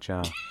gherkins in a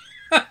jar.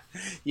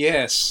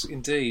 Yes,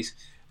 indeed.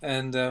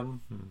 And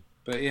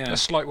but yeah,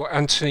 That's like what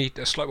Anthony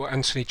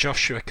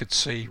Joshua could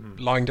see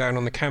lying down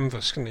on the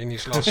canvas in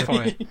his last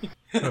fight.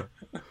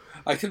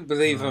 I couldn't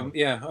believe.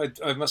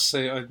 I must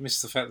say I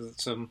missed the fact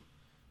that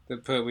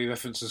that Pertwee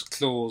references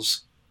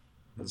claws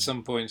at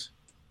some point.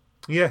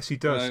 Yes, he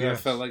does. I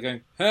felt like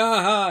going,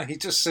 ha ha. He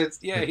just said,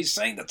 he's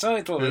saying the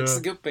title. It's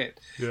the good bit.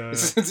 Yeah.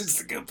 It's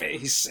the good bit.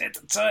 He said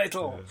the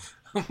title.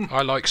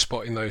 I like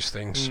spotting those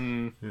things.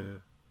 Yeah.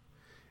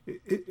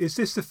 Is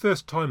this the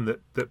first time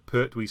that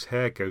Pertwee's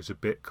hair goes a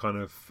bit kind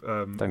of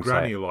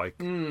granny-like?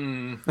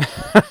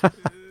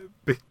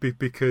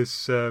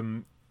 Because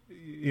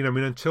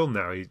until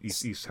now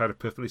he's had a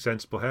perfectly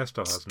sensible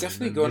hairstyle, hasn't he?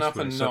 Definitely gone up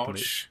a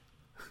notch.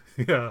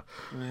 Yeah.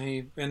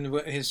 And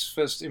his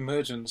first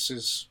emergence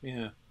is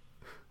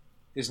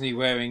isn't he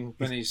wearing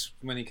when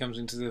he comes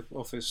into the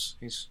office?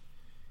 He's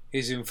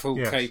in full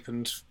cape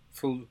and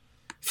full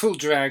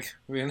drag,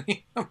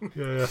 really.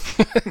 Yeah.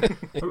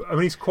 I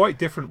mean, he's quite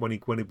different when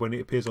he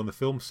appears on the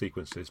film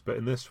sequences, but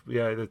in this,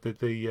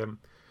 the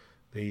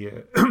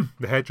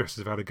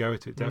hairdressers have had a go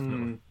at it,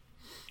 definitely.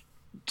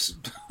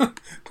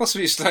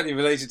 Possibly slightly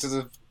related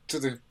to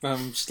the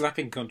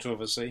slapping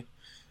controversy.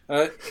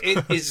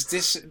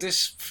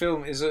 This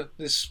film is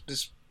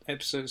this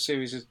episode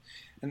series is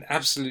an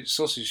absolute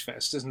sausage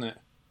fest, isn't it?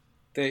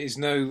 There is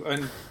no,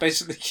 and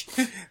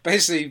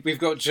basically we've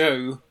got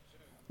Joe.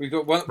 We've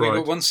got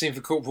one scene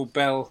for Corporal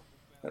Bell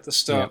at the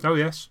start. Yeah. Oh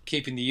yes,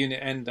 keeping the unit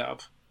end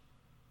up,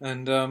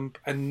 and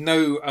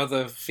no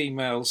other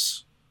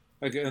females,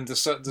 and the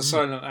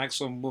silent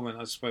Axon woman,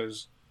 I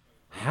suppose.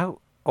 How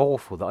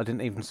awful that I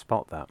didn't even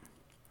spot that.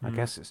 I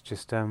guess it's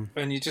just. And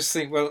you just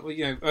think, well,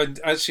 and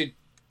actually,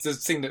 the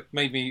thing that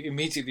made me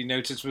immediately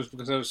notice was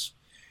because I was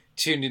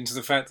tuned into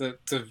the fact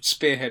that the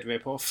Spearhead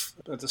rip-off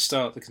at the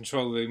start, the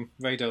control room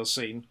radar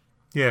scene.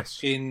 Yes.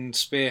 In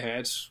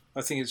Spearhead,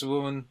 I think it's a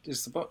woman.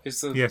 Yes,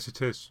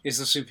 it is. Is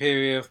the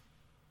superior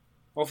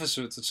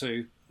officer of the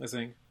two, I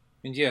think.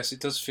 And yes, it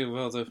does feel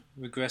rather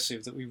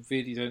regressive that we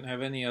really don't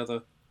have any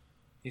other.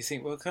 You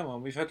think, well, come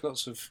on, we've had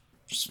lots of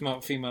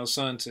smart female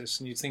scientists,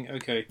 and you think,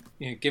 okay,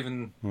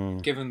 given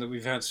that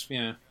we've had,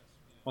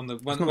 on the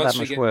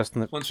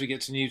once we get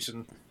to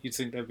Newton, you'd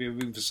think there'd be a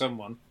room for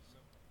someone.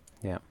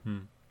 Yeah.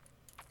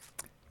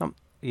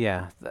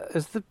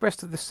 Has the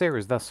rest of the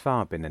series thus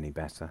far been any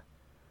better?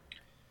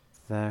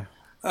 There.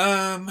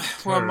 Well,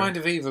 Mind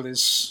of Evil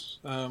is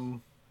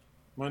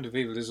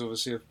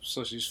obviously a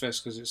sausage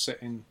fest because it's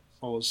set in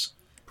Oz.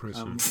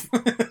 Prison.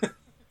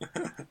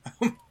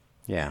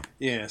 Yeah.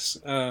 Yes.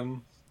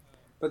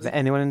 But is there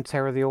anyone in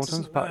Terror of the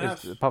Autons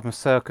apart from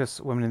Circus,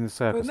 Women in the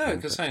Circus? Well, no,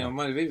 because hang on,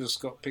 Mind of Evil's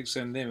got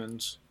Pixar and Lim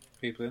and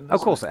people in.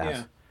 Of course it has.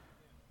 Yeah.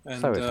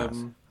 And, so it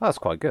has. That's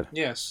quite good.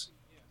 Yes.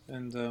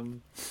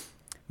 And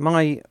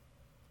my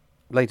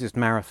latest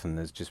marathon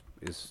is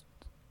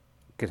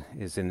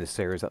in this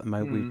series at the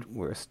moment.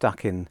 We're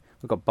stuck in.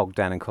 We've got bogged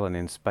down in Colony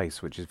in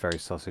Space, which is very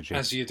sausagey.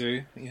 As you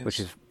do. Yes.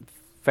 Which is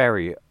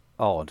very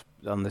odd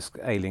on this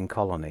alien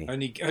colony.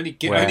 Only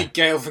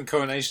Gale from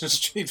Coronation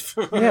Street.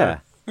 Yeah.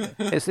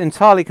 It's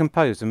entirely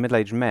composed of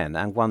middle-aged men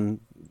and one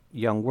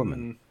young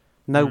woman.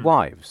 No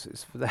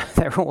wives.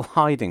 They're all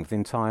hiding for the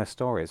entire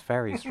story. It's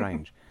very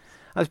strange.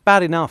 It's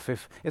bad enough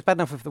if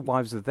the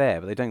wives are there,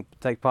 but they don't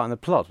take part in the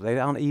plot. They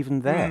aren't even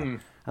there,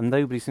 and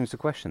nobody seems to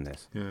question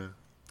this. Yeah.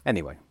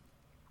 Anyway,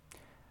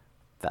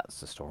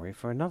 that's the story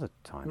for another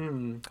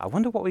time. I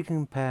wonder what we can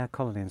compare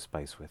Colony in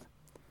Space with.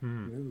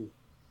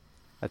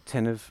 A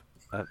tin of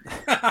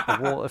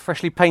a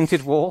freshly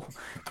painted wall,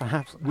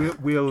 perhaps.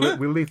 We'll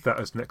leave that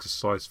as an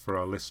exercise for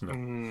our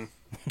listener.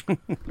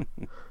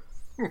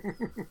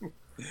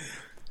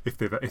 If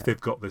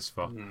they've got this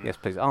far. Yes,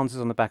 please.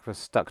 Answers on the back of a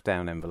stuck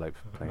down envelope,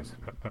 please.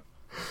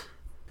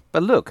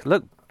 But look,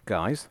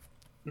 guys.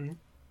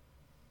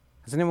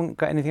 Has anyone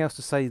got anything else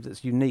to say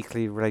that's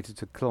uniquely related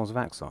to Claws of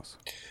Axos?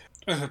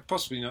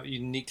 Possibly not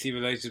uniquely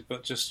related,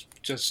 but just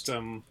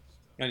and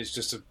it's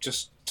just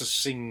to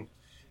sing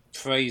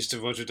praise to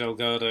Roger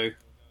Delgado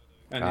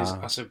and his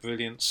utter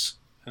brilliance,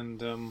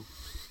 and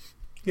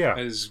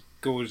as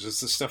gorgeous as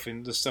the stuff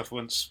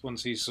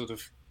once he sort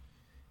of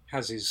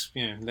has his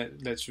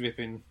let's rip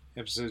in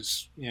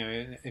episodes,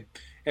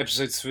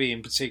 episode 3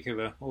 in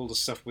particular, all the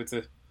stuff with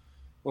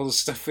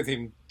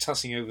him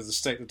tussing over the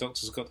state the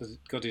Doctor's got his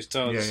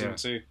TARDIS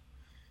into,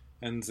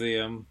 and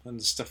the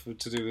stuff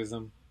to do with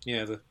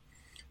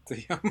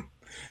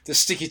the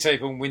sticky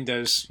tape on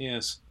windows.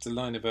 Yes, the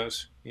line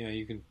about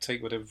you can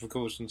take whatever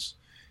precautions,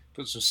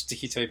 put some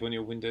sticky tape on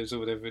your windows or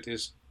whatever it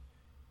is,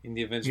 in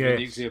the event of a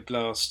nuclear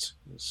blast.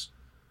 It's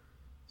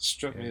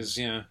struck me as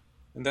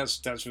and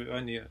that's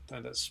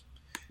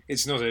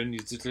it's not only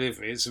the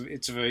delivery. It's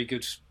a very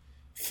good,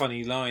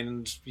 funny line,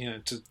 and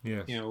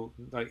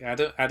like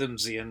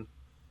Adamsian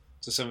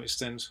to some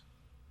extent.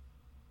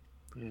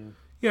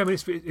 Yeah, I mean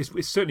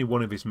it's certainly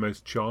one of his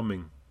most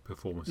charming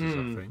performances.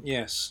 I think.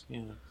 Yes,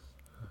 yeah.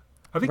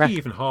 I think he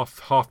even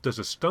half does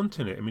a stunt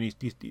in it. I mean,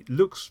 he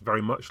looks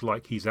very much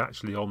like he's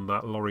actually on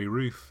that lorry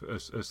roof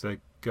as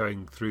they're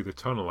going through the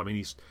tunnel. I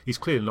mean, he's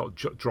clearly not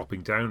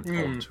dropping down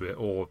onto it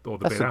or the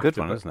That's bit a after. good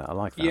one, isn't it? I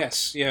like that.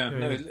 Yes, yeah.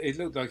 No, it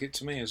looked like it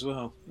to me as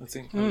well. I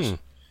think I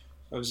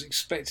was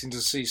expecting to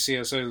see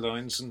CSO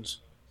lines, and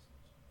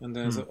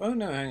then I thought, oh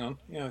no, hang on.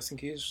 Yeah, I think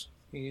he is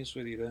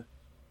really there.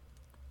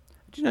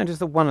 Do you notice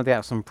that one of the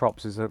action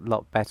props is a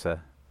lot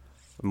better,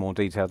 more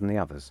detailed than the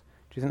others?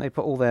 Do you think they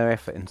put all their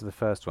effort into the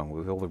first one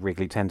with all the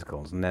wriggly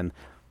tentacles, and then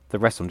the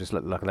rest of them just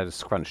look like a load of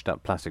scrunched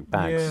up plastic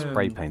bags,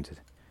 spray painted?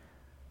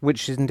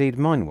 Which is indeed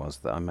mine was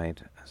that I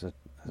made as a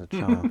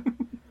child.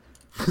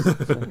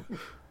 So,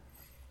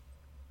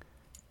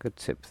 good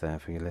tip there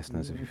for your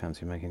listeners if you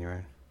fancy making your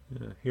own.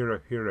 Yeah,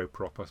 hero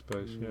prop, I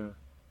suppose. Yeah.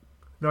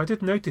 No, I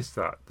did notice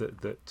that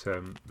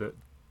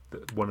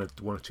one or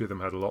two of them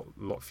had a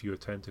lot fewer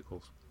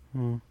tentacles.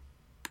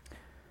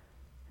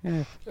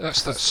 Yeah.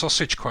 That's that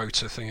sausage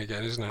quota thing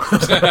again, isn't it?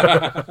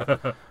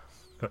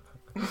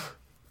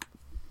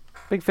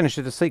 Big Finish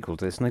did a sequel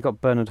to this, and they got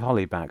Bernard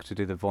Holly back to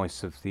do the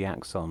voice of the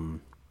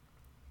Axon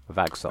of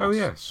Axos. Oh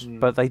yes,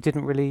 but they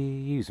didn't really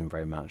use him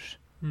very much.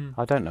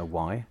 I don't know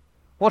why.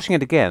 Watching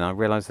it again, I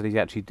realised that he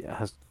actually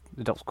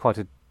adopts quite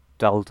a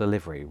dull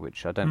delivery,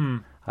 which I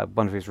don't. I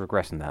wonder if he's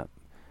regretting that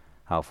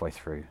halfway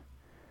through.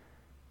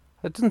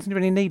 There doesn't seem to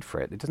be any need for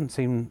it. It doesn't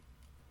seem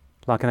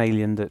like an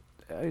alien that.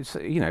 If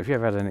you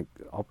ever had an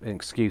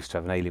excuse to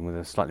have an alien with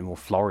a slightly more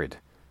florid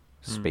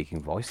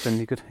speaking voice, then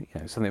you could,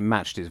 something that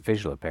matched its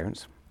visual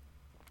appearance.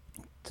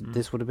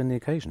 This would have been the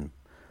occasion.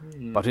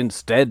 But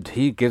instead,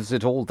 he gives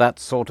it all that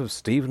sort of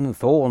Stephen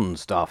Thorne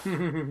stuff,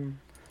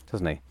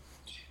 doesn't he?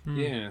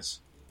 Yes.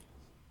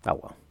 Oh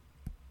well.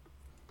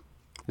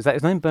 Is that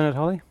his name, Bernard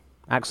Holly?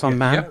 Axon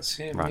Man? Yeah, that's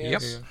him. Right.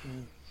 Yes.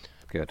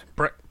 Good.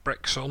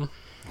 Brexon.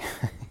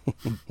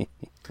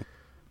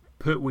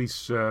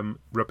 Pertwee's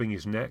rubbing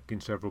his neck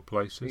in several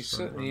places. He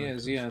certainly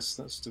is. Yes,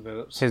 that's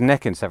developed. His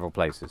neck in several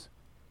places.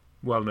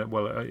 Well,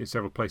 in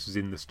several places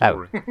in the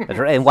story.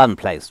 Oh, in one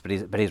place, but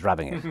he's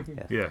rubbing it.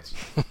 Yes.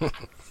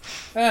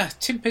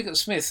 Tim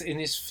Pickett-Smith in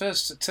his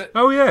first.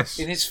 Yes.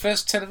 In his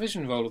first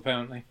television role,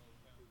 apparently.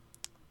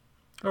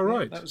 Oh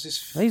right. That was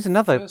his.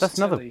 That's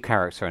another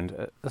character,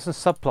 and that's a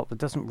subplot that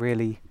doesn't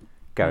really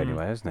go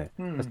anywhere, isn't it?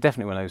 That's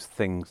definitely one of those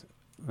things.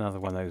 Another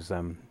one of those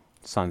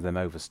signs of them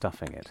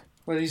overstuffing it.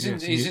 Well, he's in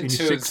 2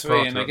 and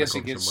 3, and I guess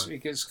it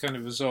gets kind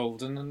of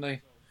resolved, and then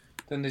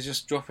they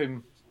just drop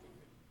him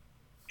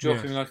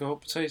like a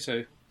hot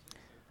potato.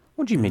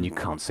 What do you mean you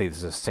can't see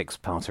this as a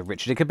 6-parter,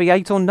 Richard? It could be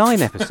 8 or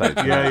 9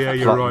 episodes.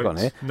 You're right.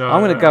 Here. No,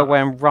 I'm going to go away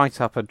and write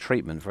up a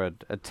treatment for a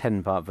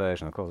 10-part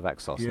version of Cause of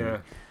Axos. Yeah.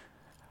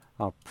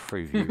 I'll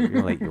prove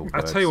you'll eat your words.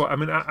 I tell you what. I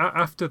mean,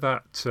 after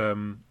that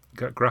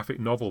graphic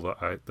novel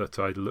that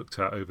I looked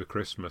at over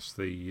Christmas,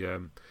 the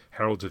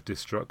Heralds of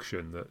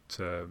Destruction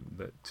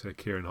that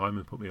Kieran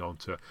Hyman put me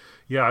onto,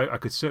 I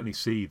could certainly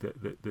see that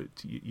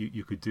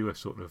you could do a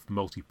sort of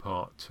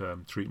multi-part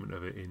treatment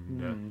of it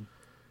in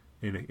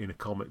a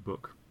comic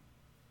book.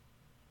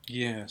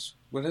 Yes.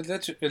 Well,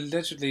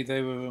 allegedly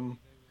they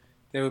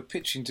were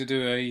pitching to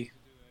do a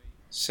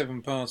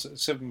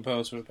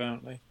 7-parter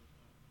apparently.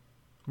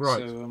 Right.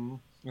 So,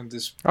 and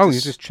this. You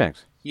just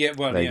checked. Yeah.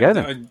 Well, there you go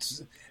then.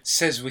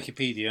 Says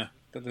Wikipedia,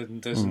 but then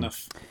there's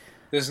enough.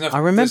 There's enough. I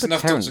remember there's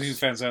enough Terence. Doctor Who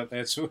fans out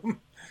there to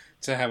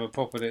have a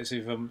pop at it.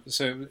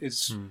 So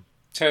it's. I'm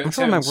trying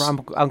to remember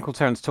Uncle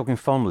Terence talking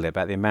fondly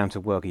about the amount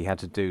of work he had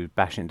to do,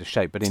 bash it into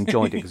shape, but he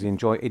enjoyed it because he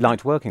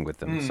liked working with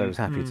them, so he was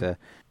happy to.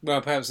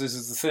 Well, perhaps this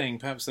is the thing.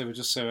 Perhaps they were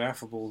just so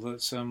affable that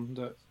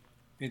that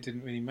it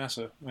didn't really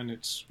matter, and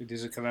it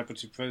is a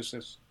collaborative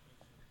process,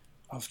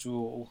 after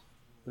all.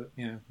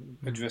 That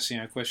addressing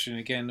our question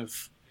again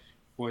of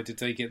why did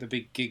they get the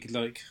big gig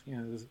like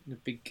the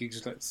big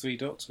gigs like 3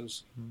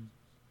 Doctors?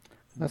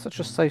 They're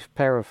such a safe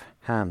pair of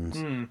hands.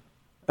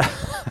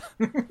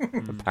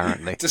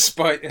 Apparently,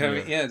 despite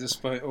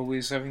despite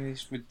always having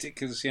these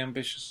ridiculously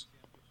ambitious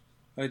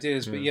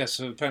ideas. But yes,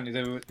 so apparently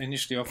they were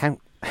initially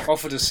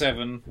offered a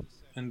 7,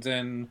 and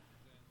then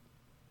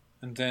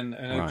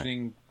an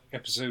opening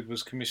episode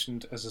was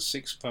commissioned as a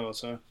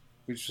 6-parter,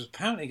 which was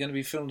apparently going to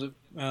be filmed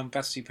at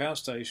Battersea Power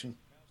Station.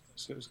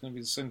 So it was going to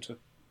be the centre.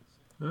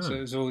 So it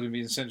was all going to be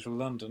in central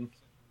London.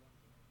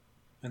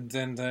 And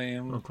then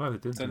they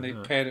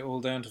pared it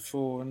all down to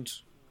 4 and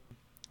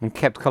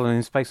kept Colony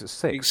in Space at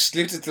 6.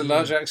 Excluded the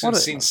large action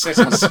scene set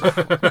in Such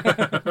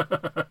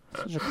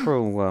a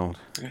cruel world.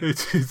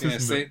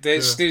 Yes, they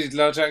excluded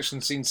large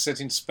action scenes set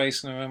in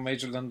space and around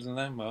major London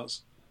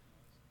landmarks.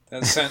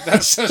 That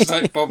sounds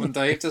like Bob and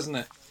Dave, doesn't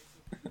it?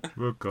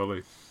 Oh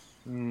golly.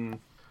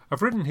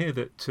 I've written here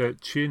that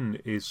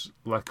Chin is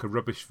like a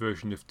rubbish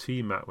version of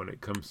T-Mat when it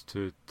comes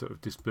to sort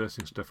of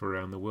dispersing stuff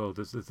around the world.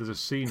 There's a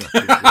scene, I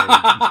think,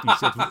 where he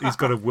said he's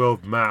got a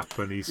world map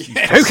and he's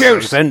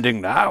Tokyo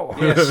sending now.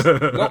 Yes,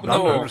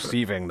 London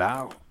receiving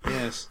now.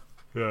 Yes.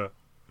 Yeah.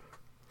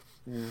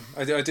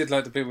 I did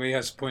like the bit where he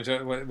has to point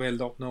out where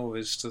Loch Nor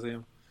is to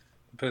them,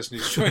 The person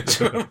who's trying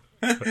to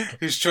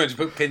who's trying to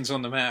put pins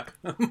on the map.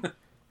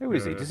 Who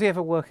is he? Does he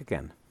ever work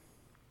again?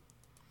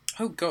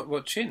 Oh God,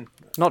 what Chin?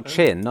 Not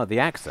Chin, not the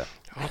actor.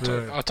 I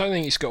don't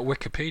think he's got a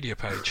Wikipedia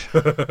page.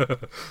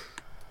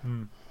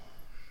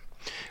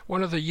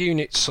 One of the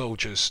unit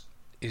soldiers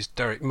is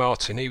Derek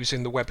Martin. He was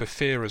in the Web of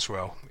Fear as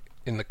well,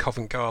 in the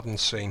Covent Garden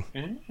scene.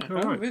 Yeah. Oh, Oh,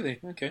 right. really?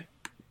 Okay.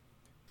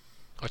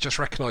 I just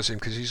recognise him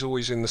because he's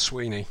always in the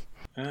Sweeney.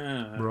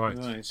 Ah,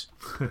 Right.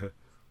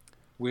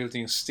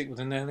 Wielding a stick with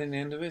a nail in the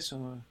end of it,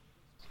 or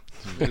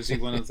is he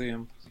one of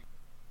the?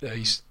 Yeah,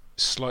 he's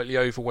slightly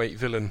overweight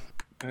villain.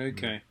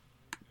 Okay.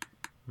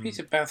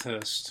 Peter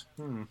Bathurst.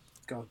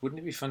 God, wouldn't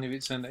it be funny if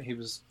it turned out he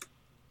was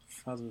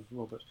father of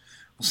Robert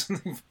or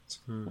something?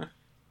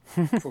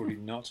 Probably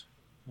not.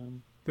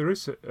 There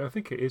is, I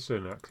think it is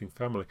an acting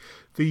family.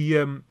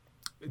 The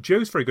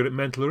Joe's very good at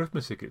mental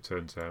arithmetic. It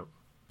turns out.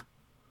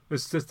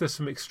 There's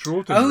some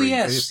extraordinary. Oh,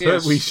 yes, We're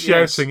yes.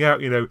 shouting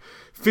out,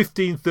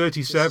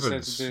 1537s.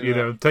 Just to do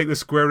that. Take the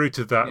square root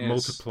of that, Yes.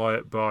 multiply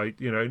it by,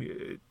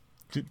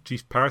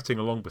 he's parroting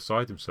along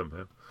beside him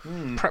somehow.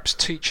 Perhaps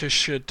teachers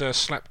should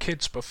slap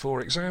kids before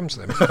exams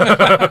then.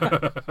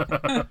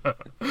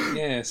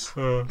 Yes.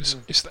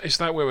 Is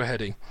that where we're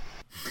heading?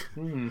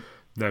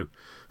 No.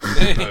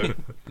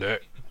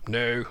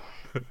 No.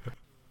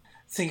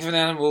 Think of an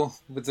animal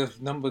with the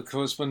number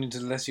corresponding to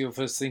the letter you're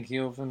first thinking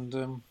of,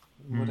 and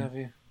what have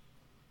you.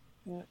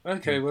 Yeah.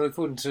 Okay. Well,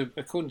 according to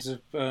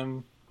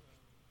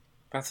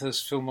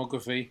Bathurst's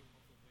filmography,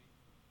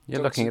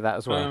 You're looking at that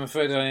as well. I'm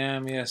afraid I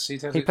am. Yes, He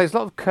plays a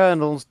lot of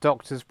colonels,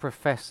 doctors,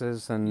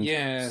 professors, and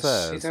Yes,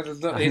 sirs. he'd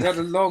had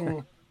a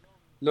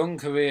long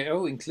career.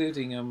 Oh,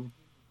 including a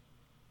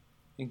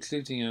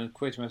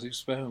Quatermass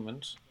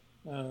experiment.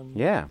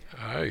 Yeah.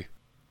 Oh.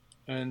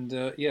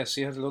 And yes,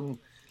 he had a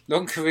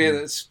long career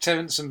that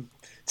Terence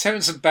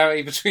and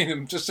Barry between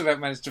them just about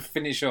managed to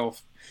finish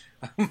off.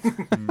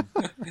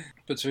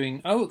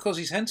 Of course,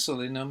 he's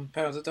Hensel in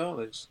Power of the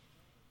Daleks.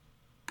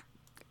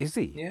 Is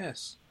he?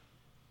 Yes,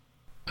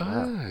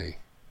 Oh.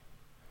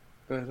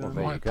 but There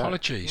My you go.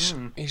 apologies.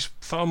 He's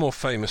far more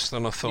famous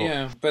than I thought.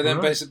 yeah, but then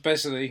Right.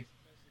 basically,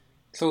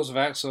 Claws of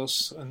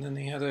Axos, and then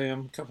he had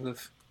a couple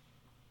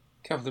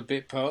of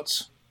bit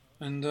parts,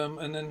 and then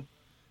One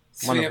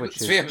three, of which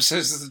three is-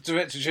 episodes as the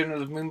Director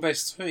General of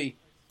Moonbase 3.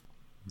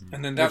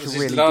 And then that Which was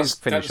really his did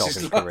last. finish That was off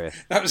his his la- career.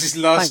 That was his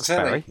last Thanks,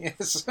 telly.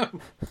 Yes.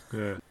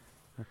 Yeah.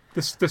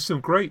 There's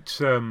some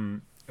great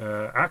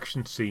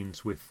action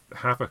scenes with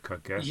Havoc, I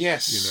guess.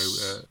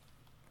 Yes.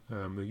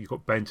 You've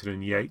got Benton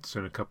and Yates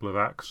and a couple of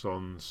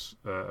Axons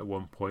at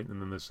one point, and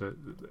then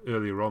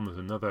earlier on there's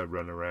another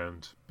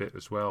runaround bit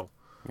as well.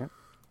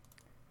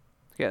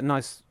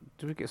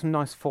 Did we get some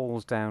nice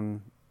falls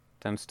down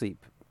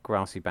steep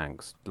grassy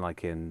banks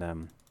like in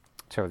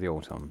Terror of the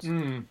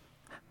Autons?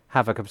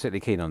 Havoc are particularly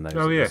keen on those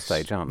Oh at this yes,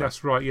 stage, aren't they?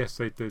 that's right. Yes,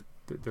 there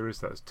is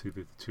that.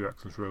 The two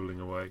Axons rolling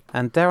away.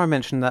 And dare I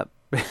mention that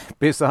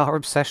bizarre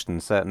obsession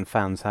certain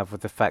fans have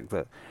with the fact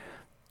that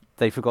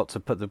they forgot to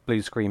put the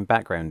blue screen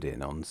background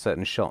in on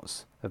certain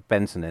shots of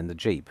Benson in the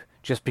Jeep,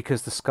 just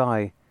because the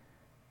sky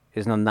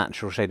is an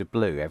unnatural shade of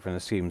blue. Everyone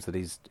assumes that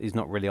he's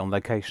not really on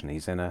location.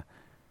 He's in a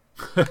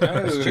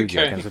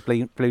studio against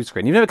a blue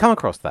screen. You've never come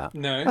across that?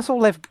 No. That's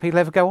all people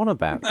ever go on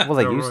about. Well,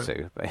 they Oh, used right.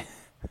 to. But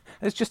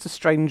it's just a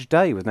strange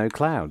day with no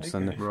clouds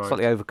and a Right.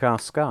 slightly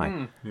overcast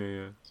sky.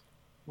 Yeah.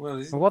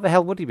 Well, Well, what the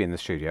hell would he be in the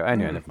studio?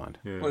 Anyway, never mind.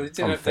 Yeah. well, on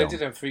they film.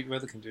 did have freak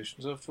weather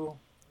conditions after all.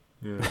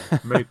 Yeah,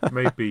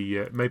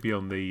 maybe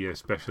on the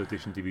special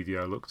edition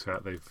DVD I looked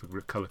at, they've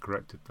colour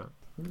corrected that.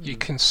 You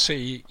can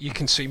see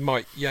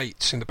Mike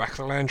Yates in the back of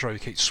the Land Rover. He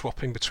keeps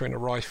swapping between a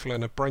rifle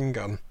and a brain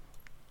gun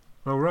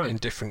Oh right, in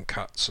different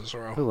cuts as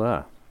well.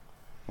 Ooh,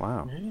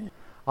 wow.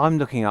 I'm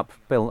looking up,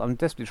 Bill. I'm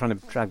desperately trying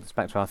to drag this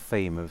back to our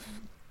theme of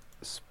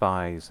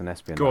spies and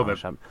espionage. Go on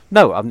then.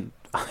 No,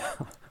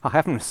 I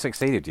haven't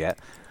succeeded yet.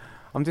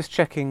 I'm just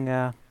checking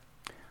the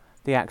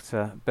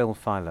actor Bill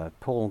Filer,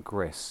 Paul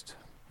Grist.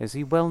 Is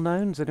he well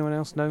known? Is anyone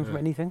else known from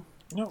anything?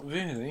 Not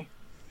really.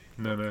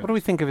 no. What do we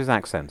think of his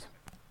accent?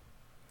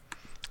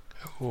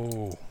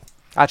 Oh,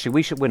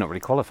 Actually, we're not really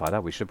qualified,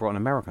 are we? Should have brought an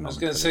American I on. was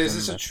going to for say, this,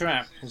 is this a isn't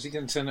trap? Is he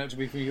going to turn out to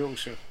be from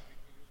Yorkshire? it?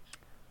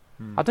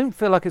 I don't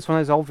feel like it's one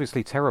of those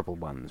obviously terrible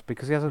ones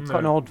because he has quite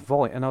an No. odd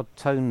voice, an odd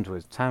tone to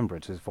his timbre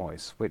to his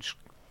voice, which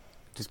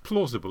It's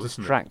plausible,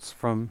 isn't it? distracts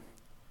from.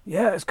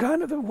 Yeah, it's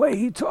kind of the way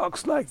he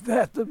talks like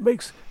that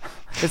makes.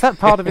 Is that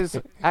part of his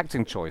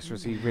acting choice, or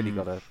has he really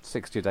got a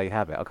 60-day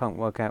habit? I can't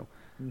work out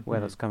where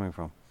that's coming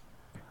from.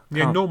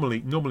 Yeah,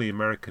 Can't- normally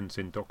Americans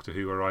in Doctor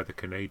Who are either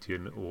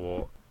Canadian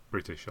or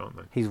British, aren't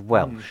they? He's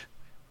Welsh.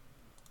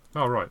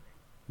 Oh right,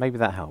 Maybe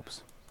that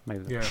helps.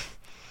 Maybe yeah,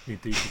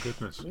 indeed, for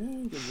goodness. Yeah,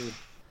 good.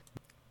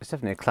 it's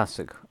definitely a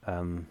classic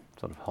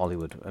sort of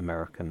Hollywood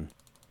American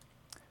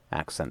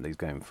accent that he's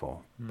going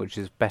for, which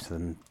is better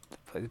than.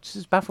 It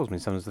just baffles me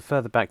sometimes. The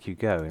further back you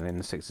go, in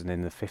the 60s and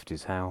in the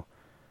 50s, how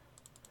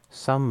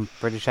some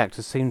British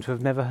actors seem to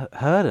have never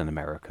heard an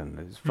American.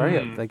 It's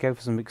very. They go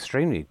for some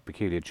extremely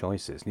peculiar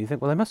choices, and you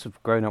think, well, they must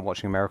have grown up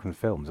watching American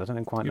films. I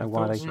don't quite know You'd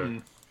why thought they.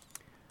 so.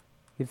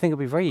 You'd think it'd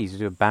be very easy to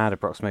do a bad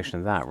approximation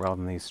of that rather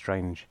than these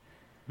strange,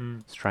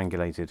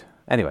 strangulated.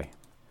 Anyway,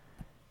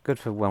 good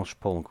for Welsh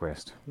Paul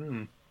Grist.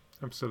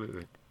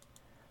 Absolutely.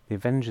 The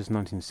Avengers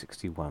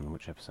 1961.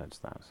 Which episode's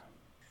that?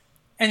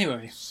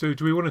 Anyway, So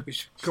do we want we to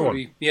should go on?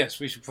 probably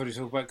we should probably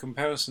talk about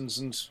comparisons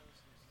and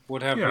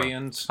what have Yeah. we.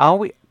 And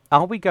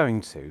Are we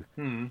going to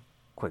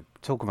quick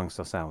talk amongst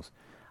ourselves?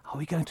 Are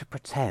we going to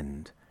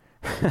pretend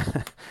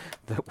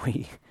that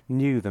we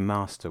knew the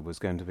Master was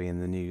going to be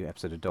in the new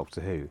episode of Doctor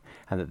Who,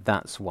 and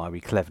that's why we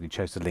cleverly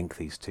chose to link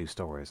these two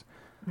stories?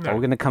 No. Or we're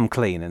going to come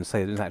clean and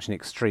say it was actually an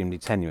extremely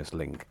tenuous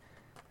link,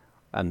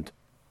 and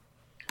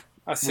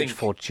I think which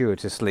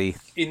fortuitously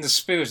in the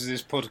spirit of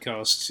this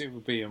podcast, it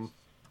would be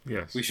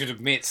Yes. we should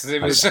admit that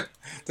it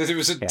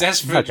was a Yeah.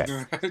 desperate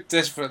Okay.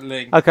 desperate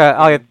link.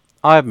 Okay,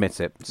 I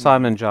admit it.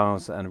 Simon and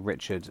Giles and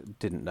Richard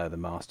didn't know the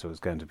Master was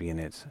going to be in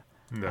it,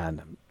 No.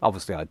 and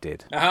obviously I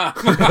did. Ah.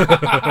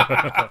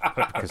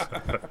 Because,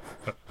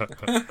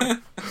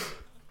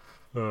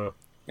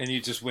 And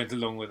you just went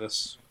along with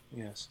us.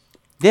 Yes.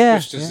 yeah,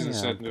 Pushed us in a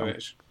certain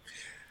direction.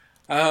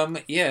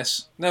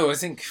 Yes. No, I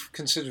think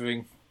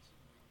considering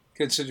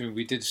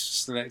we did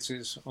select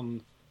it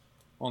on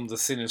the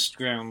thinnest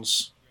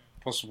grounds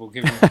possible,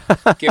 given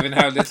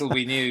how little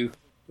we knew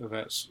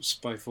about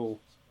Spyfall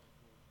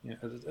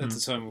at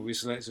the time when we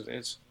selected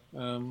it,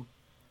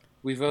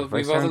 we Very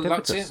rather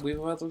lucked in. serendipitous. We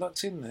were rather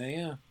lucked in there.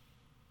 Yeah.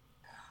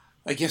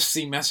 I guess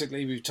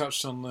thematically we've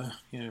touched on the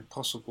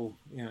possible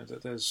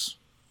that there's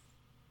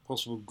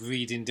possible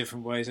greed in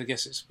different ways. I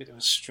guess it's a bit of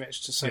a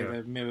stretch to say Yeah.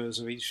 they're mirrors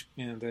of each.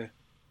 They're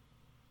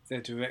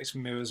direct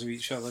mirrors of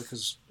each other,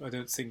 because I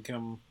don't think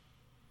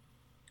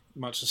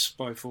much of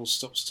Spyfall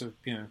stops to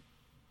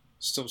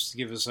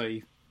give us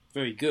a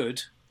very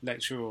good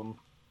lecture on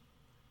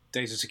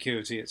data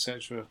security,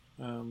 etc.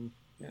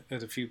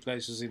 At a few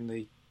places in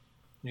the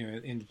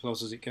in the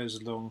plot as it goes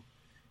along.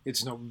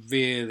 It's not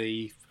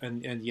really,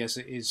 and yes,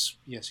 it is.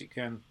 Yes, it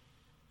can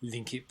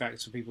link it back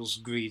to people's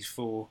greed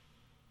for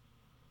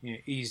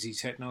easy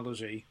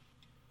technology.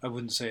 I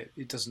wouldn't say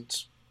it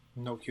doesn't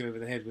knock you over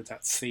the head with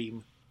that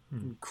theme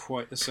in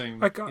quite the same,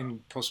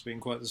 possibly in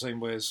quite the same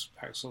way as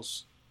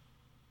Paxos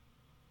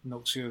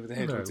knocks you over the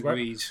head with the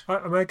greed.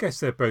 I guess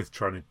they're both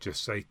trying to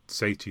just say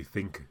to you,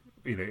 think,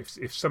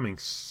 if something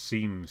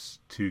seems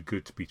too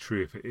good to be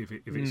true,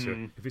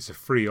 if it's a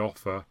free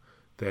offer,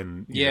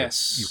 then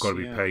you've got to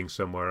be paying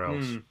somewhere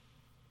else.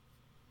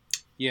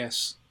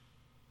 Yes,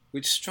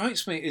 which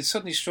strikes me. It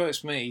suddenly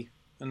strikes me,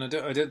 and I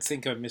don't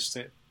think I missed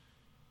it,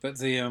 but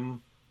the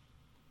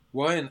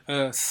why on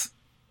earth,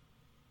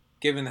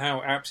 given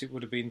how apt it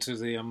would have been to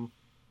the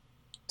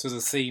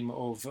theme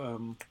of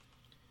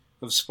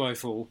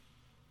Spyfall,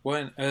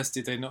 why on earth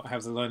did they not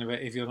have the line about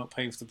if you're not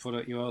paying for the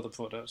product, you are the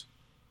product?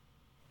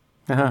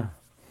 Uh-huh.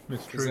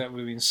 It's Because true. that would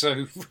have been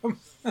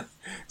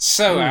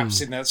so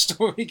apt in that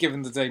story,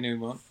 given the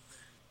denouement.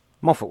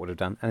 Moffat would have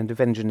done, and have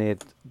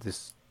engineered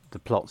the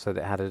plot so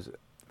that it had a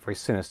very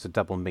sinister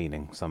double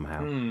meaning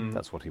somehow.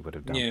 That's what he would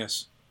have done.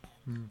 Yes.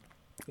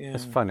 Yeah.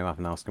 Let's phone him up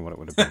and ask him what it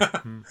would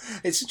have been.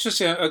 It's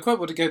interesting. I quite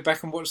want to go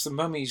back and watch the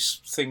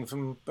Mummies thing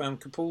from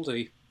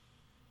Capaldi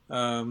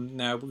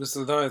now, because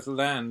the Lie of the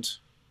Land,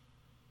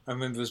 I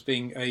remember as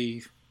being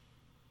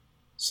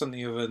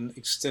something of an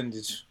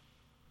extended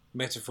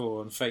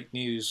metaphor on fake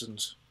news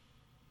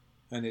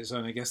and its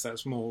own. I guess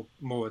that's more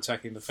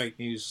attacking the fake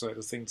news side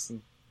of things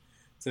than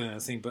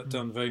anything, but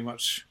done very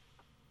much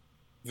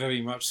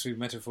through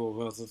metaphor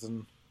rather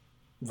than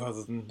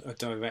a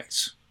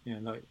direct,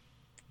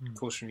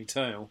 cautionary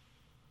tale.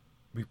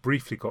 We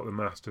briefly got the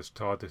Master's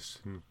TARDIS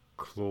and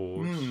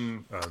claws,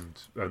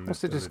 and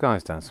What's it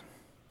disguised as?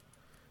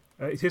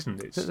 It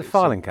isn't. Is it the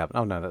filing cabinet?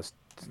 Oh no, that's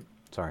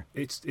sorry.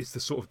 It's the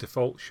sort of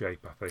default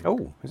shape, I think.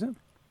 Oh, is it?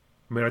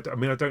 I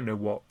mean, I don't know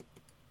what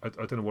I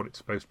don't know what it's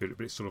supposed to be,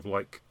 but it's sort of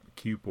like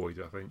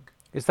cuboid, I think.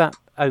 Is that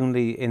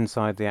only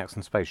inside the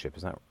Axon spaceship?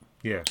 Is that?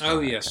 Yeah. Oh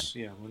Right, yes,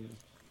 yeah. Well,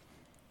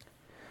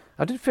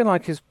 I did feel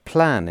like his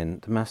plan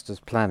the Master's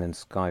plan in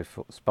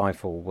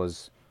Spyfall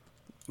was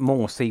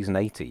more season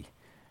 80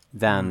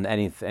 than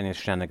any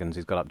shenanigans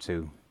he's got up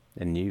to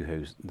in New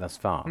Who thus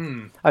far.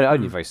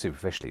 Only very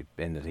superficially,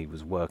 in that he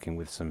was working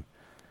with some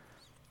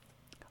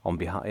on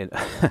behalf,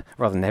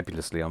 rather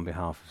nebulously on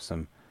behalf of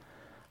some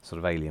sort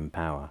of alien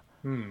power.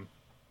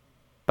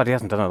 But he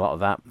hasn't done a lot of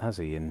that, has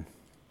he, in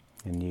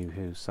New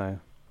Who? So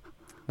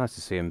nice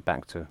to see him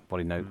back to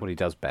what he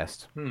does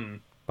best,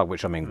 by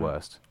which I mean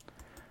worst.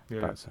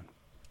 Yeah. But,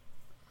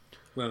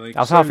 well, I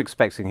was half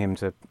expecting them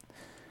to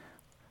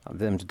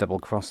double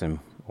cross him,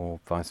 or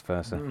vice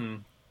versa,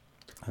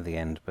 at the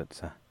end.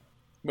 But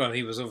well,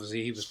 he was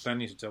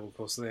planning to double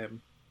cross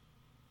them,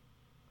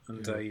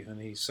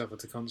 and he suffered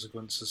the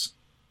consequences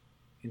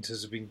in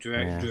terms of being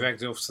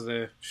dragged off to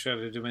their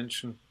shadow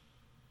dimension.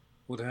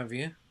 What have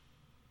you?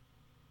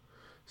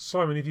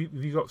 Simon, have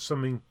you got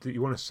something that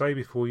you want to say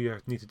before you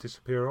need to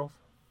disappear off?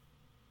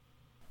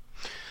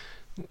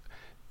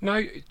 No,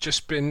 it's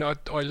just been. I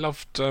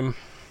loved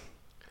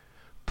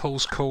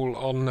Paul's call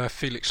on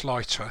Felix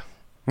Leiter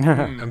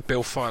and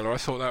Bill Filer. I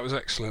thought that was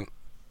excellent.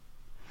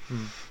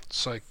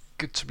 So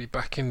good to be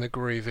back in the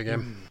groove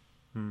again.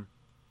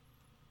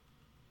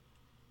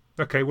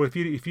 Okay, well, if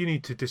you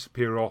need to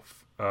disappear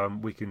off,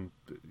 we can,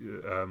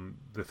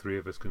 the three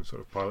of us can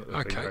sort of pilot the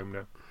thing Okay. home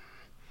now.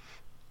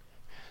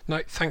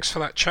 No, thanks for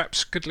that,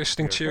 chaps. Good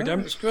listening to you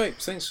again. It's great.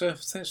 Thanks for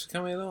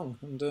coming along.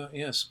 And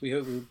yes, we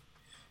hope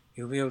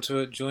you'll be able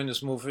to join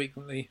us more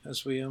frequently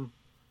as we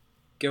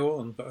go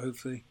on. But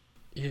hopefully,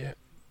 Yeah.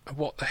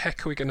 What the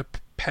heck are we going to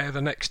pair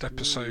the next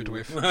episode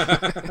with?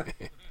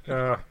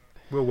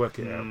 We'll work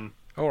it out.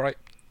 All right.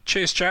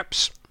 Cheers,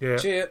 chaps. Yeah.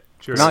 cheers.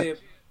 Cheers. Night. See you.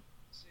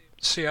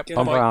 See ya. Good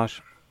Bon night.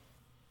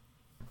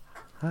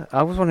 voyage.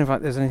 I was wondering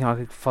if there's anything I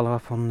could follow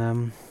up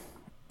on.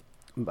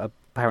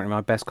 Apparently,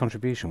 my best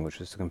contribution, which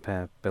was to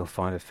compare Bill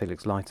Filer to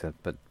Felix Leiter,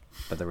 but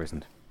there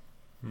isn't.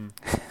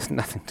 There's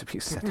nothing to be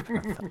said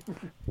about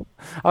that.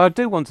 I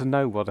do want to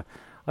know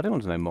I do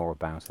want to know more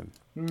about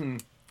him.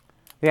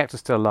 The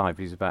actor's still alive.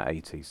 He's about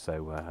 80,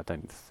 so I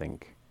don't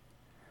think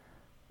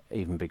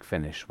even Big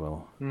Finish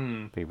will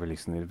be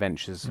releasing the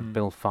adventures of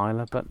Bill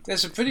Filer. But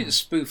There's a brilliant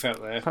spoof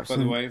out there, Perhaps by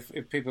the in- way.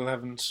 If people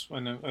haven't,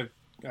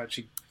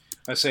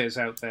 I say it's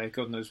out there.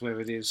 God knows where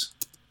it is.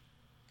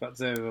 But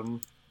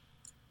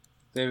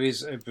there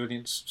is a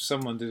brilliant.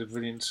 Someone did a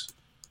brilliant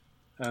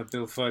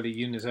Bill Filer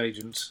unit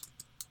agent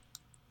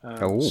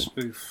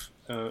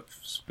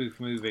spoof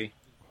movie.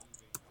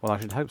 well, I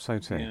should hope so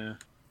too. Yeah.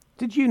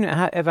 Did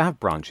Unit ever have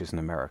branches in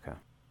America,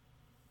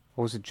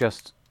 or was it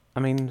just? I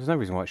mean, there's no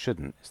reason why it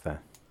shouldn't, is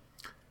there?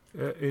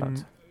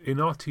 In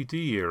RTD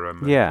era,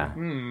 maybe. Yeah.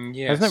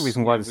 Yes. There's no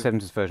reason why yeah, the but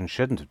 70s version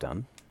shouldn't have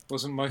done.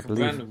 wasn't Michael believe-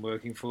 Brandon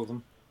working for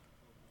them?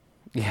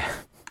 Yeah.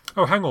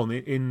 Oh, hang on.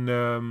 In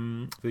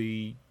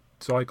the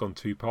Zygon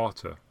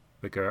two-parter,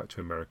 they go out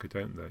to America,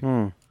 don't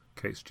they?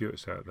 Kate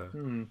Stewart's out there.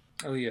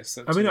 Oh yes.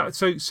 That's I mean, it.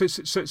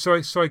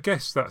 so I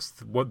guess that's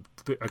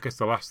I guess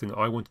the last thing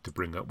I wanted to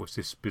bring up was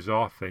this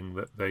bizarre thing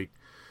that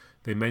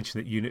they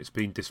mentioned that unit's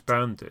been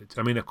disbanded.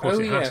 I mean, of course,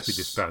 Oh, it has to be yes.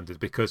 disbanded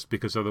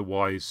because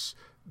otherwise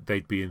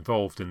they'd be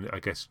involved, and I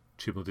guess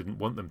Chibnall didn't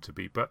want them to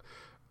be. But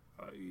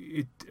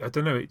I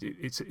don't know.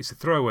 It's a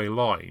throwaway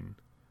line,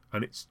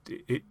 and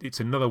it's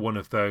another one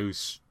of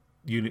those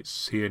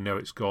units here. No,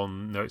 it's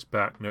gone. No, it's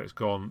back. No, it's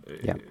gone.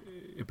 Yeah.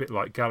 A bit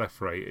like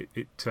Gallifrey.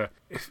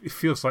 It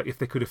feels like if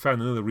they could have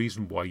found another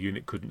reason why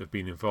unit couldn't have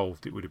been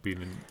involved, it would have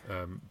been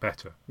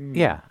better.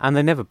 Yeah, and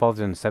they never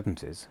bothered in the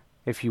 70s.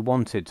 If you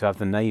wanted to have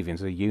the Navy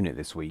into a unit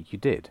this week, you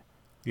did.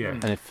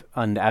 Yeah.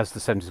 And as the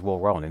 70s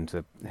wore on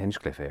into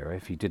Hinchcliffe era,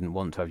 if you didn't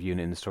want to have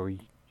unit in the story,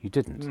 you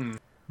didn't.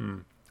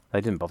 They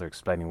didn't bother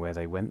explaining where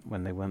they went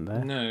when they weren't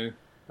there. No,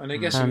 and I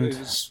guess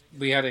And-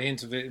 we had a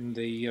hint of it in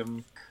the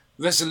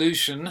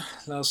resolution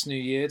last New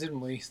Year, didn't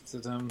we?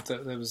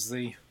 That there was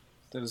the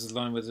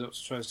line where the Doctor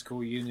tries to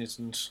call a unit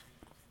and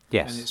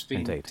Yes, it's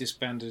been indeed.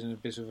 disbanded in a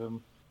bit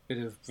of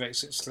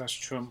Brexit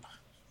 / Trump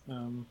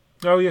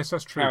Oh yes,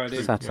 that's true. parody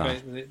True.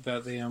 Satire.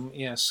 about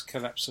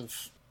the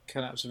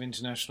collapse of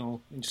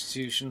international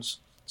institutions,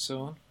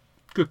 so on.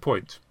 Good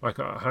point. How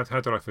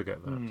did I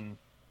forget that?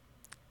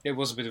 It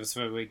was a bit of a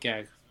throwaway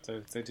gag, though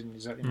they didn't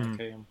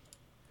exactly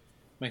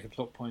make a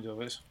plot point of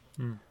it.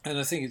 And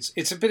I think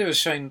it's a bit of a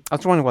shame. I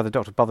was wondering why the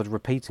Doctor bothered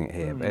repeating it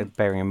here,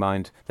 bearing in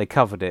mind they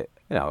covered it,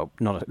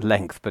 not at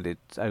length, but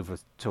it's over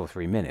 2 or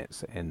 3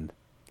 minutes in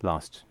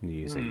last New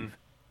Year's Eve,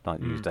 like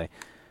New Year's Day.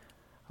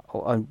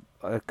 I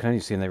can only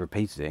see they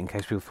repeated it in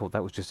case people thought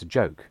that was just a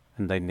joke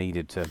and they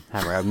needed to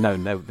hammer out.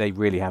 No, they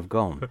really have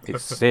gone.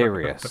 It's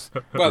serious.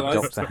 Well,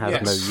 the Doctor has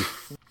yes. no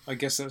use. I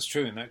guess that's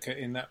true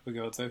in that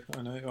regard, though.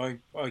 I know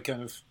I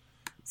kind of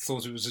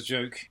thought it was a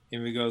joke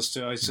in regards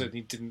to. I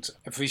certainly didn't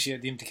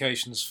appreciate the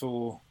implications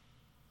for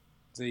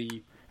the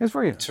It was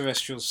very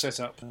terrestrial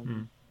setup.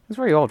 It's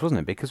very odd, wasn't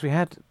it? Because we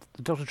had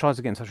the Doctor tries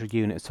to get in touch with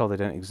units told they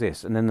don't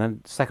exist, and then the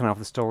second half of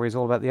the story is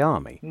all about the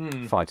army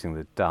fighting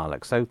the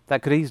Daleks. So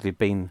that could easily have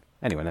been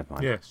anyway. Never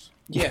mind. Yes.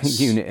 Yes,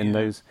 unit in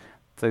yeah.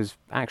 those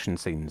action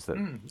scenes that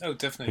Oh,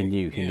 definitely. he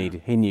knew he yeah.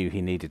 needed. He knew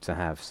he needed to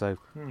have. So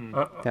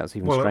that was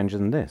even well, stranger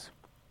than this.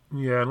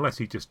 Yeah, unless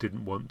he just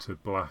didn't want to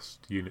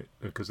blast unit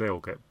because they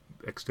all get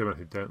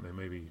exterminated, don't they?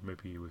 Maybe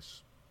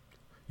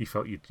he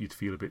felt you'd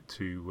feel a bit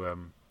too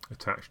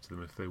attached to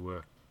them if they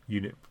were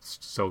unit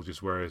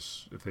soldiers,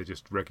 whereas if they're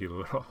just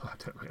regular, I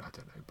don't know.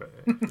 But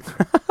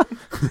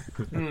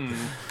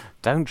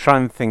Don't try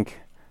and think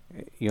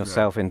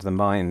yourself into the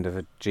mind of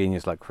a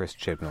genius like Chris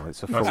Chibnall.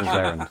 It's a fool's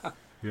errand.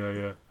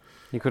 yeah.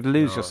 You could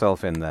lose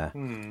yourself in there.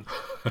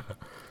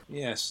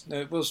 Yes,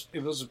 no, it was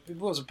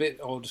a bit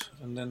odd,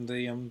 and then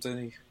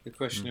the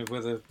question of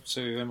whether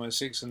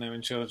MI6 are now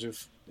in charge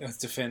of Earth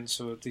defence,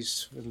 or at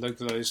least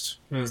localised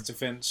Earth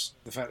defence.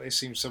 The fact they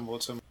seem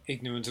somewhat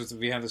ignorant of the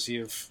reality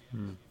of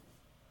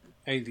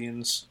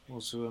aliens,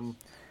 also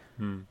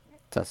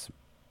That's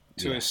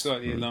to a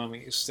slightly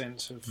alarming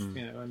extent of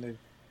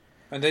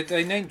and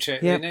they name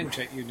check Yeah. they name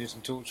check units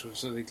and Torchwood,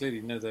 so they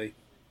clearly know they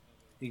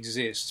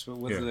exist, but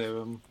whether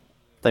they're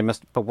they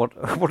must. But what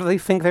do they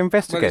think they're well,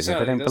 investigating?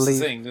 exactly, They don't that's believe.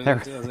 the thing.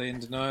 they're- Are they in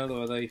denial,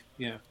 or are they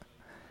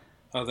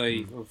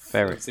of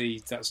Very-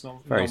 the that's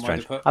not very not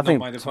strange. my I think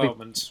not my to be-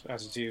 department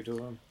attitude,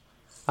 or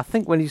I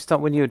think when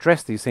you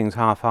address these things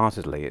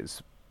half-heartedly,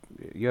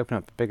 you open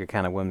up a bigger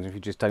can of worms if you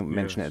just don't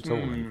mention it at all.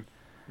 And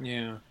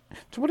Yeah.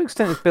 to what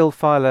extent is Bill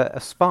Filer a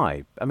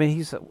spy? I mean,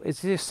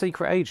 is he a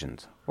secret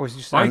agent, or is he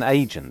just an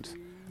agent?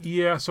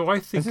 Yeah, so I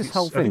think this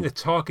whole I think thing- the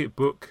Target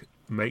book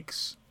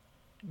makes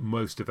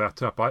most of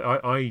that up.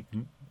 I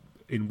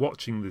in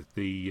watching the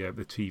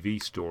TV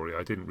story,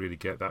 I didn't really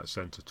get that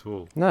sense at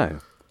all. No.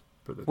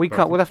 But We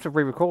can't. We'll have to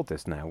re-record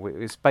this now.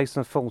 It's based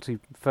on a faulty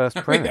first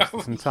premise.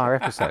 This entire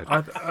episode.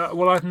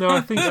 I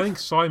think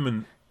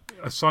Simon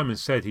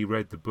said he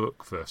read the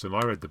book first, and I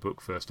read the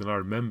book first, and I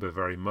remember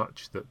very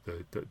much that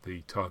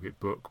the Target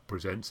book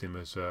presents him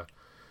as a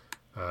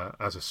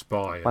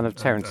spy. One of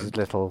Terence's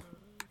little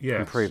yes,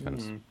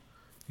 improvements.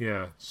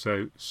 Yeah,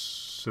 so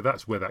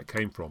that's where that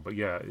came from. But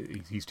yeah,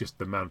 he's just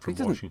the man He from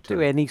doesn't Washington.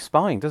 do any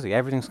spying, does he?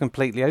 Everything's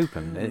completely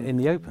open in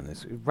the open.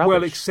 It's rubbish.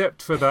 Well,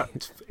 except for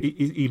that,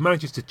 he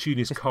manages to tune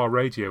his car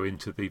radio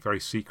into the very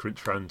secret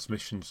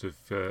transmissions of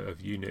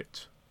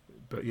UNIT.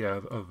 But yeah,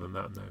 other than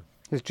that, no.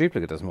 His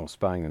duplicate does more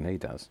spying than he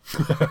does.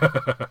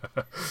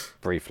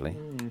 Briefly.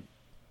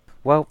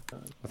 Well,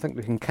 I think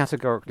we can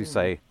categorically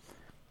say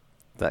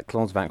that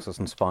Claude Vaxos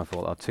and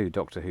Spyfall are two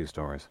Doctor Who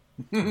stories.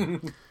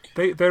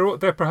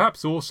 They're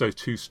perhaps also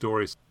two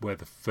stories where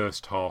the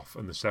first half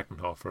and the second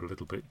half are a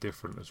little bit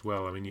different as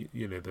well. I mean,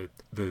 you know,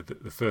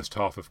 the first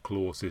half of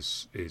Claws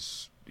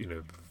is you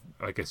know,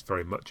 I guess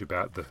very much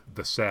about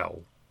the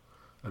cell,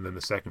 and then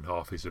the second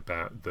half is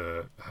about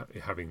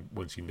having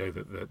once you know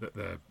that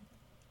they're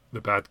the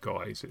bad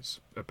guys.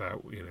 It's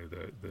about, you know,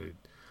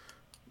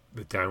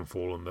 the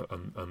downfall and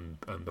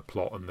the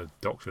plot and the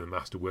Doctor and the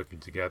Master working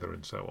together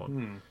and so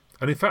on.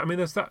 And in fact, I mean,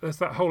 there's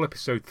that whole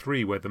episode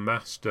 3 where the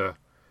Master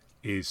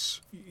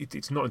it's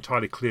not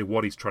entirely clear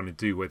what he's trying to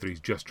do, whether he's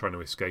just trying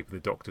to escape in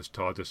the Doctor's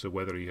TARDIS or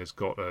whether he has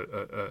got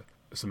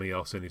something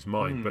else in his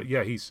mind. But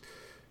yeah,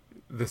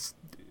 there's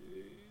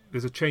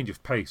a change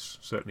of pace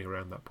certainly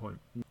around that point.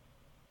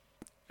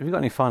 Have you got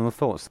any final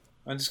thoughts?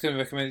 I'm just going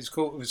to recommend it's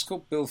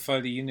called Bill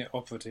Filer Unit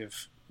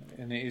Operative,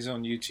 and it is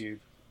on YouTube.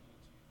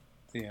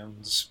 The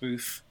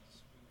spoof,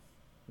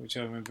 which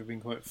I remember being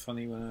quite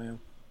funny when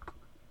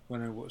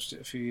I watched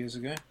it a few years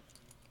ago.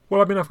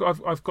 Well, I mean,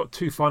 I've got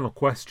two final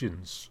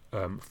questions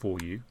for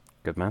you.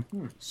 Good man.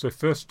 So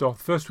first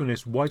one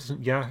is, why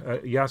doesn't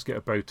Yaz get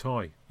a bow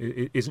tie?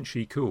 Isn't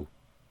she cool?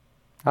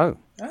 Oh.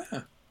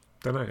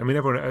 Don't know. I mean,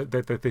 everyone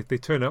they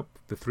turn up,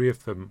 the three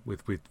of them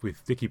with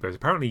Dicky bows.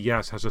 Apparently,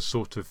 Yaz has a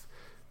sort of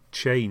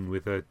chain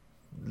with a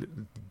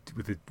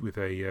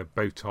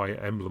bow tie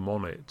emblem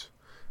on it,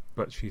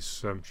 but she's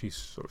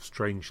sort of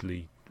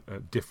strangely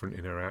different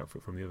in her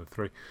outfit from the other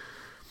three.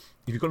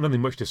 If you've got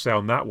nothing much to say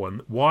on that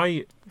one,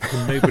 why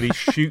can nobody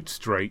shoot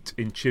straight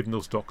in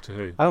Chibnall's Doctor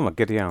Who? Oh my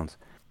giddy aunt.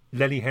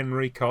 Lenny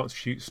Henry can't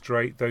shoot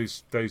straight.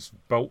 Those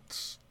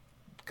bolts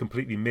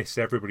completely miss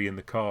everybody in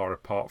the car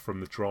apart from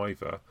the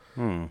driver,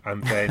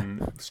 and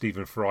then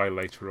Stephen Fry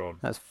later on.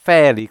 That's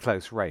fairly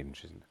close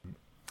range, isn't it?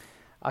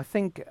 I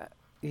think,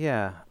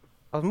 I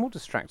was more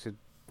distracted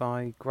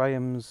by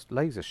Graham's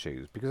laser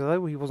shoes, because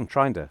although he wasn't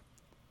trying to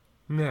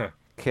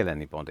kill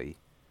anybody,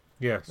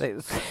 Yes.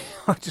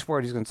 I just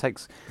worried he's going to take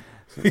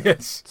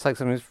Yes. some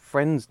of his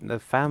friends, the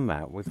fan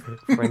out with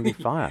friendly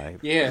fire.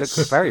 Yes. It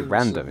looks very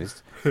random.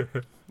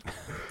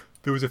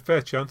 There was a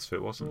fair chance of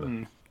it, wasn't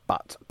there?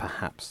 But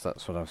perhaps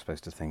that's what I was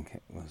supposed to think.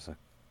 It was a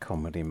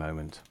comedy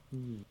moment.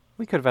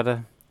 We could have had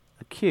a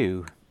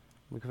cue.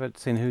 We could have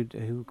seen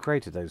who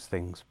created those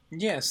things.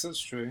 Yes, that's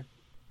true.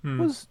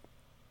 Was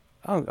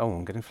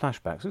I'm getting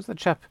flashbacks. Who's the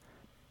chap?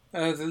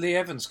 The Lee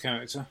Evans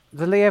character.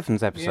 The Lee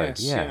Evans episode.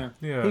 Yes,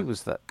 yeah. He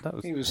was that. That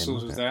was. He was him,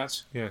 sort wasn't of it?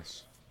 that.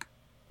 Yes.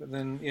 But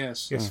then,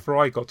 yes. Yes,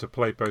 Fry got to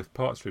play both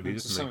parts, really, To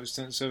didn't some he?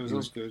 extent, so was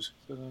Osgood.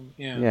 But,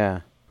 yeah. Yeah.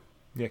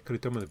 Yeah, could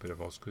have done with a bit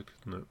of Osgood,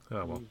 couldn't it?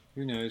 Oh, well,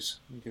 Who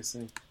knows? I guess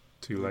they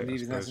too late, I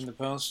needed that suppose. in the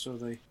past, or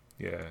they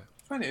Yeah.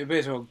 I find it a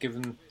bit odd,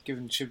 given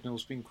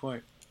Chibnall's been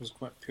quite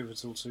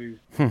pivotal to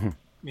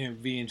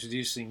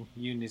reintroducing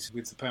UNIT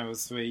with the Power of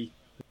 3,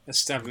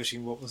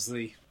 establishing what was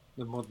the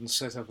modern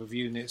setup of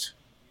UNIT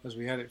as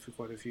we had it for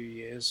quite a few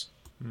years.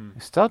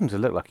 It's starting to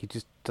look like he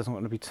just doesn't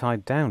want to be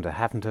tied down to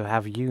having to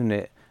have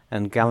UNIT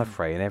and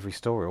Gallifrey in every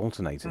story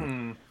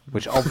alternating,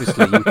 which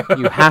obviously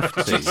you have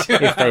to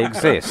if they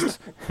exist.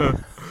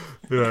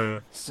 Yeah.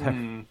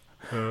 So,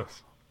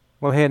 Yes.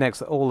 we'll hear next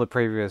that all the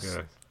previous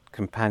Yes.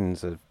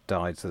 companions have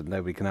died, so that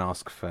nobody can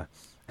ask for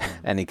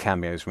any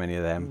cameos from any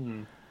of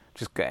them.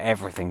 Just get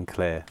everything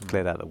cleared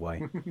out of the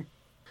way.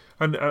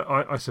 And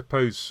I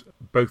suppose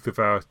both of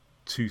our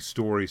two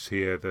stories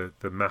here,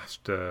 the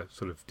Master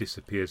sort of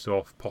disappears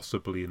off,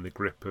 possibly in the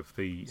grip of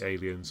the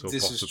aliens, or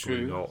This is possibly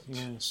true. not.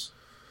 Yes.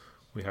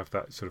 We have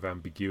that sort of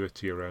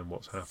ambiguity around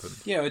what's happened.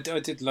 Yeah, I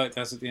did like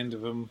that at the end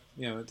of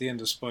at the end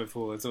of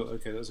Spyfall. I thought,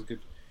 okay, that's a good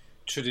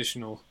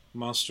traditional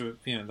Master,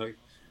 like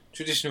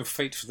traditional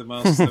fate for the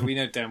Master. That we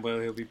know damn well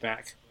he'll be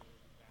back.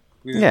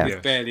 With Yeah.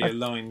 barely a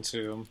line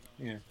to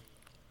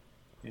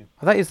Well,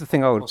 that is the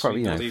thing I would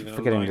possibly probably, not even a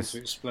forgetting line this. to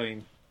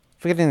explain.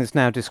 Forgetting this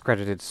now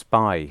discredited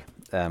spy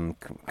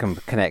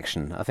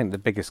connection, I think the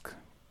biggest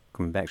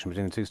connection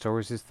between the two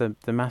stories is the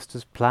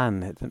Master's plan.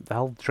 The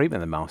whole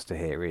treatment of the Master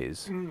here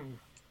is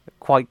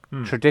quite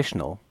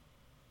traditional,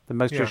 the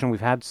most traditional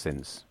we've had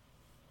since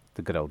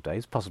the good old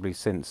days, possibly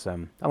since, I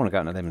want to go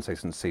out on a limb and say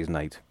since season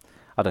 8.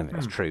 I don't think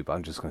that's true, but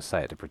I'm just going to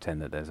say it to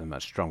pretend that there's a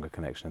much stronger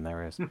connection than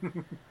there is.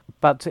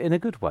 But in a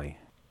good way.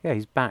 Yeah,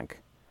 he's back.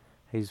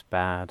 He's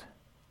bad.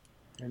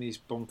 And he's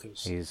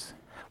bonkers.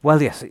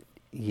 Well, yes,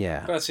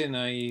 yeah. But in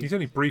a... He's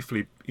only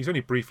briefly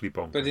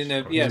bonkers. But he's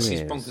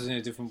bonkers in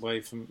a different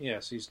way from...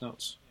 Yes, he's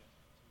not...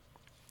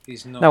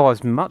 No, I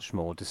was much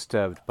more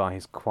disturbed by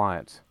his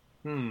quiet...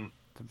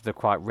 The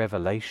quiet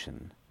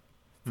revelation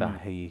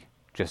that he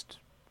just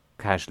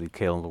casually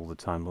killed all the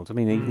Time Lords. I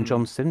mean, even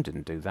John Sim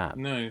didn't do that.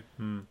 No.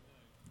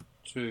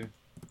 True.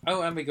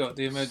 Oh, and we got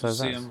the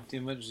emergency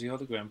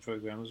hologram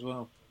program as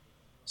well,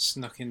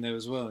 snuck in there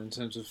as well, in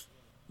terms of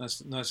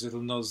nice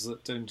little nods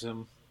that don't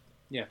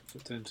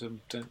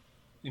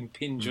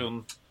impinge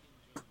on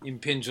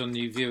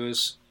new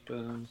viewers. But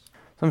so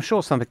I'm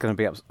sure some people are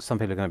going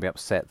to be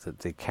upset that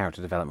the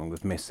character development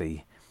with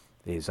Missy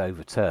is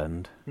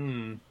overturned.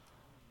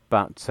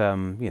 But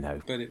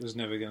But it was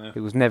never gonna. It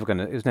was never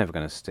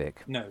gonna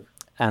stick. No.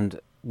 And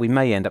we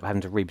may end up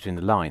having to read between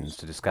the lines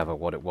to discover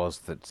what it was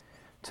that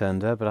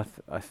turned her. But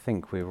I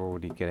think we're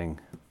already getting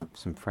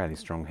some fairly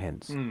strong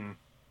hints.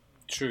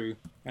 True,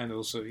 and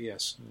also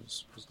yes,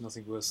 there's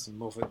nothing worse than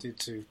Moffat did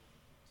to.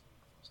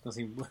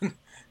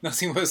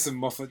 Nothing worse than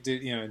Moffat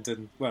did,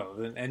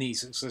 than any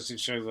successive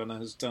showrunner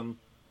has done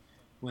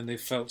when they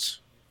felt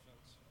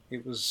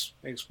it was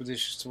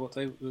expeditious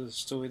to the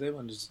story they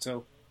wanted to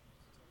tell.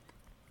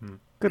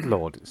 Good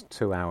Lord, it's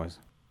 2 hours.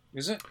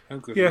 Is it? Oh,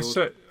 good Lord.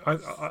 So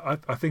I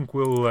think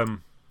we'll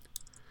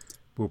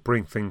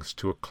bring things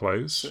to a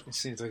close. It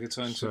seems like a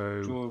time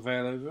to draw a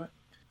veil over it.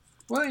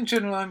 Well, in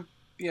general, I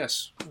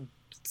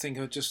think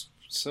I'd just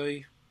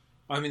say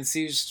I'm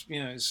enthused.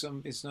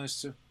 It's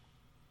nice to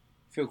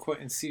feel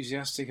quite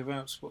enthusiastic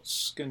about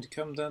what's going to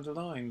come down the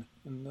line.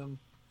 And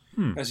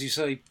as you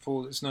say,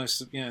 Paul, it's nice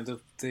that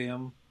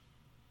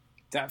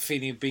that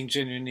feeling of being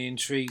genuinely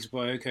intrigued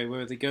by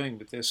where are they going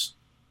with this.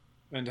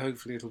 And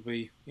hopefully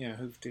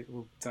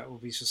that will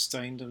be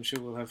sustained. I'm sure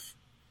we'll have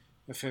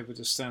a fair bit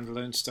of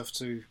standalone stuff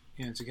to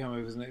come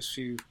over the next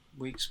few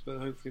weeks. But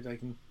hopefully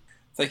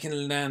they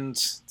can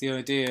land the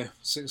idea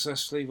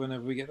successfully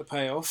whenever we get the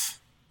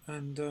payoff.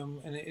 And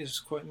it is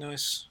quite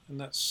nice. And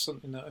that's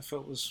something that I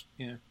felt was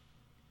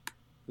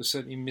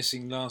certainly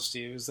missing last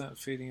year. Is that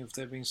feeling of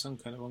there being some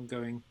kind of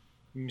ongoing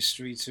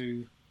mystery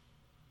to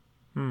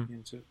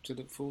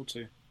look forward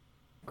to.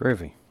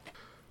 Groovy.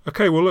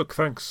 Okay, well, look,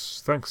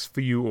 thanks for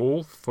you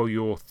all for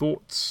your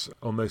thoughts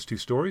on those two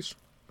stories.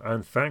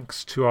 And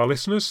thanks to our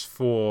listeners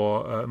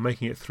for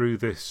making it through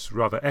this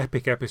rather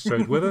epic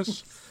episode with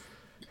us.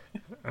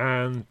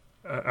 And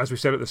as we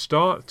said at the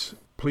start,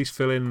 please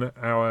fill in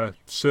our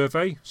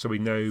survey so we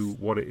know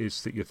what it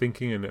is that you're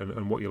thinking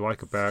and what you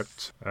like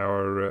about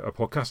our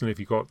podcast. And if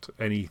you've got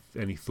any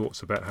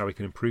thoughts about how we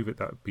can improve it,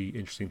 that would be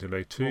interesting to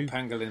know too. More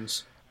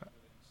pangolins.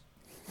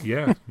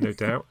 Yeah, no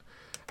doubt.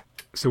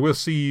 So we'll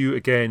see you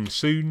again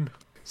soon.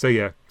 So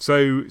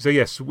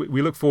yes,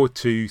 we look forward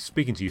to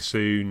speaking to you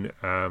soon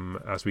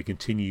as we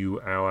continue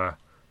our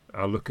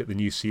look at the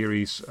new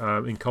series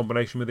in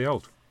combination with the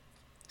old.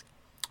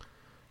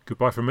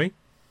 Goodbye from me.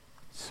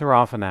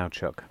 Sirrah for now,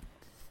 Chuck.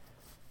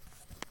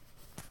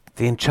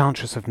 The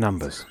Enchantress of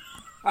Numbers.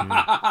 And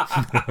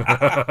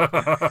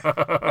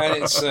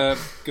it's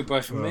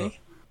goodbye from me.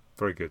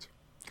 Very good.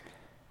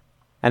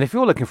 And if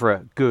you're looking for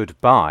a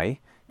goodbye,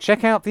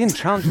 check out The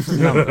Enchantress of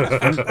Numbers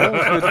from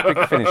all good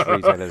Big Finish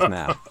retailers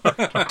now.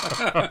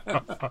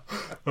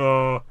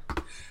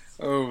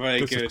 Very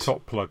that's good. A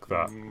top plug,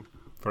 that.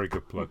 Very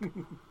good plug.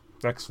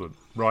 Excellent.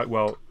 Right,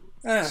 well,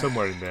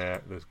 somewhere in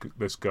there,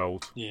 there's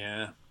gold.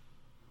 Yeah.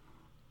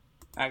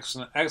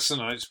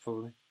 Axonites,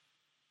 probably.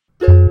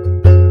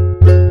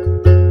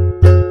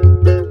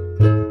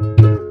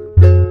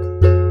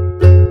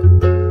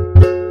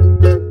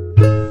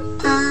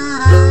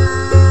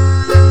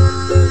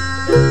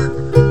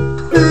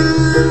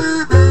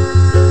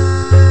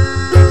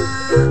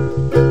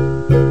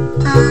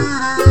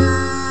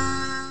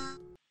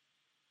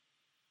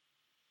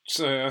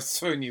 So I've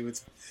thrown you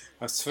with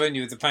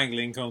the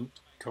pangolin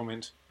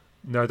comment.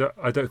 No,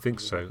 I don't think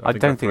so. I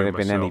don't think it'd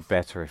have been any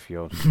better if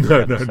you're.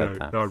 No.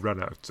 I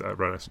ran out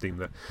of steam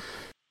there.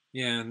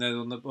 Yeah, and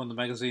then on the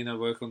magazine I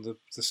work on, the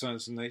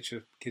Science and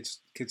Nature Kids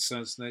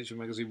Science and Nature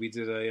magazine, we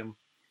did a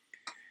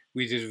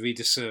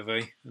reader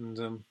survey,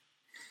 and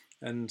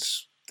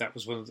that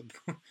was one of the.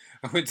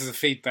 I went to the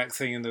feedback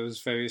thing, and there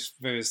was various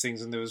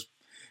things, and there was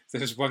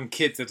one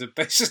kid that had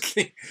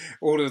basically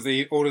all of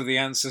the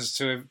answers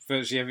to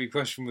virtually every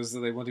question was that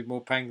they wanted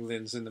more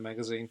pangolins in the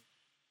magazine.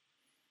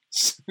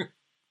 So,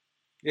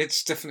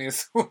 it's definitely a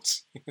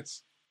thought.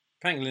 Yes.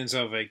 Pangolins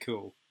are very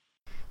cool.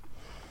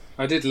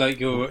 I did like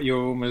your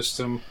almost.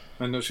 I'm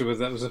not sure whether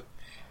that was a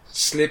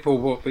slip or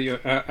what, but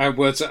our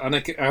words are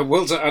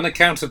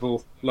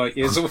unaccountable, light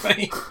years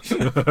away.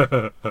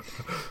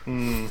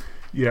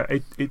 Yeah,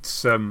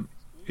 it's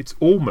it's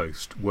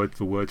almost word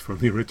for word from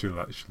the original.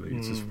 Actually,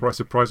 it's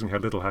surprising how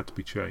little had to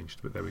be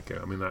changed. But there we go.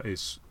 I mean, that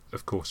is,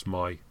 of course,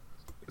 my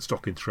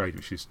stock in trade,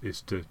 which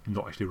is to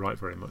not actually write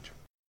very much.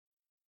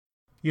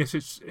 Yes,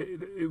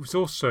 it was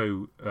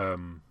also.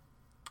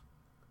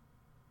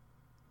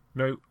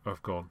 No,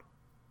 I've gone.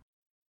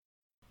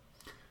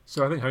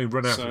 So I think having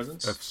run out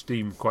of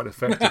steam quite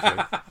effectively.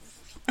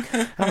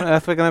 How on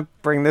earth are we going to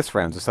bring this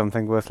round to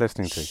something worth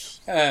listening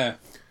to?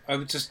 I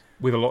would just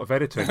with a lot of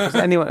editing.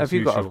 Have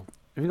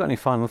you got any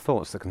final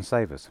thoughts that can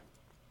save us?